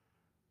 bro.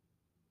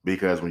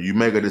 Because when you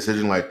make a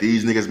decision like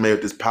these niggas made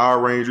with this Power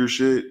Ranger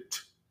shit,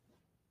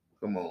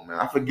 come on, man.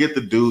 I forget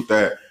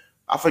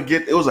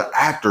it was an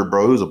actor,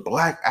 bro. It was a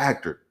black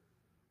actor.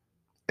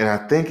 And I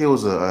think it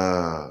was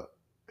a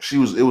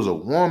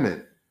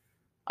woman.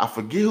 I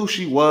forget who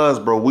she was,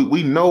 bro.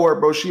 We know her,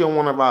 bro. She on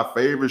one of our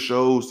favorite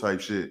shows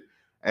type shit.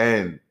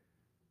 And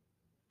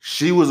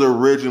she was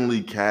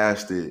originally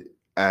casted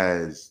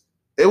as,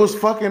 it was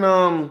fucking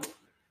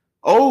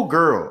old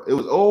girl. It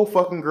was old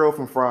fucking girl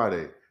from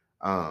Friday.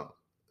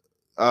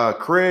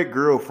 Craig's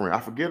girlfriend. I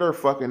forget her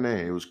fucking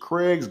name. It was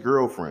Craig's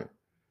girlfriend.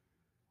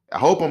 I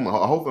hope I'm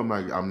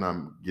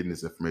not getting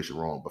this information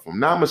wrong, but if I'm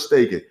not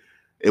mistaken,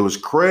 it was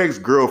Craig's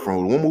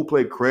girlfriend. The woman who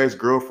played Craig's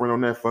girlfriend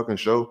on that fucking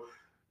show,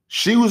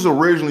 she was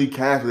originally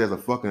casted as a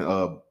fucking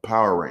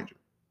Power Ranger.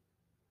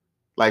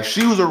 Like,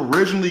 she was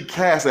originally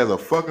cast as a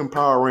fucking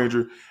Power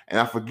Ranger, and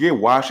I forget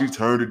why she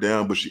turned it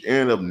down, but she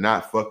ended up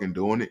not fucking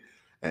doing it.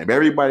 And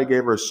everybody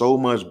gave her so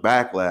much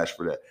backlash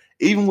for that.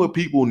 Even with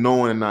people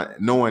knowing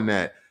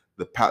that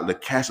the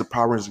cast of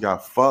Power Rangers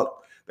got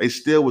fucked, they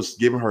still was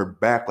giving her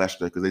backlash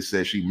for that because they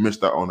said she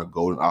missed out on a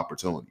golden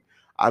opportunity.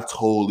 I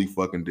totally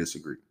fucking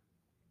disagree.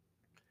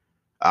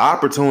 An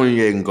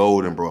opportunity ain't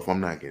golden, bro, if I'm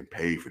not getting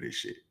paid for this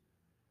shit.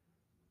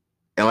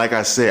 And like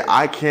I said,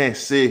 I can't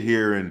sit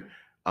here and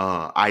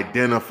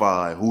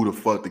identify who the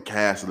fuck the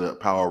cast of the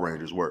Power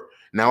Rangers were.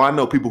 Now, I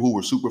know people who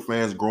were super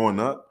fans growing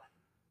up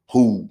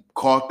who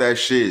caught that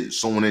shit.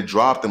 So when they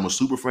dropped them with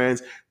super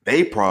fans,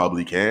 they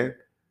probably can.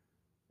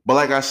 But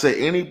like I said,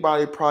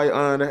 anybody probably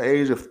under the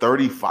age of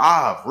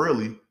 35,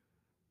 really,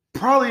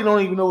 probably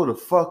don't even know who the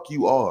fuck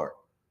you are.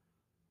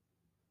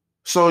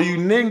 So you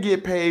didn't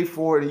get paid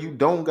for it and you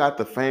don't got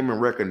the fame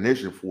and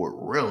recognition for it,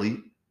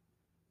 really.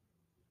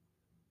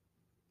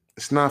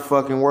 It's not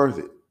fucking worth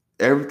it.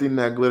 Everything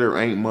that glitter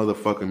ain't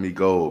motherfucking me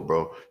gold,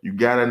 bro. You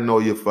gotta know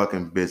your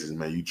fucking business,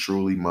 man. You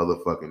truly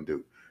motherfucking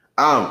do.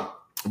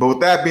 But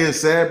with that being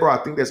said, bro, I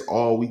think that's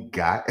all we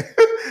got.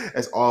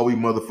 That's all we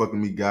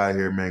motherfucking got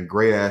here, man.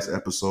 Great ass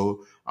episode.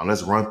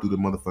 Let's run through the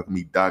motherfucking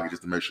me docket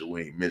just to make sure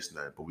we ain't missed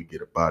nothing, but we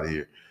get up out of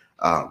here.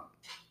 I'd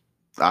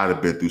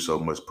have been through so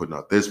much putting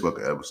out this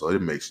fucking episode.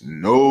 It makes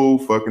no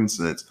fucking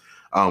sense.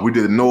 We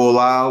did Noah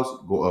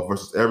Lyles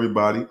versus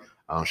everybody.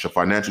 Should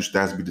financial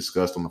stats be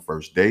discussed on the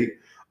first date?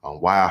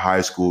 Why are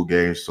high school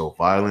games so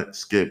violent?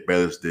 Skip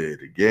Bayless did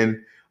it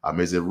again.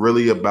 Is it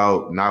really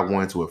about not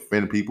wanting to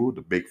offend people?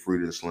 The Big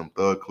Freedia and Slim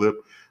Thug clip.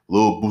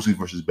 Lil Boosie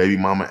versus Baby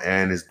Mama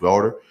and his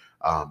daughter.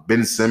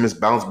 Ben Simmons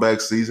bounce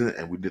back season,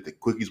 and we did the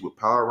quickies with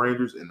Power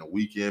Rangers and The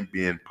Weeknd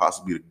being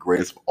possibly the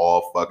greatest of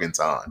all fucking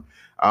time.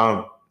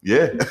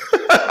 Yeah.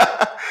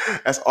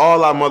 That's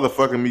all I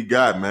motherfucking me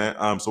got,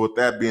 man. So with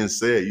that being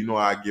said, you know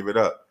how I give it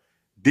up.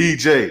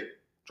 DJ,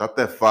 drop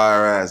that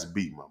fire ass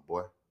beat, my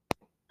boy.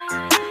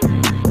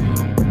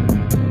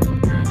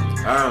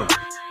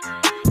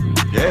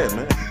 Yeah,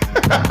 man.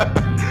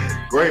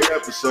 Great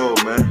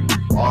episode, man.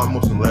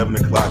 Almost 11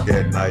 o'clock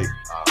at night.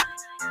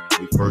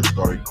 We first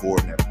started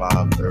recording at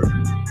 5:30.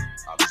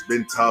 It's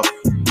been tough.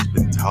 It's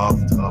been tough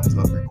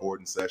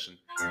recording session.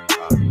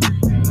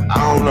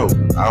 I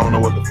don't know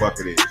what the fuck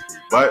it is,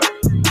 but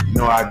you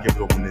know I give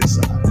it up on this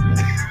side.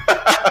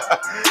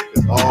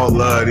 It's All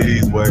love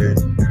these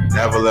ways.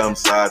 Never let them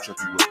sidetrack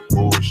you with the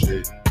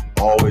bullshit.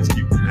 Always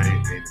keep the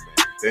main thing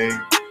the main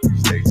thing.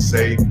 Stay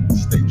safe,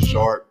 stay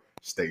sharp,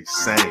 stay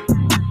sane.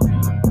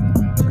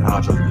 And I'll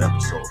enjoy this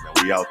episode, man.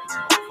 We out this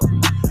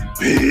motherfucker.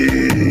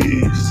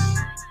 Peace.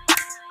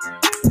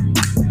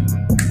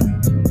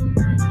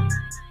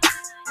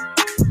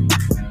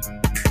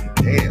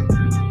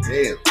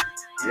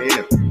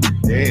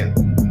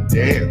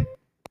 Damn.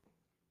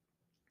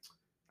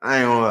 I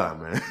ain't gonna lie,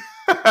 man.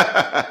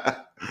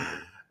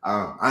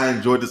 I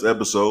enjoyed this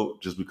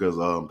episode just because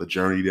the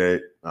journey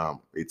that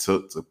it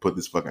took to put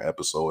this fucking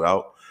episode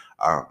out.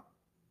 I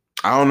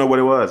don't know what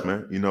it was,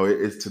 man. You know,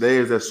 it's today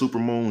is that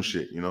supermoon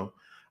shit, you know.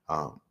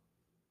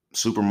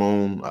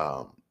 Supermoon.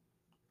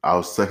 I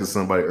was texting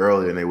somebody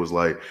earlier and they was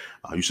like,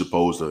 you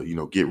supposed to, you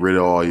know, get rid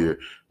of all your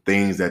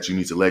things that you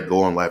need to let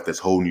go in life that's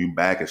holding you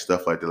back and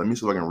stuff like that. Let me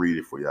see if I can read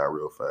it for y'all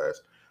real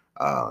fast.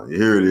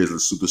 Here it is,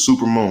 the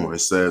super moon. It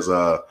says,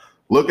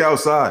 look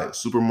outside,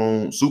 super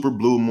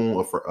blue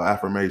moon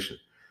affirmation.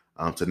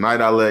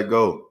 Tonight I let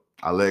go.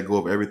 I let go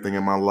of everything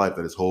in my life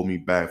that is holding me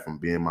back from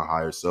being my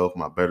higher self,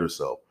 my better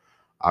self.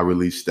 I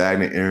release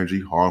stagnant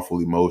energy, harmful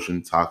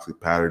emotion, toxic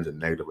patterns, and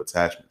negative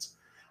attachments.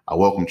 I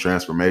welcome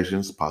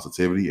transformations,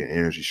 positivity, and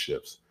energy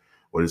shifts.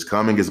 What is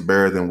coming is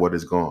better than what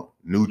is gone.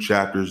 New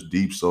chapters,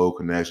 deep soul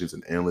connections,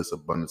 and endless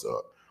abundance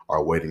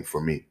are waiting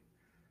for me.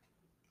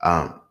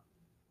 I'm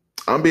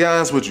gonna be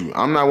honest with you.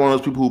 I'm not one of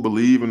those people who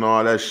believe in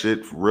all that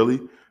shit,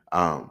 really.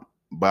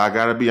 But I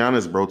gotta be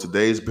honest, bro.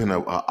 Today's been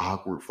an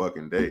awkward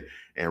fucking day.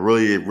 And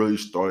really, it really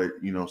started,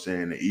 you know what I'm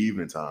saying, in the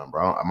evening time,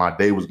 bro. My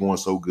day was going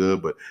so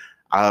good, but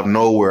out of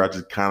nowhere, I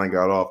just kind of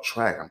got off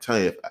track. I'm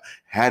telling you, it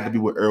had to be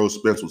what Errol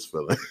Spence was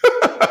feeling.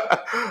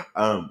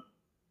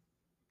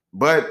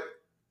 But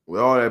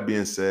with all that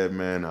being said,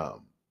 man,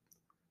 I'm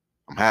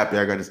happy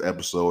I got this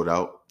episode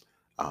out.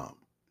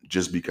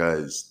 Just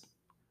because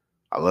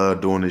I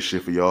love doing this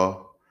shit for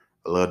y'all.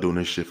 I love doing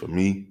this shit for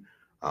me.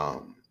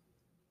 And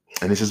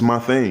it's just my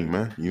thing,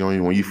 man. You know,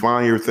 when you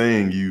find your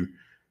thing, you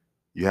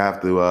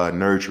have to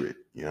nurture it.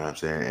 You know what I'm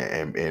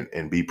saying?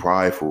 And be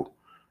prideful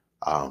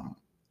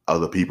of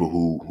the people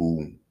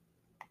who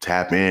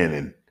tap in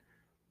and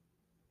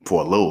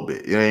for a little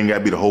bit. It ain't got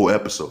to be the whole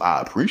episode.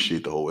 I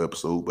appreciate the whole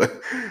episode, but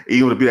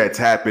even to be that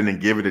tap in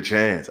and give it a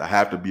chance, I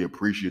have to be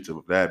appreciative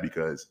of that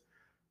because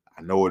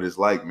I know what it's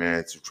like,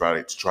 man, to try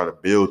to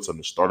build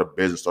something, start a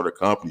business, start a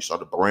company,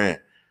 start a brand.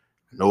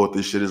 I know what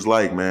this shit is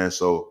like, man.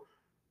 So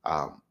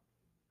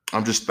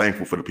I'm just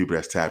thankful for the people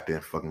that's tapped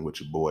in fucking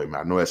with your boy, man.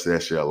 I know I say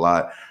that shit a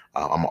lot.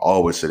 I'm going to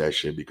always say that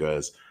shit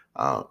because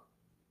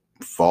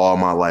for all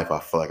my life, I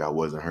feel like I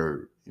wasn't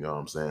heard. You know what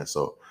I'm saying?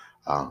 So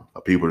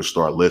for people to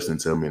start listening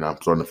to me and I'm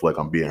starting to feel like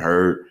I'm being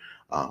heard,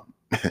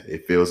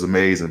 it feels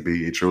amazing,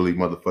 B. It truly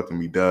motherfucking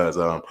me does.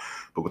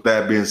 But with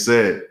that being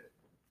said,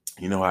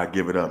 you know how I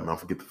give it up, man. Don't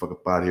forget the fuck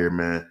up out here,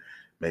 man.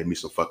 Made me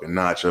some fucking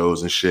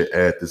nachos and shit.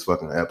 Add this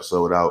fucking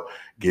episode out.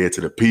 Get it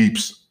to the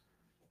peeps.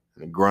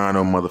 And the grind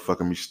on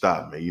motherfucking me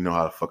stop, man. You know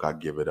how the fuck I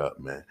give it up,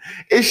 man.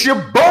 It's your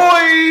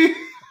boy.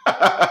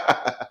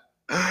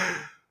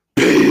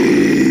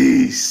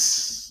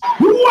 Peace.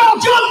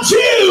 Welcome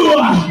to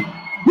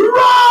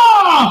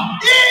Raw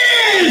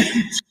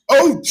is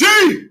OG.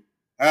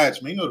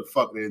 Hatch, man. You know the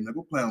fuck it is, nigga.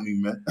 Go play on me,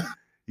 man.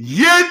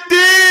 You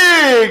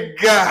dig?